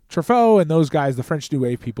Truffaut and those guys, the French New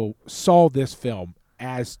Wave people, saw this film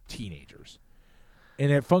as teenagers,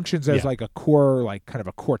 and it functions as like a core, like kind of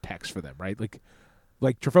a core text for them, right?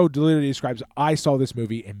 Like Truffaut literally describes, I saw this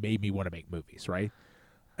movie and made me want to make movies, right?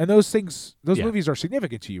 And those movies are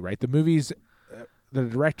significant to you, right? The movies the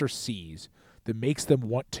director sees that makes them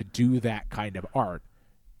want to do that kind of art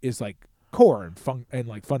is like core and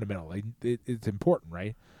like fundamental. Like, it's important,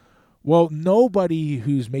 right? Well, nobody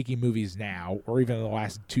who's making movies now, or even in the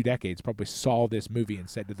last 2 decades, probably saw this movie and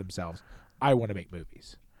said to themselves, I want to make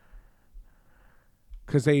movies.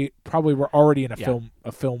 Because they probably were already in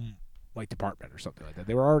a film like department or something like that.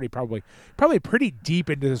 They were already probably pretty deep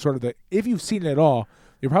into the sort of if you've seen it at all,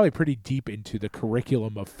 you're probably pretty deep into the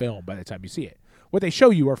curriculum of film by the time you see it. What they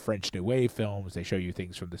show you are French New Wave films. They show you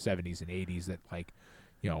things from the 70s and 80s that, like,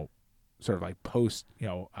 sort of like post,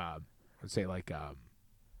 let's say like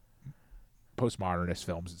postmodernist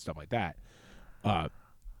films and stuff like that,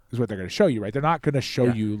 is what they're going to show you, right? They're not going to show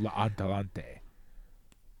you L'Atalante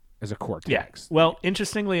as a core text. Yeah. Well,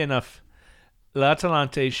 interestingly enough,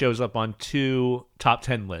 L'Atalante shows up on 2 top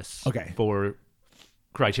 10 lists for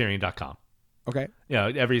Criterion.com. Okay.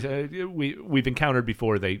 We've encountered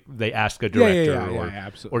before they ask a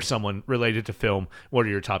director or someone related to film, what are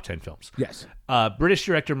your top 10 films? Yes. British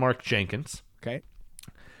director Mark Jenkins. Okay.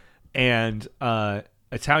 And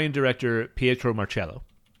Italian director Pietro Marcello.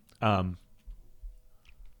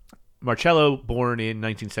 Marcello, born in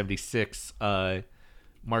 1976.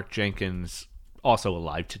 Mark Jenkins, also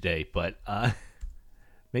alive today, but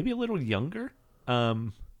maybe a little younger.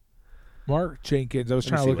 Mark Jenkins, I was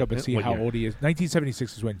trying to look up and see how old he is.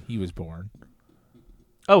 1976 is when he was born.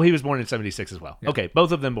 Oh, he was born in 76 as well. Yeah. Okay,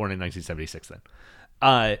 both of them born in 1976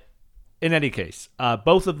 then. In any case,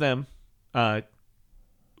 both of them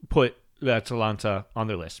put Atalanta on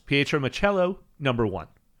their list. Pietro Machello, number 1.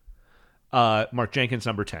 Mark Jenkins,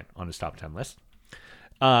 number 10 on his top 10 list.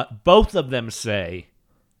 Both of them say,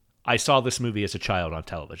 I saw this movie as a child on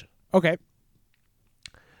television. Okay.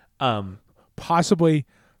 Possibly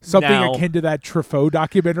something now, akin to that Truffaut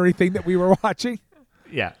documentary thing that we were watching.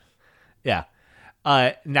 Yeah. Yeah.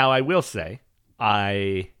 Now, I will say,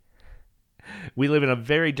 we live in a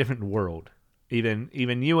very different world. Even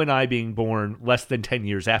you and I being born less than 10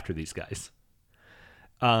 years after these guys.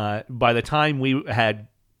 By the time we had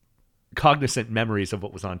cognizant memories of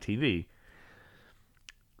what was on TV,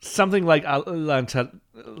 something like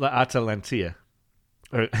Atalantia.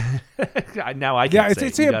 Now I can't say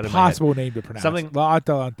it's an impossible name to pronounce. Something La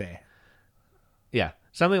Atalante. Yeah,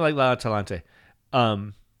 something like La Atalante.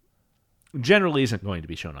 Generally isn't going to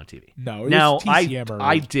be shown on TV. No, now it's TCM or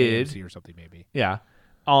I did AMC or something maybe. Yeah,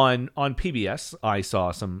 on PBS I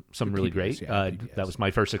saw some really PBS, great. PBS. That was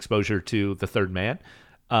my first exposure to The Third Man,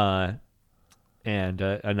 and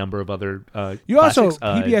a number of other. You also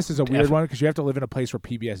classics. PBS is a weird one because you have to live in a place where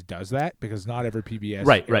PBS does that because not every PBS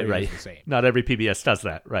right. is the same. Not every PBS does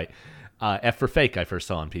that. Right. F for Fake I first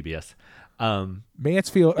saw on PBS.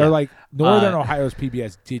 Mansfield or like Northern Ohio's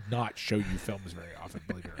PBS did not show you films very often,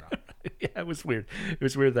 believe it or not. Yeah, it was weird. It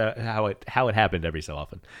was weird that how it happened every so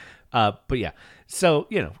often. But yeah, so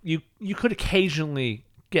you could occasionally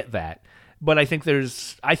get that, but I think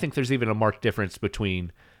there's even a marked difference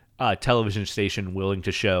between a television station willing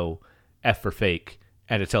to show F for Fake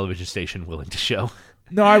and a television station willing to show.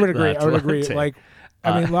 No, I would agree. I would agree. Atalante. Like,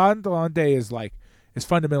 I mean, La Atalante is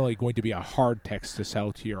fundamentally going to be a hard text to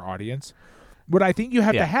sell to your audience. What I think you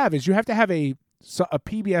have to have is you have to have a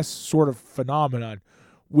PBS sort of phenomenon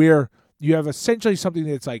where you have essentially something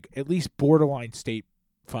that's like at least borderline state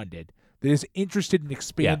funded that is interested in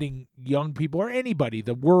expanding young people or anybody,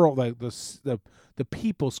 the world, like the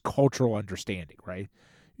people's cultural understanding, right?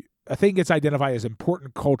 A thing gets identified as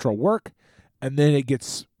important cultural work, and then it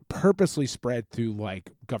gets purposely spread through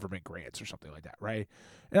like government grants or something like that, right?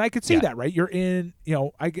 And I could see that, right? You're in,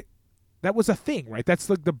 that was a thing, right? That's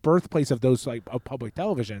like the birthplace of those like of public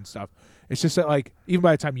television and stuff. It's just that like even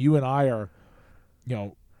by the time you and I are,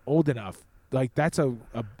 old enough, like that's a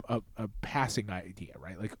passing idea,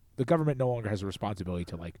 right? Like the government no longer has a responsibility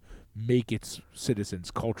to like make its citizens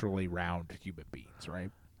culturally round human beings, right?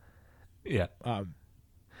 Yeah.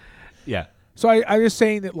 Yeah. So I'm just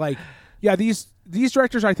saying that like, yeah, these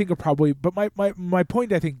directors I think are probably, but my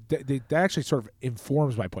point I think that actually sort of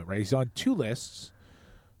informs my point, right? He's on 2 lists,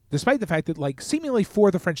 despite the fact that like seemingly for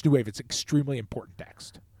the French New Wave, it's extremely important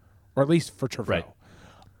text, or at least for Truffaut.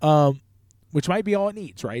 Right. Which might be all it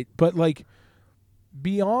needs, right? But like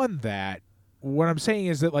beyond that, what I'm saying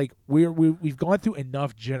is that like we've gone through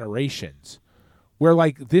enough generations where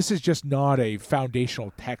like this is just not a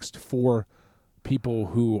foundational text for people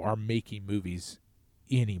who are making movies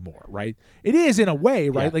anymore, right? It is in a way,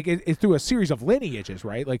 right? Yeah. Like it's through a series of lineages,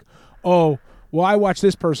 right? Like, oh, well, I watched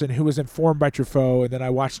this person who was informed by Truffaut, and then I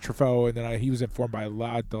watched Truffaut, and then he was informed by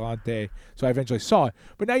La Atalante, so I eventually saw it.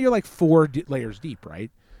 But now you're like 4 layers deep,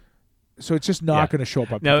 right? So it's just not going to show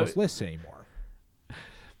up on people's lists anymore.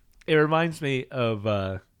 It reminds me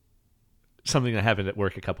of something that happened at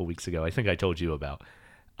work a couple weeks ago. I think I told you about.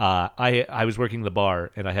 I was working the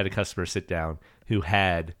bar, and I had a customer sit down who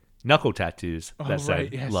had knuckle tattoos that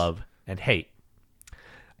said love and hate.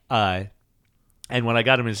 And when I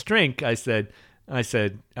got him his drink, I said,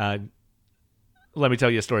 let me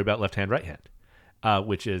tell you a story about left hand, right hand,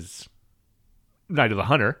 which is Night of the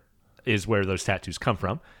Hunter is where those tattoos come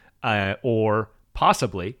from. Or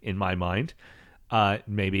possibly, in my mind,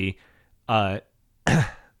 maybe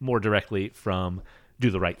more directly from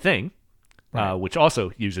Do the Right Thing, right. Which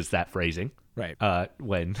also uses that phrasing, right?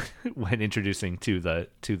 When introducing to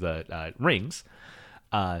the rings,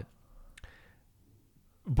 but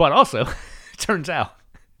also it turns out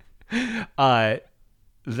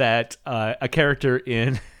that a character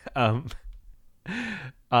in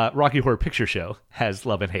Rocky Horror Picture Show has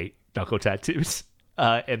love and hate knuckle tattoos.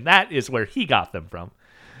 And that is where he got them from.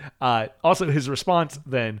 Also, his response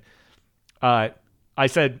then, I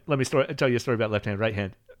said, let me tell you a story about left hand, right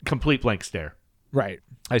hand. Complete blank stare. Right.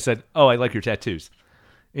 I said, oh, I like your tattoos.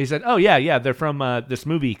 And he said, oh, yeah, they're from this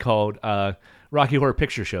movie called Rocky Horror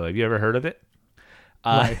Picture Show. Have you ever heard of it?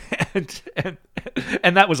 Right.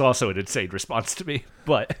 And that was also an insane response to me.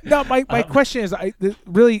 But no, my question is,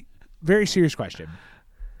 really very serious question.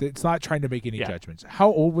 It's not trying to make any judgments.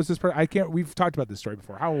 How old was this person? We've talked about this story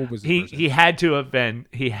before. How old was this person? He had to have been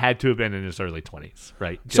in his early 20s,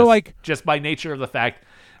 right? Just by nature of the fact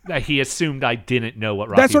that he assumed I didn't know what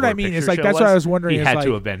Rocky Horror Picture Show was. That's what I was wondering. He had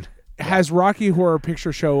to have been. Has Rocky Horror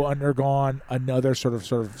Picture Show undergone another sort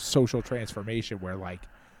of social transformation where like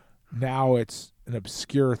now it's an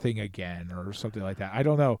obscure thing again or something like that? I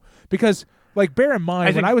don't know, because like bear in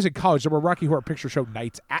mind when I was in college there were Rocky Horror Picture Show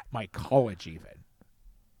nights at my college even.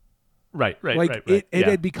 Right. It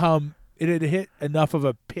had become, it had hit enough of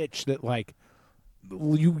a pitch that like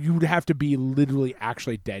you'd have to be literally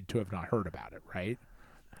actually dead to have not heard about it, right?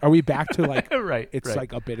 Are we back to like it's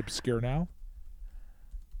like a bit obscure now?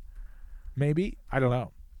 Maybe, I don't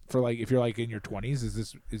know. For like if you're like in your 20s,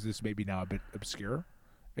 is this maybe now a bit obscure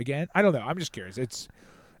again? I don't know. I'm just curious.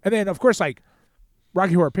 And then of course like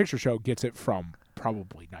Rocky Horror Picture Show gets it from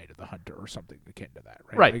probably Night of the Hunter or something akin to that,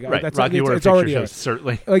 right? Right. That's, Rocky Horror Picture Show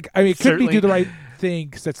certainly. Like I mean, it could be Do the Right Thing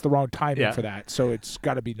because that's the wrong timing for that. So it's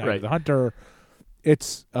got to be Night of the Hunter.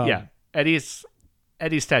 It's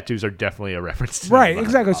Eddie's tattoos are definitely a reference to right,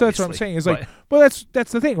 exactly. So that's what I'm saying. Is like, well,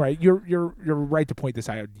 that's the thing, right? You're right to point this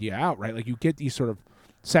idea out, right? Like you get these sort of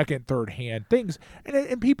second, third hand things,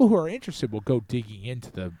 and people who are interested will go digging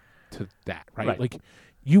into that, right? Like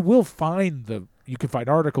you will find you can find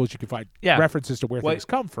articles, you can find references to where things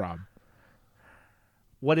come from.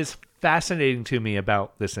 What is fascinating to me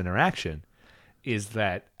about this interaction is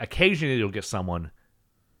that occasionally you'll get someone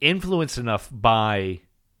influenced enough by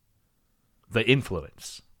the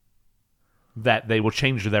influence that they will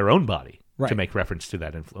change their own body to make reference to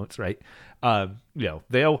that influence, right?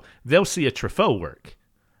 They'll see a Truffaut work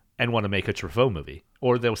and want to make a Truffaut movie,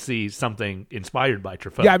 or they'll see something inspired by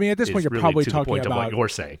Truffaut. Yeah, I mean, at this point, you're really probably to talking the point about of what you're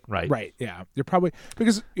saying, right? Right. Yeah, you're probably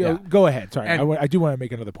because go ahead. Sorry, I do want to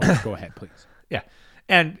make another point. Go ahead, please. Yeah,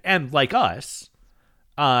 and like us,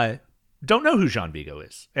 don't know who Jean Vigo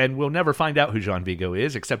is, and we'll never find out who Jean Vigo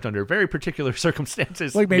is except under very particular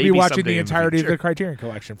circumstances. Like maybe watching the entirety of the Criterion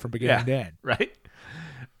Collection from beginning to end.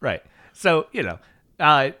 Right. So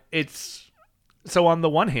it's so on the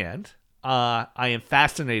one hand, I am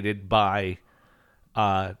fascinated by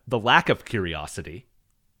the lack of curiosity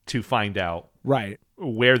to find out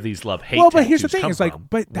where these love-hate tattoos but here's the thing: come is like, from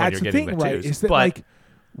but that's the thing, right? Is that like,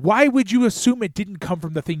 why would you assume it didn't come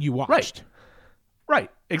from the thing you watched? Right,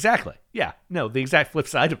 exactly. Yeah, no, the exact flip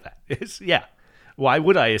side of that is, why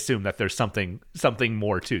would I assume that there's something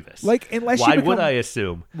more to this? Like, unless why would I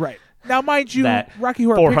assume? Right. Now, mind you, that Rocky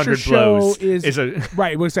Horror Picture Show is a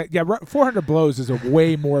right. 400 Blows is a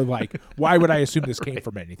way more like, why would I assume this came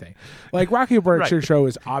from anything? Like Rocky Horror Picture Show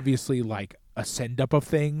is obviously like a send up of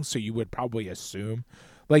things, so you would probably assume.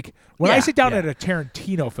 Like when I sit down at a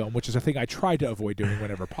Tarantino film, which is a thing I try to avoid doing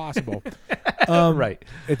whenever possible,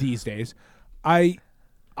 these days, I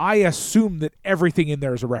assume that everything in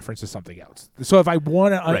there is a reference to something else. So if I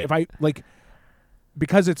want to, if I like,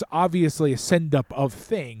 because it's obviously a send up of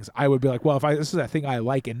things, I would be like, well, this is a thing I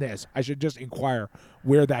like in this, I should just inquire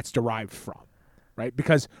where that's derived from, right?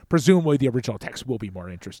 Because presumably the original text will be more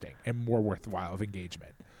interesting and more worthwhile of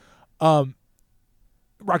engagement.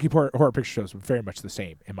 Rocky Horror Picture Show is very much the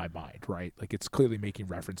same in my mind, right? Like it's clearly making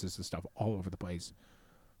references to stuff all over the place.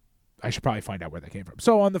 I should probably find out where that came from.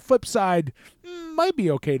 So on the flip side, might be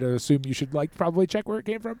okay to assume you should like probably check where it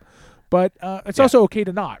came from, but it's also okay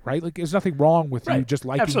to not, right? Like there's nothing wrong with you just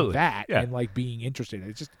liking that and like being interested.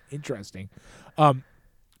 It's just interesting.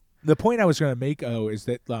 The point I was going to make, is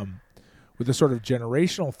that with the sort of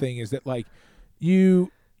generational thing is that like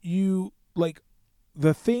you like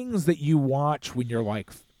the things that you watch when you're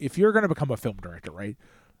like, if you're going to become a film director, right?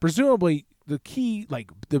 Presumably the key, like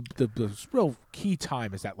the real key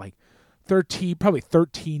time is that like 13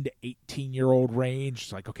 to 18-year-old range.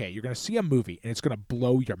 It's like, okay, you're going to see a movie and it's going to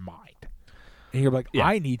blow your mind. And you're like,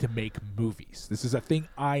 I need to make movies. This is a thing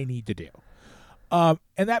I need to do. And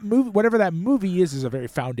that movie, whatever that movie is a very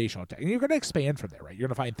foundational thing. And you're going to expand from there, right? You're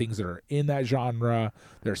going to find things that are in that genre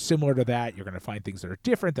that are similar to that. You're going to find things that are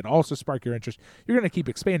different that also spark your interest. You're going to keep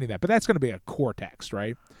expanding that, but that's going to be a core text,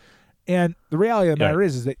 right? And the reality of the matter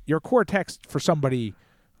is that your core text for somebody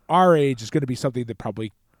our age is going to be something that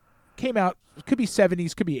probably came out, could be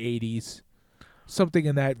 70s, could be 80s, something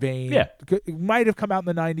in that vein. Yeah. It might have come out in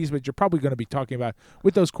the 90s, but you're probably going to be talking about,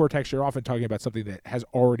 with those core texts, you're often talking about something that has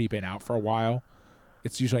already been out for a while.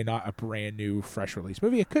 It's usually not a brand new, fresh release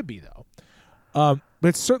movie. It could be, though. But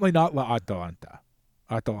it's certainly not La Atalanta.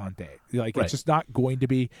 Like, it's just not going to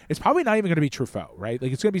be, it's probably not even going to be Truffaut, right?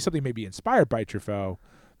 Like, it's going to be something maybe inspired by Truffaut,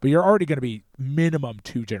 but you're already going to be minimum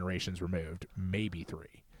 2 generations removed, maybe 3.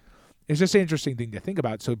 It's just an interesting thing to think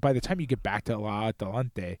about. So by the time you get back to La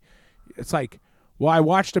Atalante, it's like, well, I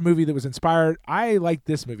watched a movie that was inspired. I liked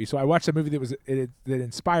this movie, so I watched a movie that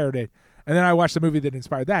inspired it, and then I watched the movie that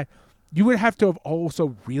inspired that. You would have to have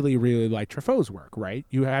also really, really liked Truffaut's work, right?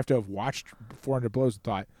 You have to have watched 400 Blows and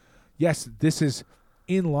thought, yes, this is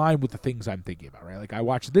in line with the things I'm thinking about, right? Like I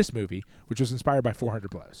watched this movie, which was inspired by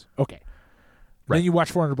 400 Blows. Okay. Right. Then you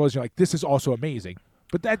watch 400 Blows, and you're like, this is also amazing.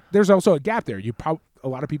 But there's also a gap there. A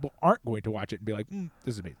lot of people aren't going to watch it and be like,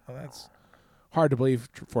 this is amazing. Well, that's hard to believe.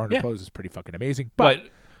 400 Blows is pretty fucking amazing. But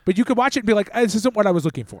you could watch it and be like, this isn't what I was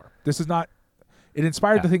looking for. This is not. It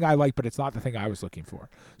inspired the thing I like, but it's not the thing I was looking for.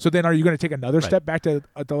 So then are you going to take another step back to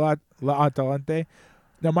La Atalante?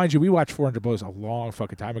 Now, mind you, we watched 400 Blows a long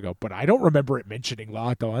fucking time ago, but I don't remember it mentioning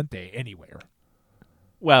La Atalante anywhere.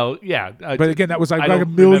 Well, yeah. But again, that was like a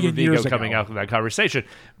million years ago. Coming out of that conversation.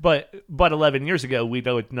 But 11 years ago, we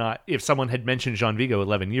know it's not. If someone had mentioned Jean Vigo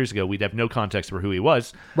 11 years ago, we'd have no context for who he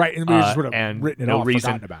was. Right, and we just would have written it off,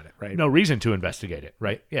 forgotten about it, right? No reason to investigate it,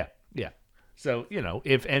 right? Yeah. So,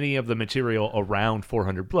 if any of the material around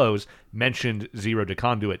 400 Blows mentioned Zero de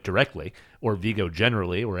Conduit directly, or Vigo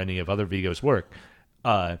generally, or any of other Vigo's work,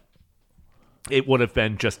 it would have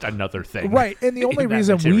been just another thing. Right, and the only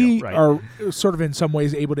reason we are sort of in some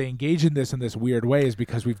ways able to engage in this weird way is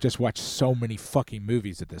because we've just watched so many fucking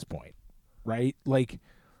movies at this point, right? Like,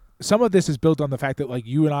 some of this is built on the fact that, like,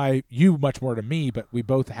 you and I, you much more than me, but we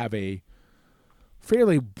both have a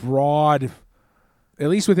fairly broad, at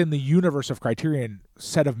least within the universe of Criterion,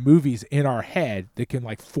 set of movies in our head that can,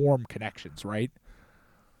 like, form connections, right?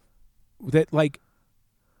 That, like,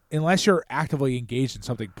 unless you're actively engaged in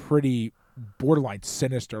something pretty borderline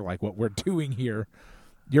sinister like what we're doing here,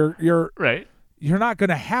 you're right. You're not going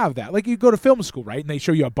to have that. Like, you go to film school, right? And they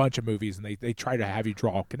show you a bunch of movies and they try to have you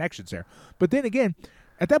draw connections there. But then again,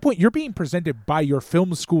 at that point, you're being presented by your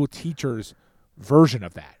film school teacher's version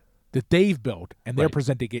of that they've built, and they're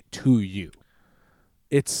presenting it to you.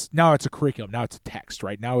 Now it's a curriculum. Now it's a text,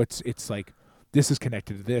 right? Now it's like, this is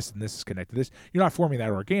connected to this, and this is connected to this. You're not forming that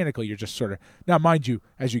organically. You're just sort of, now mind you,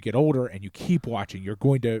 as you get older and you keep watching, you're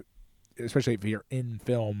going to, especially if you're in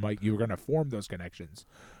film, like, you're going to form those connections.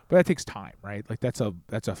 But that takes time, right? Like,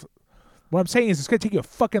 what I'm saying is it's going to take you a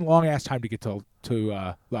fucking long ass time to get to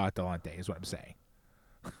La Atalante is what I'm saying.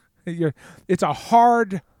 It's a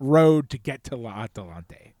hard road to get to La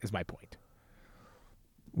Atalante is my point.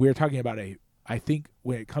 We're talking about I think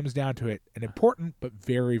when it comes down to it, an important but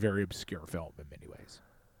very, very obscure film in many ways.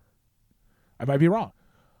 I might be wrong.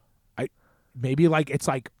 It's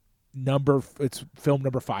film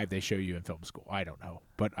number 5 they show you in film school. I don't know,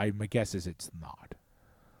 but my guess is it's not.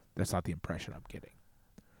 That's not the impression I'm getting,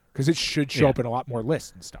 because it should show up in a lot more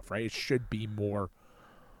lists and stuff, right? It should be more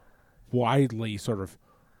widely sort of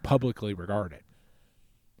publicly regarded.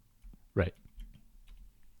 Right.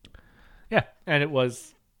 Yeah, and it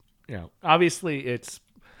was, obviously it's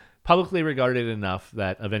publicly regarded enough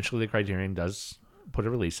that eventually the Criterion does put a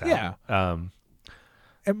release out. Yeah.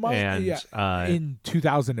 In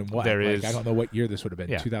 2001. I don't know what year this would have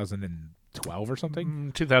been. 2012 or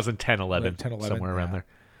something? 2010, 11, somewhere around there.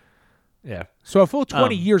 Yeah. So a full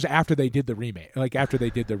 20 years after they did the remake, like after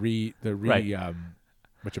they did the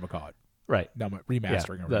whatchamacallit. Right. No,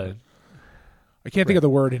 remastering. I can't think of the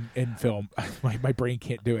word in film. my brain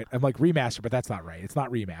can't do it. I'm like, remaster, but that's not right. It's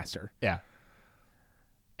not remaster. Yeah.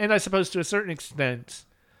 And I suppose to a certain extent,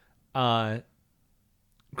 Criterion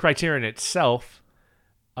itself,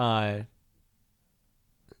 not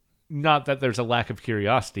that there's a lack of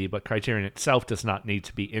curiosity, but Criterion itself does not need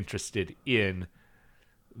to be interested in,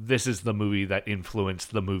 this is the movie that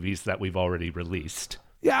influenced the movies that we've already released.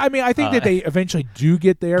 Yeah, I mean, I think that they eventually do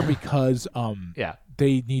get there because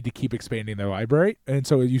they need to keep expanding their library. And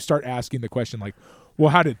so you start asking the question like,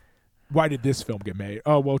 well, why did this film get made?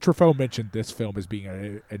 Oh, well, Truffaut mentioned this film as being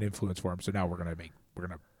an influence for him, so now we're gonna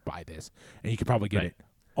buy this, and you could probably get it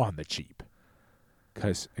on the cheap.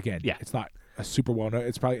 Because again, it's not a super well known.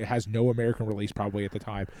 It has no American release probably at the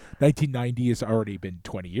time. 1990 has already been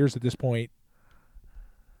 20 years at this point.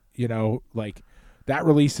 Like, that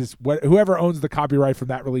release is whoever owns the copyright from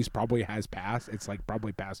that release probably has passed. It's like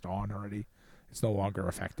probably passed on already. It's no longer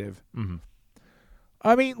effective. Mm-hmm.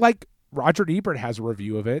 I mean, like, Roger Ebert has a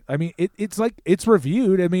review of it. I mean, it's like, it's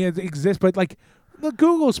reviewed. I mean, it exists, but like, the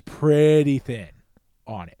Google's pretty thin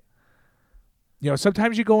on it.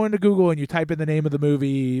 Sometimes you go into Google and you type in the name of the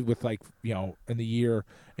movie with like, in the year,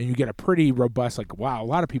 and you get a pretty robust, like, wow, a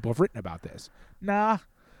lot of people have written about this. Nah.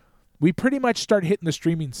 We pretty much start hitting the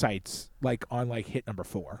streaming sites like on like hit number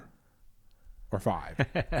 4 or 5.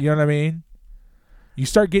 You know what I mean? You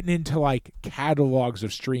start getting into like catalogs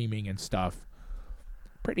of streaming and stuff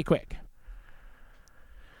pretty quick.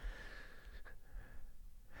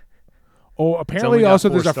 Oh, It's apparently only got also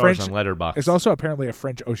 4 there's a stars French. on Letterboxd. There's also apparently a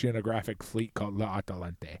French oceanographic fleet called La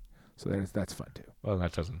Atalante. So that's fun too. Well,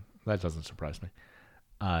 that doesn't surprise me.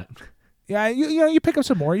 Yeah, you pick up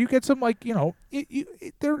some more. You get some they're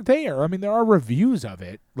there. I mean, there are reviews of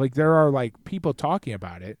it. Like there are like people talking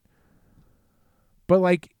about it, but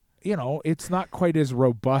like it's not quite as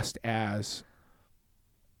robust as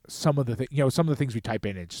some of the some of the things we type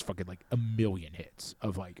in. It's just fucking like a million hits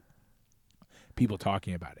of like people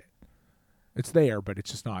talking about it. It's there, but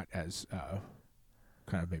it's just not as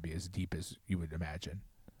kind of maybe as deep as you would imagine.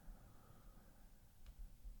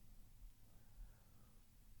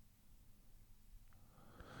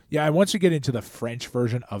 Yeah, and once you get into the French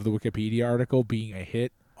version of the Wikipedia article being a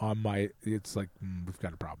hit on it's like we've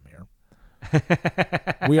got a problem here.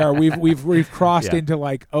 We've crossed into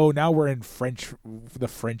like, oh, now we're in the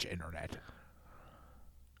French internet.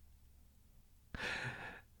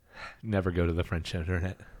 Never go to the French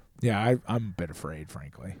internet. Yeah, I'm a bit afraid,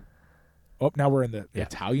 frankly. Oh, now we're in the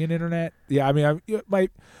Italian internet. Yeah, I mean, my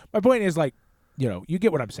point is like, you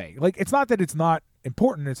get what I'm saying. Like, it's not that it's not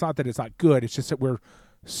important. It's not that it's not good. It's just that we're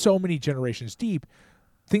so many generations deep.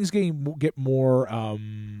 Things get more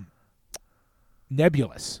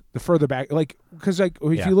nebulous the further back. Like, because like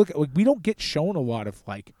if you look at we don't get shown a lot of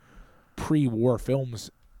like pre-war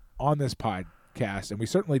films on this podcast, and we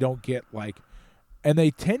certainly don't get like, and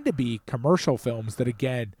they tend to be commercial films that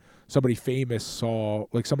again somebody famous saw,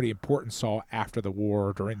 like somebody important saw after the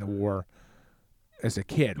war, during the war, as a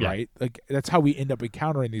kid, right? Like that's how we end up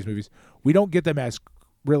encountering these movies. We don't get them as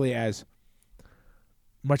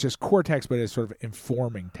much as core text, but as sort of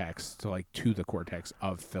informing text to the core text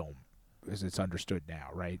of film as it's understood now,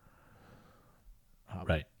 right?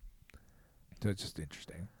 Right. So it's just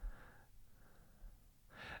interesting.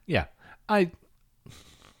 Yeah. I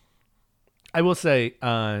will say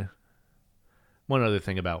one other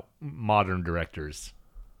thing about modern directors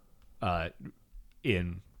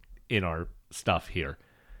in our stuff here.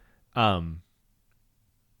 Ottavio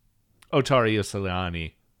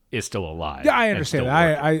Soliani is still alive. Yeah, I understand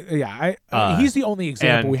that. He's the only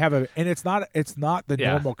example we have and it's not the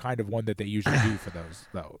normal kind of one that they usually do for those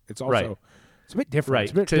though. It's also it's a bit different. Right.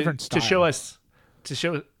 It's a bit different style.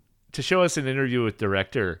 To show us an interview with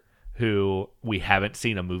director who we haven't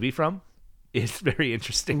seen a movie from is very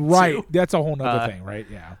interesting. Right. Too. That's a whole nother thing, right?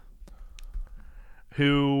 Yeah.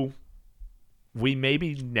 Who we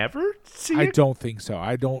maybe never see. I don't think so.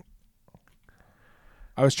 I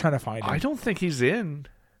was trying to find him. I don't think he's in.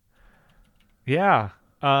 Yeah.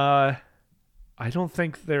 I don't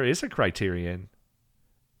think there is a Criterion.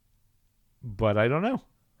 But I don't know.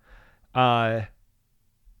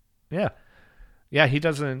 Yeah. Yeah, he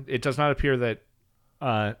doesn't. It does not appear that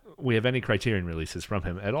we have any Criterion releases from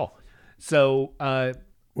him at all. So,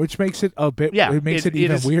 which makes it a bit. Yeah, it makes it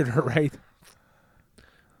even weirder, right?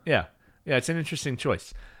 Yeah, it's an interesting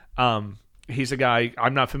choice. He's a guy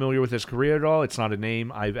I'm not familiar with his career at all. It's not a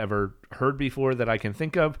name I've ever heard before that I can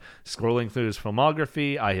think of. Scrolling through his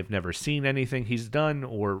filmography, I have never seen anything he's done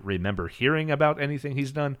or remember hearing about anything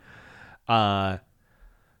he's done.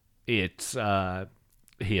 He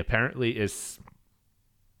apparently is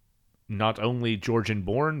not only Georgian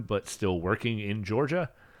born, but still working in Georgia.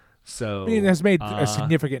 So I mean, has made a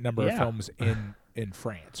significant number of films in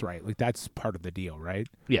France, right? Like that's part of the deal, right?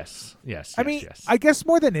 Yes. I mean, I guess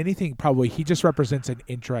more than anything, probably he just represents an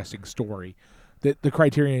interesting story that the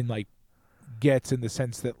Criterion like gets in the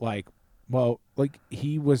sense that like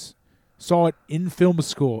he saw it in film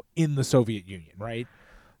school in the Soviet Union, right?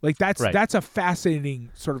 Like that's a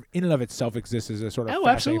fascinating sort of in and of itself exists as a sort of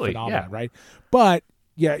fascinating phenomenon, right? But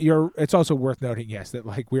yeah, it's also worth noting, yes, that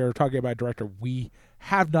like we are talking about a director we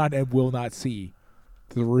have not and will not see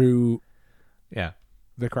through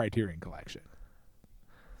the Criterion Collection.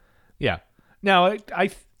 Yeah. Now,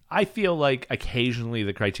 I feel like occasionally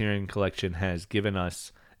the Criterion Collection has given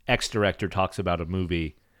us X director talks about a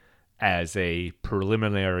movie as a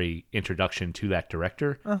preliminary introduction to that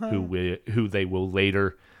director, who they will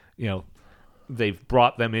later, they've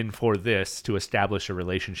brought them in for this to establish a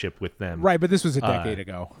relationship with them. Right, but this was a decade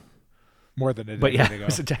ago. More than a decade ago. It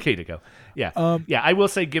was a decade ago. Yeah. I will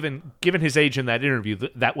say, given his age in that interview,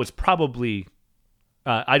 that was probably,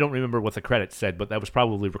 I don't remember what the credits said, but that was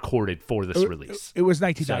probably recorded for this release. It was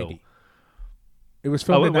 1990. It was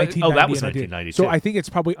filmed in 1990. Oh, that was 1990. So I think it's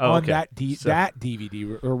probably on that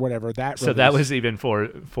DVD or whatever that. So that was even for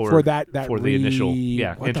that for the initial.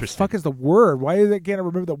 Yeah, what interesting. The fuck is the word? Why can't I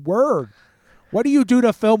remember the word? What do you do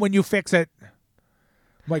to film when you fix it?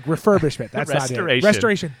 Like refurbishment. That's Restoration. not it.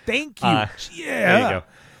 Restoration. Thank you. There you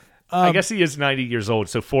I guess he is 90 years old,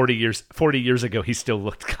 so 40 years ago, he still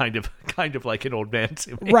looked kind of like an old man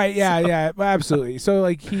to me. Right? Yeah, yeah, absolutely. So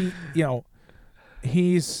like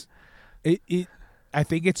he's it. I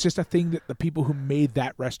think it's just a thing that the people who made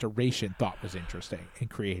that restoration thought was interesting and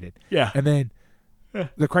created. Yeah, and then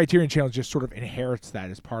the Criterion Channel just sort of inherits that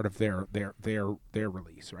as part of their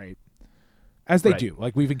release, right? As they do.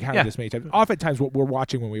 Like we've encountered this many times. Oftentimes, what we're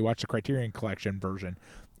watching when we watch the Criterion Collection version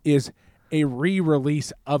is a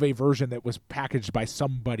re-release of a version that was packaged by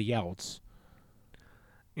somebody else.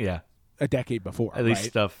 Yeah, a decade before. At least right?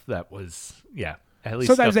 stuff that was At least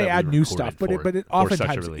sometimes stuff they that add we new recorded stuff, but it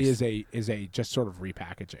oftentimes is a just sort of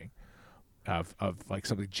repackaging of like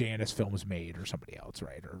something Janus Films made or somebody else,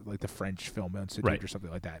 right? Or like the French Film Institute or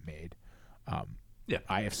something like that made.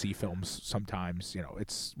 IFC Films sometimes,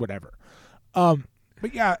 it's whatever.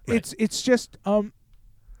 But yeah, it's just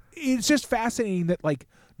fascinating that like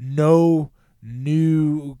no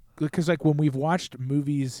new, because like when we've watched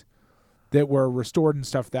movies that were restored and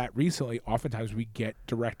stuff that recently, oftentimes we get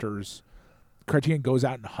directors. Criterion goes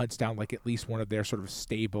out and hunts down like at least one of their sort of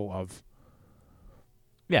stable of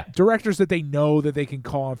directors that they know that they can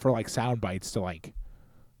call on for like sound bites to like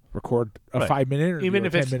record a 5-minute interview, even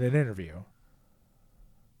if 10-minute interview.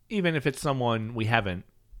 Even if it's someone we haven't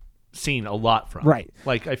seen a lot from. Right.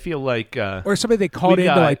 Like I feel like or somebody they called in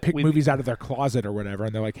to like pick movies out of their closet or whatever,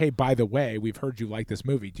 and they're like, hey, by the way, we've heard you like this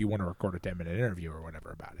movie. Do you want to record a 10-minute interview or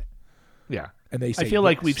whatever about it? Yeah. And they say I feel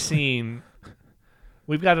like we've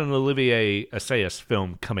got an Olivier Assayas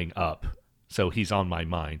film coming up, so he's on my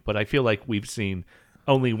mind. But I feel like we've seen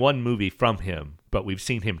only one movie from him, but we've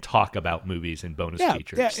seen him talk about movies in bonus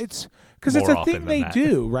features. Yeah, it's because it's a thing they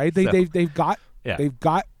do, right? They've got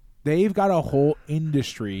a whole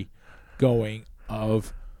industry going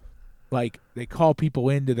of like they call people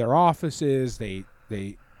into their offices. They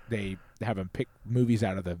have them pick movies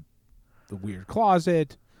out of the weird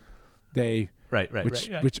closet.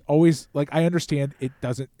 Which always, like, I understand it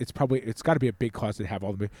doesn't. It's got to be a big closet to have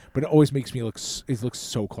all the movies, but it always makes me looks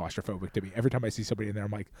so claustrophobic to me. Every time I see somebody in there,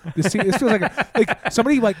 I'm like, this feels like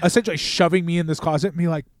somebody like essentially shoving me in this closet and be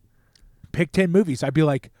like, pick 10 movies. I'd be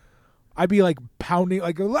like pounding,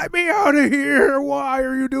 like, let me out of here. Why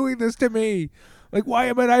are you doing this to me? Like, why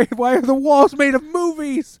are the walls made of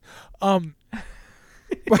movies?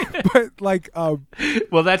 But like,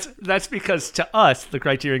 well, that's because to us the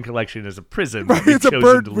Criterion Collection is a prison. Right, it's a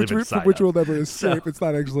bird which we'll never escape. It's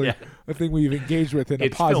not actually a thing we've engaged with in a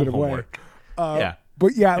positive way.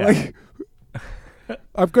 But like,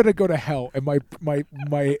 I'm gonna go to hell, and my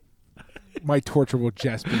torture will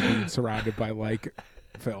just be being surrounded by like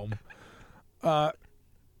film.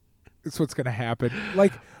 It's what's gonna happen.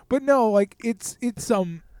 Like, but no, like it's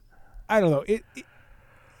I don't know it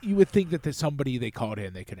you would think that there's somebody they called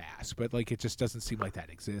in they could ask, but like it just doesn't seem like that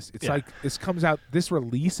exists. It's like this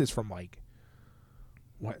release is from like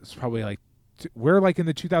it's probably like we're like in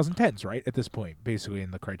the 2010s, right? At this point, basically in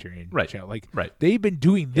the Criterion channel. Like they've been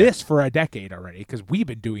doing this for a decade already, because we've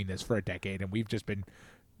been doing this for a decade and we've just been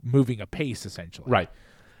moving a pace essentially. Right.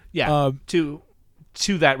 Yeah.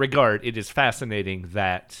 To that regard, it is fascinating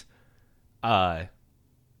that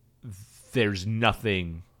there's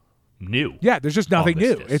nothing new. Yeah, there's just nothing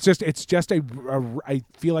new. Disc. It's just I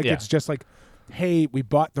feel like it's just like, hey, we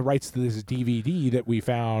bought the rights to this DVD that we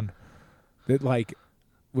found that like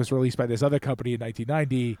was released by this other company in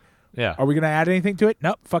 1990. Yeah. Are we going to add anything to it?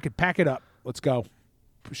 Nope. Fucking pack it up. Let's go.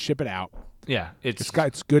 Ship it out. Yeah.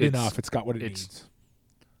 It's good enough. It's got what it needs.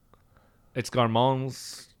 It's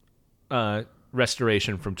Garmon's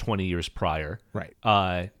restoration from 20 years prior. Right.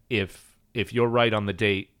 If you're right on the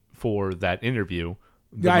date for that interview,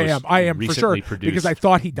 I am for sure, because I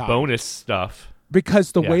thought he died. Bonus stuff.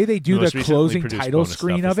 Because the way they do the closing title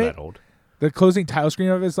screen of it, the closing title screen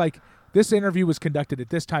of it is like, this interview was conducted at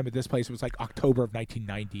this time at this place. It was like October of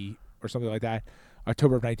 1990 or something like that.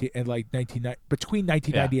 October of 19 and like between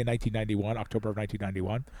 1990 and 1991, October of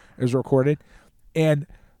 1991, it was recorded. And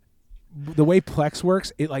the way Plex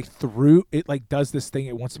works, it does this thing.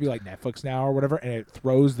 It wants to be like Netflix now or whatever, and it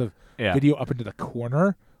throws the video up into the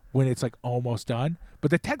corner when it's like almost done,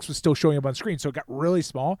 but the text was still showing up on screen, so it got really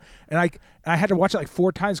small, and I had to watch it like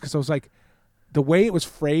 4 times because I was like, the way it was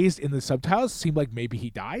phrased in the subtitles seemed like maybe he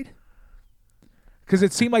died, because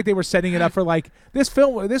it seemed like they were setting it up for like this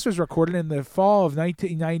was recorded in the fall of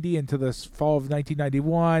 1990 into the fall of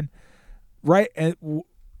 1991, right? And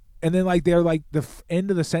then like they're like the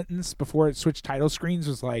end of the sentence before it switched title screens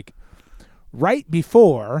was like right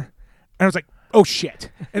before, and I was like, oh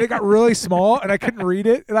shit, and it got really small, and I couldn't read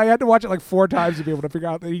it, and I had to watch it like 4 times to be able to figure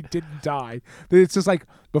out that he didn't die. That it's just like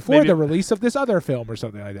before the release of this other film or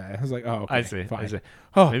something like that. I was like, oh, okay, I see. fine. I see.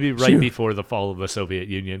 Oh, maybe right before the fall of the Soviet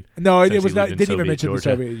Union. No, it was he not. lived in Didn't even Soviet mention Georgia.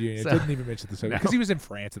 the Soviet Union. So- It didn't even mention the Soviet because he was in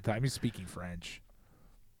France at the time. He's speaking French.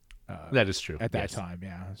 That is true. At that yes. time,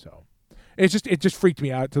 yeah. So it just freaked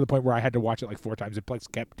me out to the point where I had to watch it like 4 times, and Plex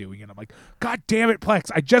kept doing it. I'm like, God damn it, Plex!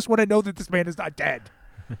 I just want to know that this man is not dead.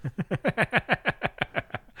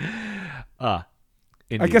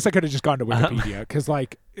 I guess I could have just gone to Wikipedia because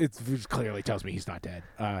like it clearly tells me he's not dead.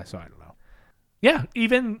 So I don't know. Yeah,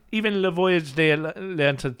 even Le Voyage de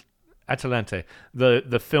l'Atalante,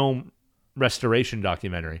 the film restoration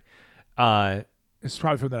documentary, It's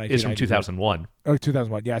probably from the 1990s. is from 2001. Oh,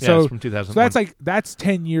 2001. Yeah. Yeah, So it's from 2001. So that's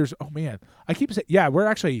 10 years. Oh man, I keep saying we're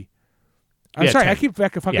actually. I'm Yeah, sorry, 10. I keep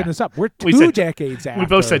fucking this up. We're We 2 said- decades after. We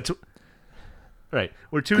both said. Right,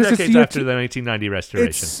 we're 2 'Cause it's decades the- after the 1990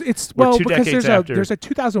 restoration. It's We're well 2 because decades there's after. there's a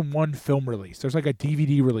 2001 film release. There's like a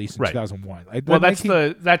DVD release in Right. 2001. Well, that is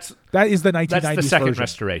the That is the 1990s that's the second version,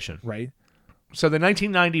 restoration. right? So the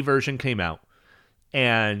 1990 version came out,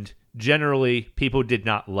 and generally people did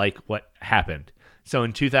not like what happened. So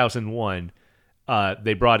in 2001,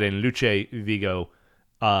 they brought in Luce Vigo,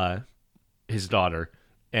 his daughter,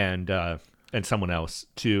 and someone else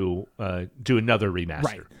to do another remaster.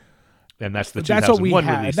 Right. And that's the That's what we 2001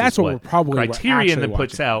 have, release. and that's is what we're probably Criterion actually then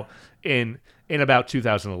puts watching. out in about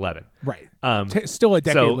 2011. Right. So Still a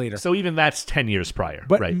decade later. So even that's 10 years prior.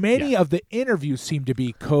 But right? many yeah. of the interviews seem to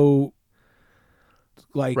be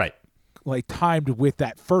right. like timed with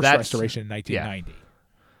that first That's- restoration in 1990.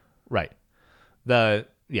 Right. The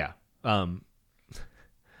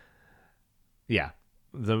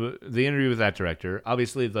interview with that director.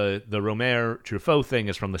 Obviously, the Rohmer Truffaut thing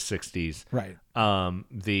is from the 60s. Right.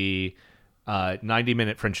 The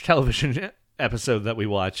 90-minute French television episode that we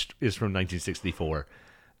watched is from 1964.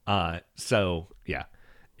 So yeah,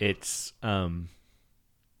 it's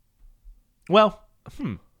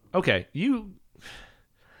okay.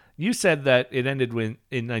 You said that it ended in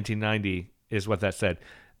 1990 is what that said.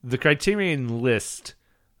 The Criterion list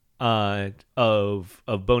of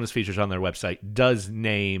bonus features on their website does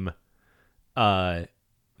name that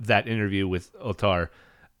interview with Otar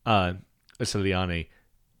Asiliani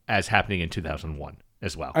as happening in 2001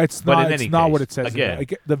 as well. It's but not. in it's any not case, what it says. Again,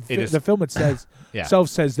 the is- film it says Yeah. itself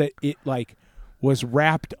says that it like was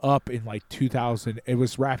wrapped up in like 2000. It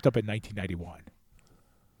was wrapped up in 1991.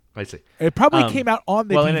 I see. It probably came out on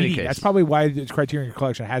the well, DVD. in any case. That's probably why the Criterion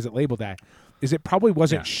Collection has it labeled that. Is it probably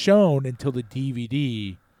wasn't shown until the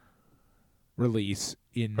DVD release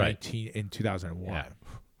in 2001. Yeah.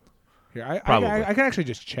 Here, I Probably. can actually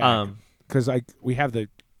just check because I have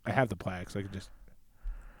the plaque, so I can just.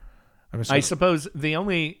 I suppose the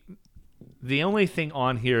only thing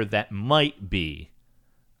on here that might be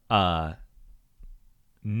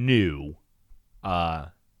new,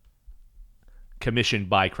 commissioned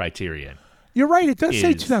by Criterion. You're right. It does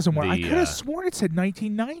say is 2001. I the, could have sworn it said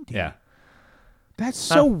 1990. Yeah. That's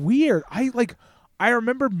so weird. I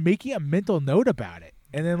remember making a mental note about it,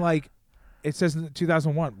 and then like it says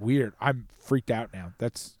 2001. Weird. I'm freaked out now.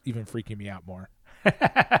 That's even freaking me out more.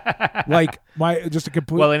 Like my just a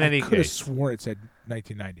complete. Well, in any I could have case. sworn it said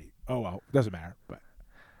 1990. Oh well, doesn't matter. But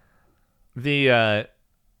The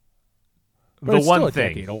it's one still a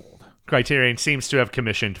thing decade old. Criterion seems to have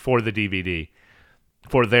commissioned for the DVD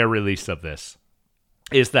for their release of this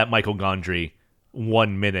is that Michael Gondry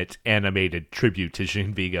 1-minute animated tribute to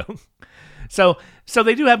Jean Vigo. so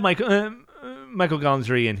they do have Michael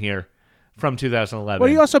Gondry in here from 2011. Well,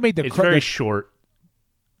 he also made it's very short.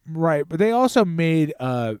 Right, but they also made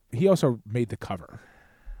he also made the cover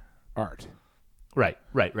art. Right.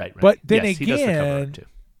 But then yes, he does the cover art again, too.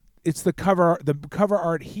 it's the cover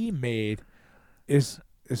art he made is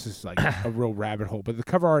this is like a real rabbit hole, but the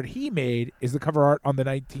cover art he made is the cover art on the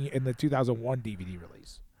 2001 DVD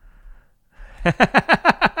release.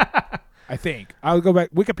 I think. I'll go back.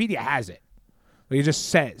 Wikipedia has it. Like it just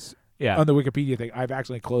says on the Wikipedia thing. I've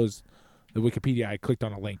actually closed the Wikipedia. I clicked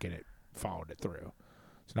on a link and it followed it through.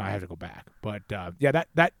 So now I have to go back. But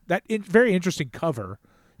that very interesting cover.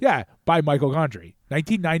 Yeah, by Michael Gondry.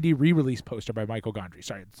 1990 re-release poster by Michael Gondry.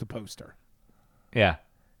 Sorry, it's the poster. Yeah.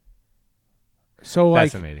 So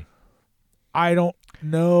like Fascinating. I don't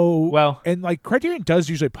know. Well, and like Criterion does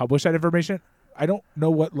usually publish that information. I don't know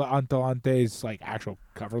what La Antalante's like actual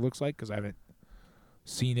cover looks like because I haven't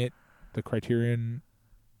seen it. The Criterion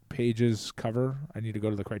pages cover. I need to go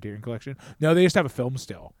to the Criterion collection. No, they just have a film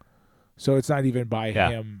still, so it's not even by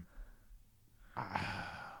him. I'm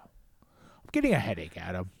getting a headache,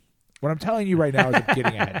 Adam. What I'm telling you right now is I'm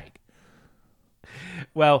getting a headache.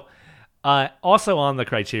 Well, also on the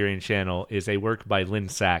Criterion Channel is a work by Lynn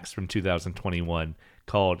Sachs from 2021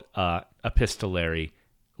 called Epistolary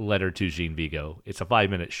Letter to Jean Vigo. It's a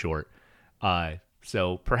 5-minute short.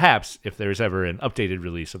 So perhaps if there's ever an updated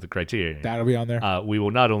release of the Criterion, That'll be on there. we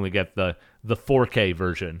will not only get the 4K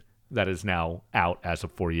version that is now out as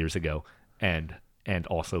of 4 years ago, and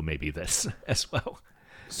also maybe this as well.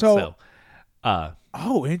 So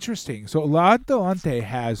interesting. So La Atalante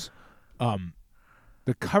has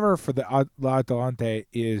the cover for the La Atalante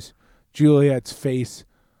is Juliet's face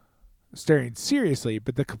staring seriously,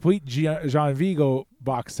 but the Complete Jean Vigo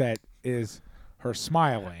box set is her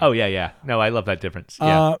smiling. Oh yeah. No, I love that difference.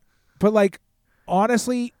 Yeah. But like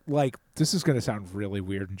honestly, like this is going to sound really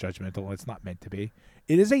weird and judgmental, and it's not meant to be.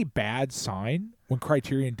 It is a bad sign when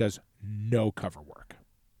Criterion does no cover work.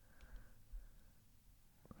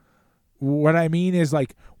 What I mean is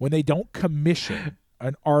like when they don't commission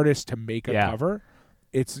an artist to make a cover,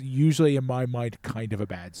 it's usually in my mind kind of a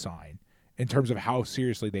bad sign in terms of how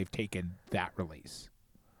seriously they've taken that release.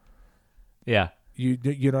 Yeah.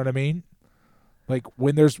 You know what I mean? Like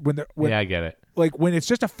when I get it. Like when it's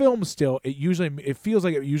just a film still, it feels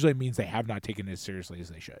like it usually means they have not taken it as seriously as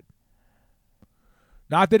they should.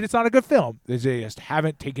 Not that it's not a good film, they just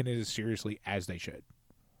haven't taken it as seriously as they should.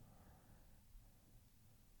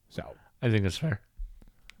 So I think that's fair.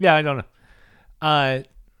 Yeah, I don't know.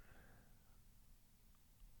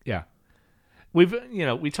 Yeah.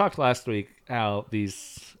 We talked last week how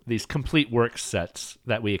these complete work sets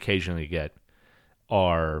that we occasionally get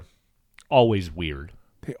are always weird.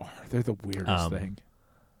 They are. They're the weirdest thing.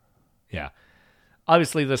 Yeah.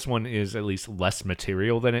 Obviously, this one is at least less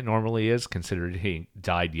material than it normally is, considering he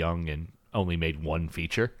died young and only made one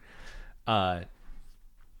feature. But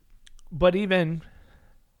even,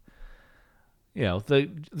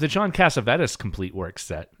 the John Cassavetes complete works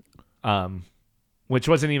set, which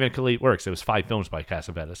wasn't even complete works. It was 5 films by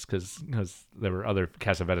Cassavetes because there were other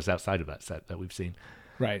Cassavetes outside of that set that we've seen.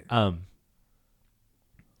 Right.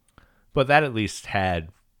 But that at least had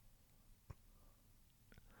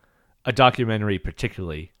a documentary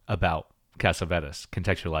particularly about Cassavetes,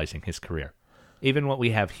 contextualizing his career. Even what we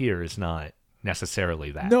have here is not necessarily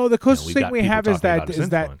that. No, the closest thing we have is that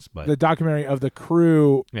the documentary of the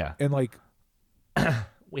crew and like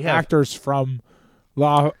we have actors from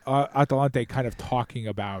La Atalante kind of talking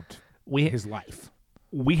about his life.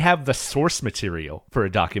 We have the source material for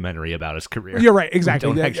a documentary about his career. You're right, exactly.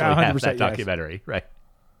 We don't actually have that documentary, right?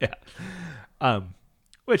 Yeah.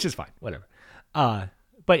 Which is fine, whatever.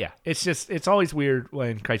 But yeah, it's always weird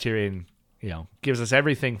when Criterion, gives us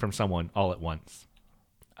everything from someone all at once.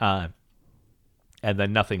 And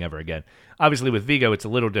then nothing ever again. Obviously with Vigo, it's a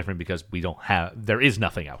little different because there is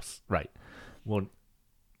nothing else, right? Well,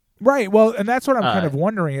 right. Well, and that's what I'm kind of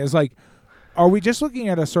wondering is like, are we just looking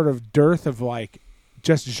at a sort of dearth of like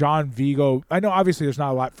just Jean Vigo? I know obviously there's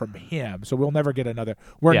not a lot from him, so we're never going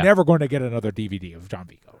to get another DVD of Jean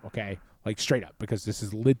Vigo. Okay. Like straight up, because this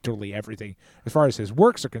is literally everything as far as his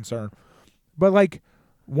works are concerned. But like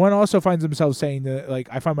one also finds themselves saying that, like,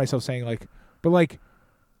 I find myself saying like, but like,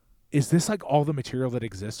 is this like all the material that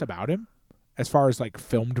exists about him as far as like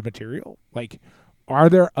filmed material? Like, are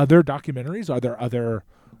there other documentaries? Are there other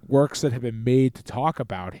works that have been made to talk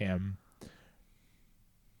about him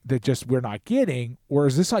that just we're not getting? Or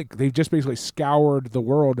is this like they've just basically scoured the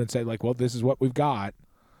world and said like, well, this is what we've got.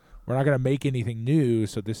 We're not going to make anything new,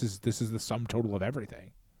 so this is the sum total of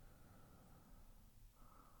everything.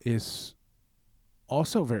 Is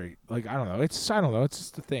also very like I don't know. It's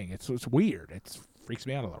just the thing. It's weird. It freaks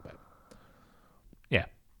me out a little bit. Yeah.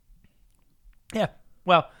 Yeah.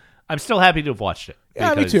 Well, I'm still happy to have watched it.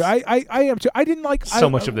 Yeah, me too. I am too. I didn't like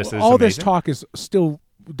so much of this. Is all amazing. This talk is still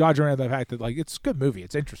dodging around the fact that like it's a good movie.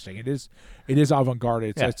 It's interesting. It is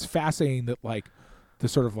avant-garde. It's fascinating that like the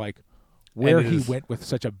sort of like where he went with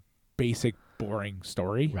such a basic, boring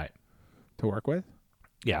story to work with.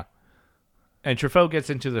 Yeah. And Truffaut gets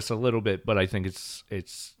into this a little bit, but I think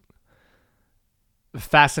it's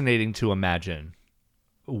fascinating to imagine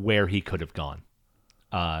where he could have gone.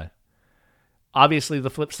 Obviously, the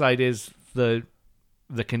flip side is the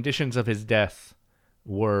conditions of his death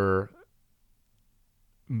were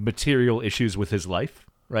material issues with his life,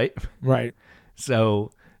 right? Right.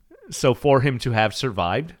 So for him to have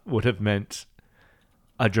survived would have meant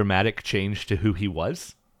a dramatic change to who he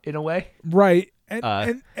was in a way. Right.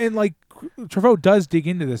 And like Truffaut does dig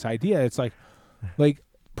into this idea. It's like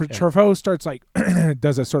Truffaut starts like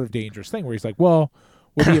does a sort of dangerous thing where he's like, well,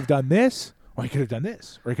 would he have done this? Or he could have done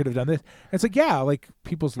this. Or he could have done this. And it's like, yeah, like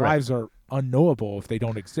people's lives are unknowable if they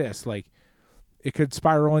don't exist. Like it could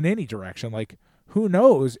spiral in any direction. Like who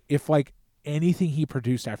knows if like anything he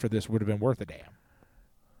produced after this would have been worth a damn.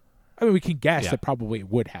 I mean, we can guess that probably it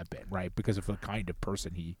would have been, right? Because of the kind of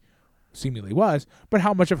person he seemingly was. But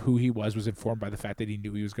how much of who he was informed by the fact that he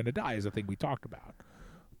knew he was going to die is a thing we talked about.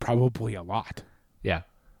 Probably a lot. Yeah.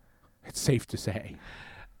 It's safe to say.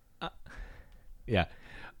 Yeah.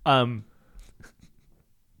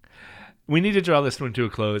 We need to draw this one to a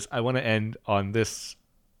close. I want to end on this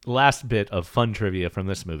last bit of fun trivia from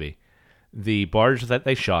this movie. The barge that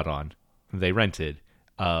they shot on, they rented,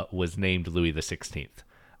 was named Louis the 16th.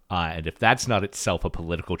 And if that's not itself a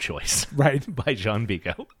political choice, right, by Jean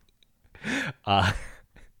Vigo,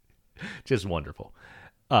 just wonderful.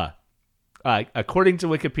 According to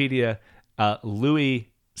Wikipedia, Louis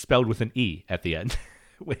spelled with an E at the end,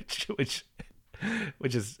 which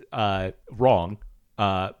is wrong,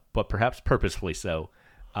 but perhaps purposefully so.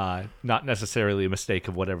 Not necessarily a mistake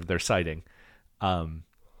of whatever they're citing.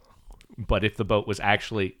 But if the boat was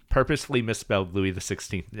actually purposefully misspelled Louis the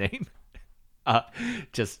 16th name,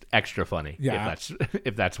 just extra funny. Yeah.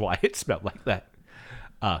 If that's why it's spelled like that.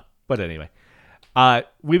 But anyway,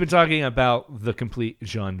 we've been talking about the Complete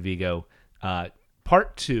Jean Vigo,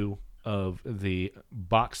 part 2 of the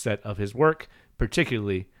box set of his work,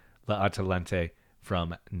 particularly La Atalante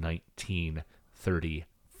from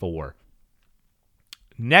 1934.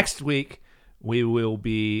 Next week, we will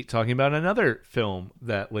be talking about another film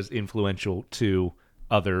that was influential to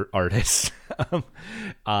other artists.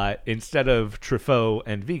 Instead of Truffaut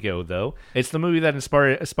and Vigo, though, it's the movie that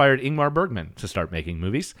inspired Ingmar Bergman to start making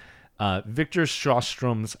movies. Victor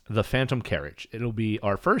Sjöström's The Phantom Carriage. It'll be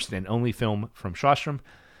our first and only film from Sjöström.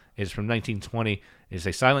 It is from 1920. It is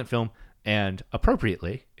a silent film, and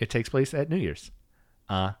appropriately, it takes place at New Year's.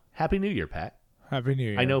 Happy New Year, Pat. Happy New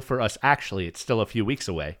Year. I know for us, actually, it's still a few weeks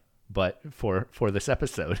away, but for this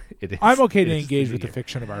episode, it is. I'm okay to engage with the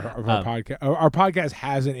fiction of our podcast. Our podcast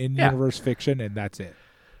has an in-universe fiction, and that's it.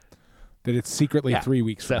 That it's secretly 3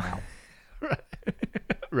 weeks from now.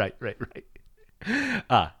 Right.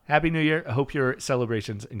 Happy New Year. I hope your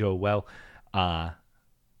celebrations go well.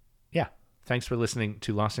 Thanks for listening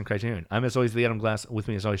to Lost in Criterion. I'm, as always, the Adam Glass. With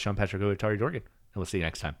me, as always, Sean Patrick Otari Dorgan. And we'll see you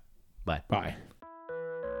next time. Bye. Bye.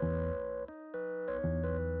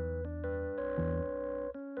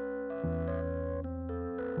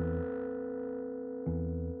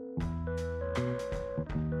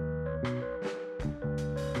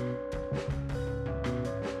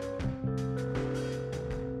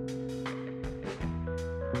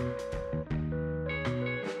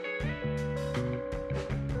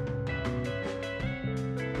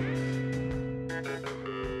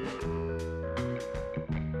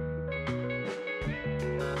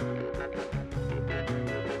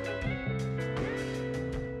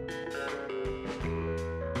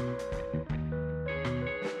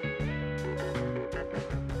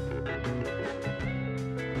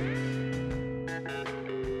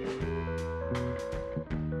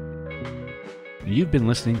 You've been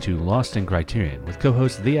listening to Lost in Criterion with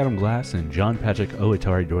co-hosts The Adam Glass and John Patrick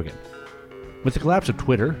Otari Dorgan. With the collapse of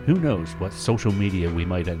Twitter, who knows what social media we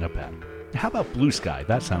might end up at? How about Blue Sky?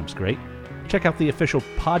 That sounds great. Check out the official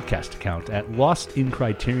podcast account at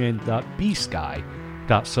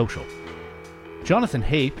lostincriterion.bsky.social. Jonathan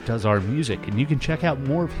Hape does our music, and you can check out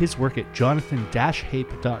more of his work at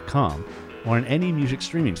jonathan-hape.com or on any music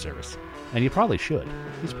streaming service. And you probably should.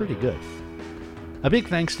 He's pretty good. A big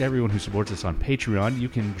thanks to everyone who supports us on Patreon. You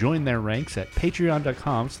can join their ranks at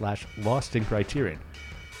patreon.com/lostincriterion.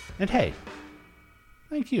 And hey,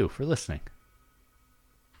 thank you for listening.